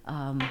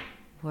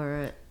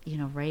 We're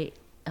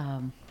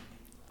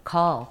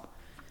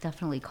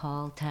definitely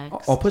call,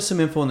 text. I'll put some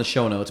info in the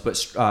show notes, but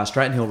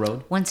Stratton Hill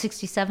Road.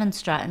 167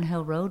 Stratton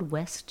Hill Road,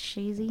 West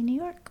Shazy, New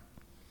York.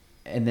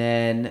 And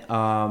then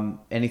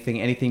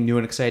anything new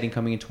and exciting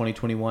coming in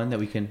 2021 that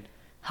we can...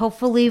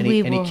 Hopefully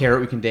any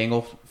carrot we can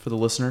dangle for the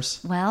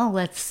listeners? Well,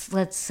 let's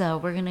we're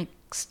going to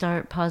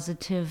start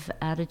Positive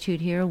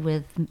Attitude here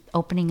with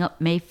opening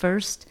up May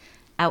 1st,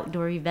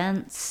 outdoor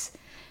events,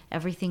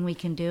 everything we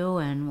can do,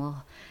 and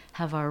we'll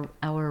have our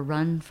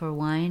run for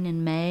wine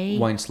in May.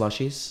 Wine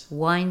slushies.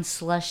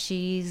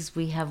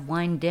 We have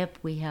wine dip.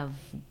 We have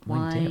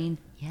wine.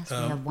 Yes, we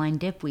have wine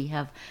dip. We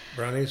have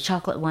Brownies.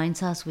 chocolate wine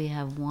sauce. We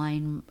have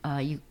wine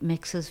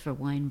mixes for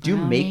wine brownies. Do you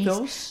make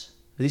those?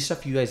 Are these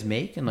stuff you guys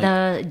make? And like,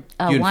 The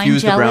do you wine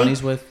infuse jelly, the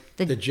brownies with?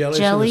 The jellies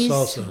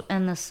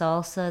and the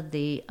salsa.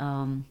 The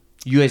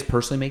You guys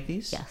personally make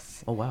these?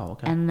 yes. Oh wow.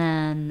 Okay. And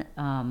then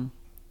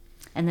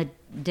and the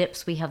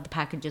dips, we have the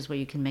packages where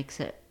you can mix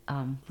it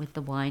with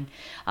the wine.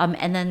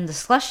 And then the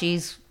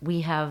slushies,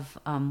 we have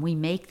we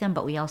make them,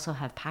 but we also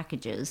have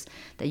packages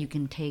that you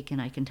can take,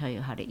 and I can tell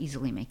you how to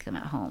easily make them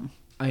at home.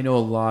 I know a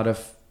lot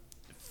of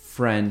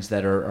friends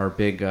that are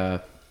big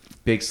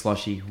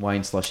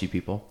wine slushy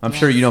people. I'm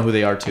sure you know who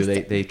they are too.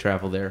 They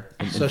travel there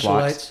in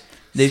flocks.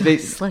 They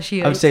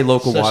Slushy. I would say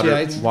local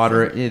Slushy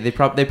water. Yeah, they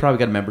probably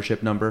got a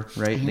membership number,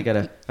 right? They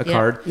got a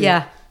card.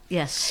 Yeah.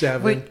 Yes.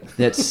 7.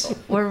 That's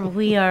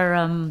We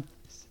are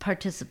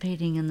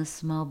participating in the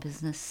Small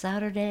Business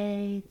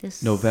Saturday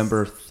this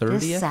November 30th.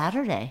 This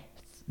Saturday.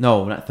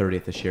 No, not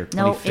 30th this year. 25th.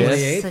 No,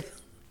 it's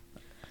 28th?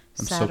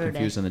 I'm so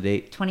confused on the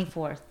date.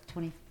 24th.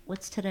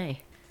 What's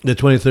today? The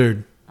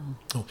 23rd.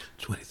 Oh,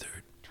 23rd.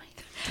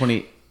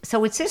 20.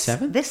 So it's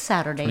this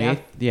Saturday.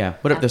 28th? Yeah,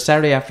 whatever. The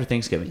Saturday after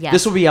Thanksgiving. Yeah.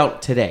 This will be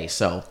out today,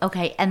 so.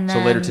 Okay, and then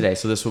So later today.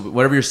 So this will be,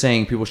 whatever you're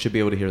saying, people should be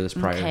able to hear this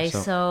prior. Okay,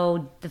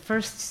 so the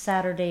first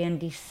Saturday in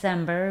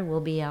December will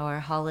be our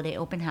holiday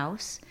open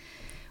house.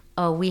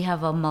 We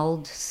have a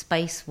mulled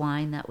spice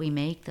wine that we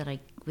make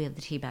we have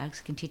the tea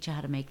bags. I can teach you how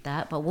to make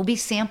that. But we'll be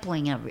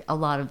sampling a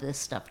lot of this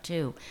stuff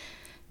too.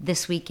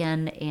 This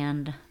weekend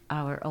and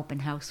our open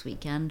house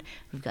weekend.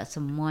 We've got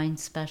some wine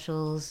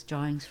specials,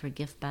 drawings for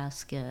gift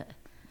basket.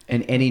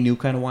 And any new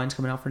kind of wines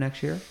coming out for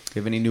next year? Do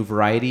you have any new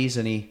varieties?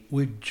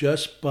 We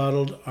just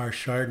bottled our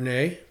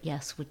Chardonnay.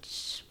 Yes,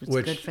 which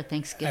was good for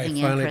Thanksgiving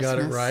I finally and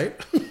Christmas. got it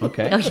right.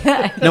 Okay. Oh,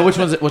 yeah. Now, what's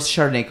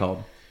Chardonnay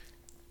called?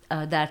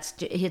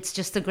 It's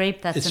just the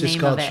grape. That's It's the just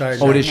name called of it.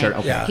 Chardonnay. Oh, it is Chardonnay.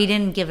 Okay. Yeah. He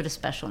didn't give it a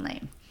special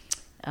name.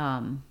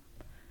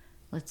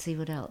 Let's see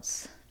what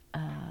else.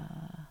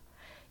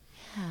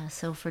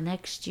 So for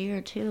next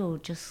year too,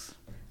 just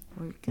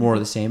More of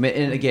the same.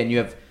 And again, you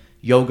have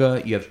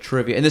yoga, you have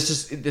trivia, and this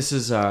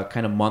is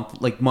kind of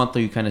monthly.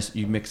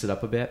 You mix it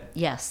up a bit.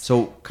 Yes.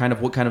 So kind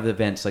of what kind of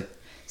events like?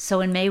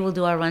 So in May we'll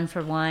do our run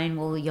for wine.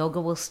 Yoga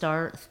will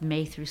start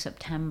May through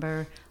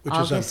September. Which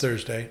is on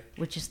Thursday.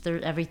 Which is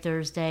every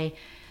Thursday.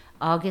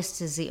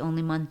 August is the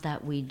only month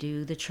that we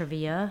do the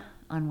trivia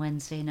on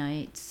Wednesday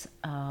nights.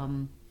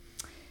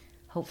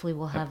 Hopefully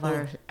we'll have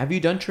our... Have you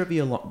done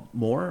trivia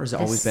more, or has it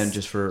always been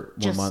just for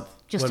 1 month?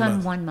 Just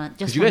 1 month.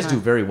 Because you guys do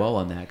very well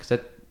on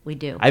that. We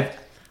do.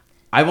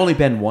 I've only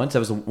been once. That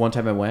was the one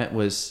time I went.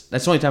 That's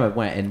the only time I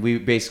went, and we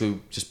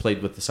basically just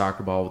played with the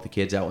soccer ball with the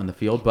kids out in the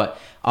field. But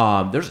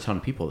there's a ton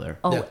of people there.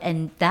 Oh, Yeah.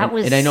 and that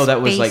was and I know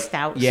that was like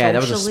out that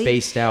was a socially.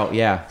 spaced out.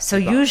 Yeah. So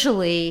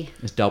usually...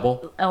 It's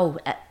double.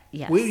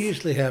 Yes. We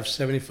usually have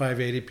 75,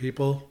 80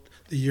 people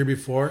the year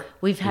before.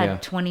 We've had Yeah.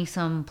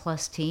 20-some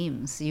plus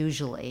teams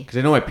usually. Because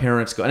I know my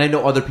parents go, and I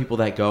know other people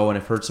that go, and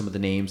I've heard some of the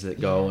names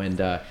that go, and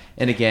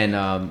again,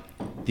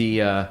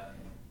 the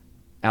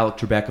Alec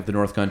Trebek of the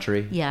North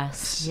Country. Yes.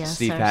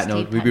 Steve our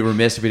Patno. Steve We'd be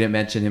remiss if we didn't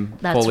mention him.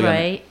 That's fully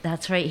right.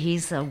 That's right.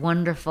 He's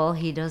wonderful.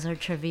 He does our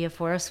trivia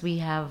for us. We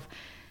have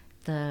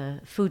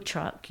the food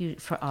truck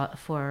for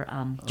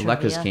Aleka's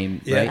trivia.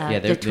 came, Yeah. right? Yeah,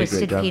 the they're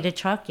Twisted great. Pita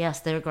truck. Yes,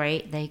 they're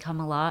great. They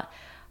come a lot.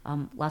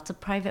 Lots of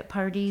private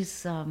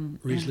parties. Riesling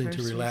to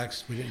anniversaries.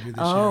 relax. We didn't do this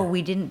Oh, year.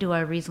 we didn't do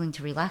our Riesling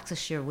to relax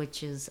this year,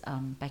 which is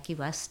Becky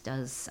West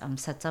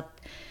sets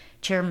up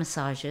chair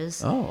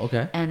massages. Oh,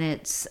 okay. And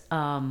it's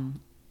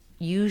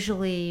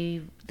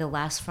usually the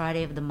last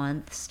Friday of the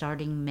month,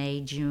 starting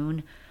May,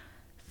 June,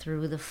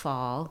 through the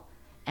fall.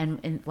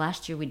 And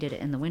last year we did it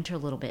in the winter a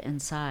little bit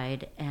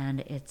inside,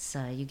 and it's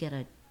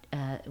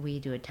we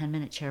do a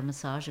 10-minute chair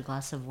massage, a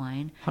glass of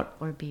wine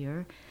or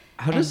beer.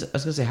 How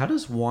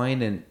does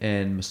wine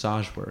and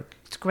massage work?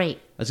 It's great.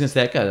 I was gonna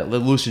say that got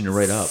loosen you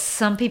right up.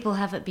 Some people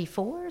have it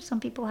before, some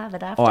people have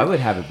it after. Oh, I would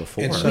have it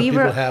before. And some We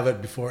people were- have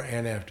it before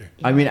and after.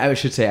 I mean, I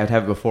should say I'd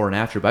have it before and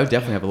after, but I would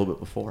definitely have a little bit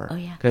before. Oh,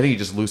 yeah. 'Cause I think you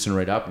just loosen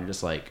right up and you're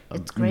just like a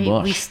It's great.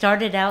 mush. We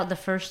started out the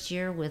first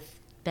year with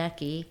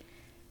Becky,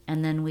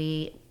 and then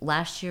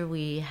last year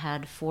we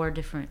had four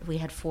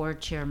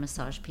chair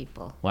massage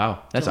people.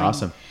 Wow, that's join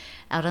awesome.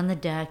 Out on the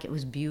deck, it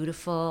was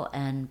beautiful,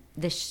 and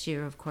this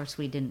year, of course,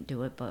 we didn't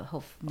do it, but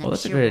next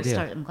that's a year great we'll idea.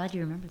 start. I'm glad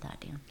you remember that,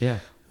 Dan. Yeah.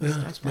 We'll Yeah,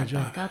 start that's my that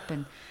job. back up,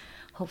 and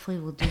hopefully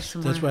we'll do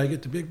some That's more. why I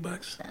get the big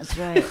bucks. That's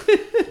right.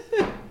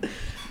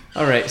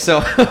 All right.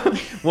 So,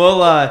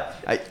 well,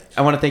 I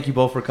want to thank you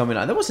both for coming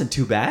on. That wasn't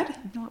too bad.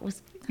 No, it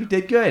was. You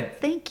did good.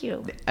 Thank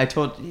you.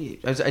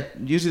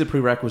 Usually the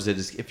prerequisite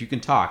is if you can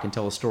talk and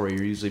tell a story,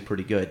 you're usually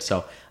pretty good.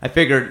 So I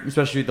figured,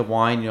 especially with the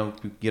wine,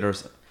 we get our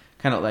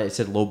kind of like I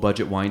said, low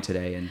budget wine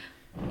today, and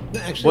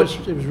Actually,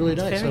 it was really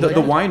nice. Very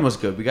the wine was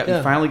good. We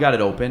finally got it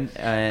open,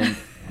 and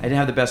I didn't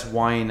have the best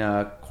wine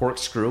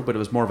corkscrew, but it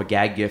was more of a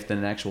gag gift than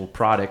an actual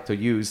product to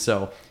use.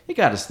 So it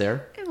got us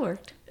there. It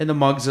worked. And the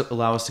mugs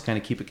allow us to kind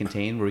of keep it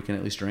contained where we can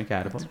at least drink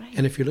out of them. That's right.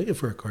 And if you're looking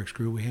for a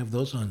corkscrew, we have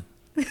those on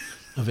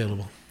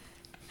available.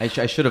 I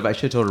should have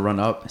told her to run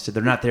up. I said,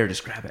 they're not there.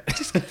 Just grab it.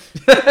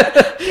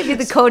 Give you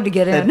the code to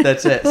get in.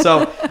 That's it.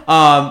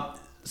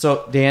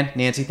 So Dan,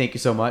 Nancy, thank you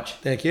so much.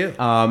 Thank you.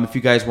 If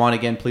you guys want,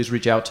 again, please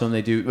reach out to them.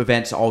 They do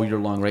events all year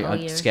long, right? All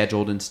year.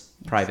 Scheduled and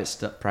private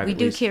stuff. We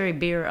do carry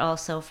beer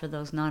also for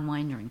those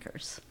non-wine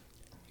drinkers.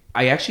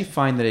 I actually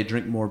find that I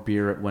drink more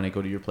beer when I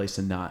go to your place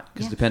than not,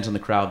 because it depends on the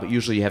crowd. But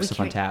usually you have stuff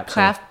on tap.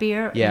 Craft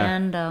beer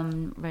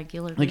and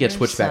regular beer. I think I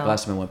switched back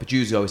last time I went, but you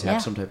usually always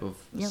have some type of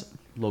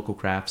local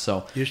craft.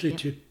 So usually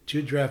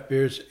two draft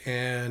beers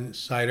and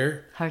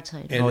cider. Hard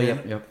cider.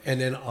 And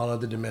and then all of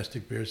the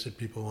domestic beers that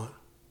people want.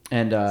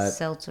 And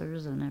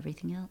seltzers and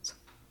everything else.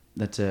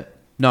 That's it.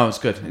 No, it's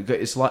good.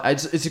 It's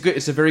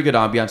a very good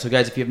ambiance. So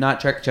guys, if you have not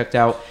checked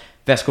out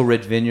Vesco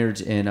Ridge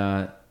Vineyards in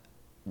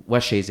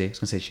West Shazy, I was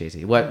gonna say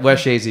Shazy,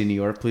 West Shazy, New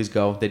York, please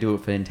go. They do a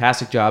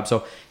fantastic job.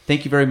 So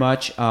thank you very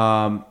much.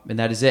 And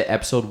that is it.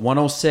 Episode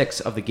 106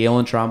 of the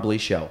Galen Trombley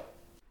Show.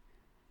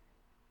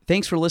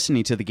 Thanks for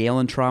listening to the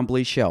Galen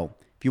Trombley Show.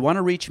 If you want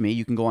to reach me,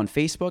 you can go on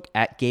Facebook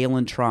at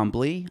Galen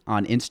Trombley,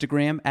 on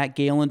Instagram at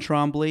Galen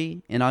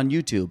Trombley, and on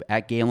YouTube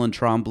at Galen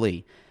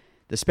Trombley.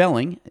 The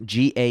spelling,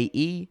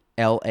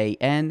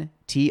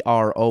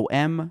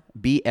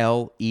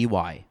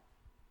 GaelanTrombley.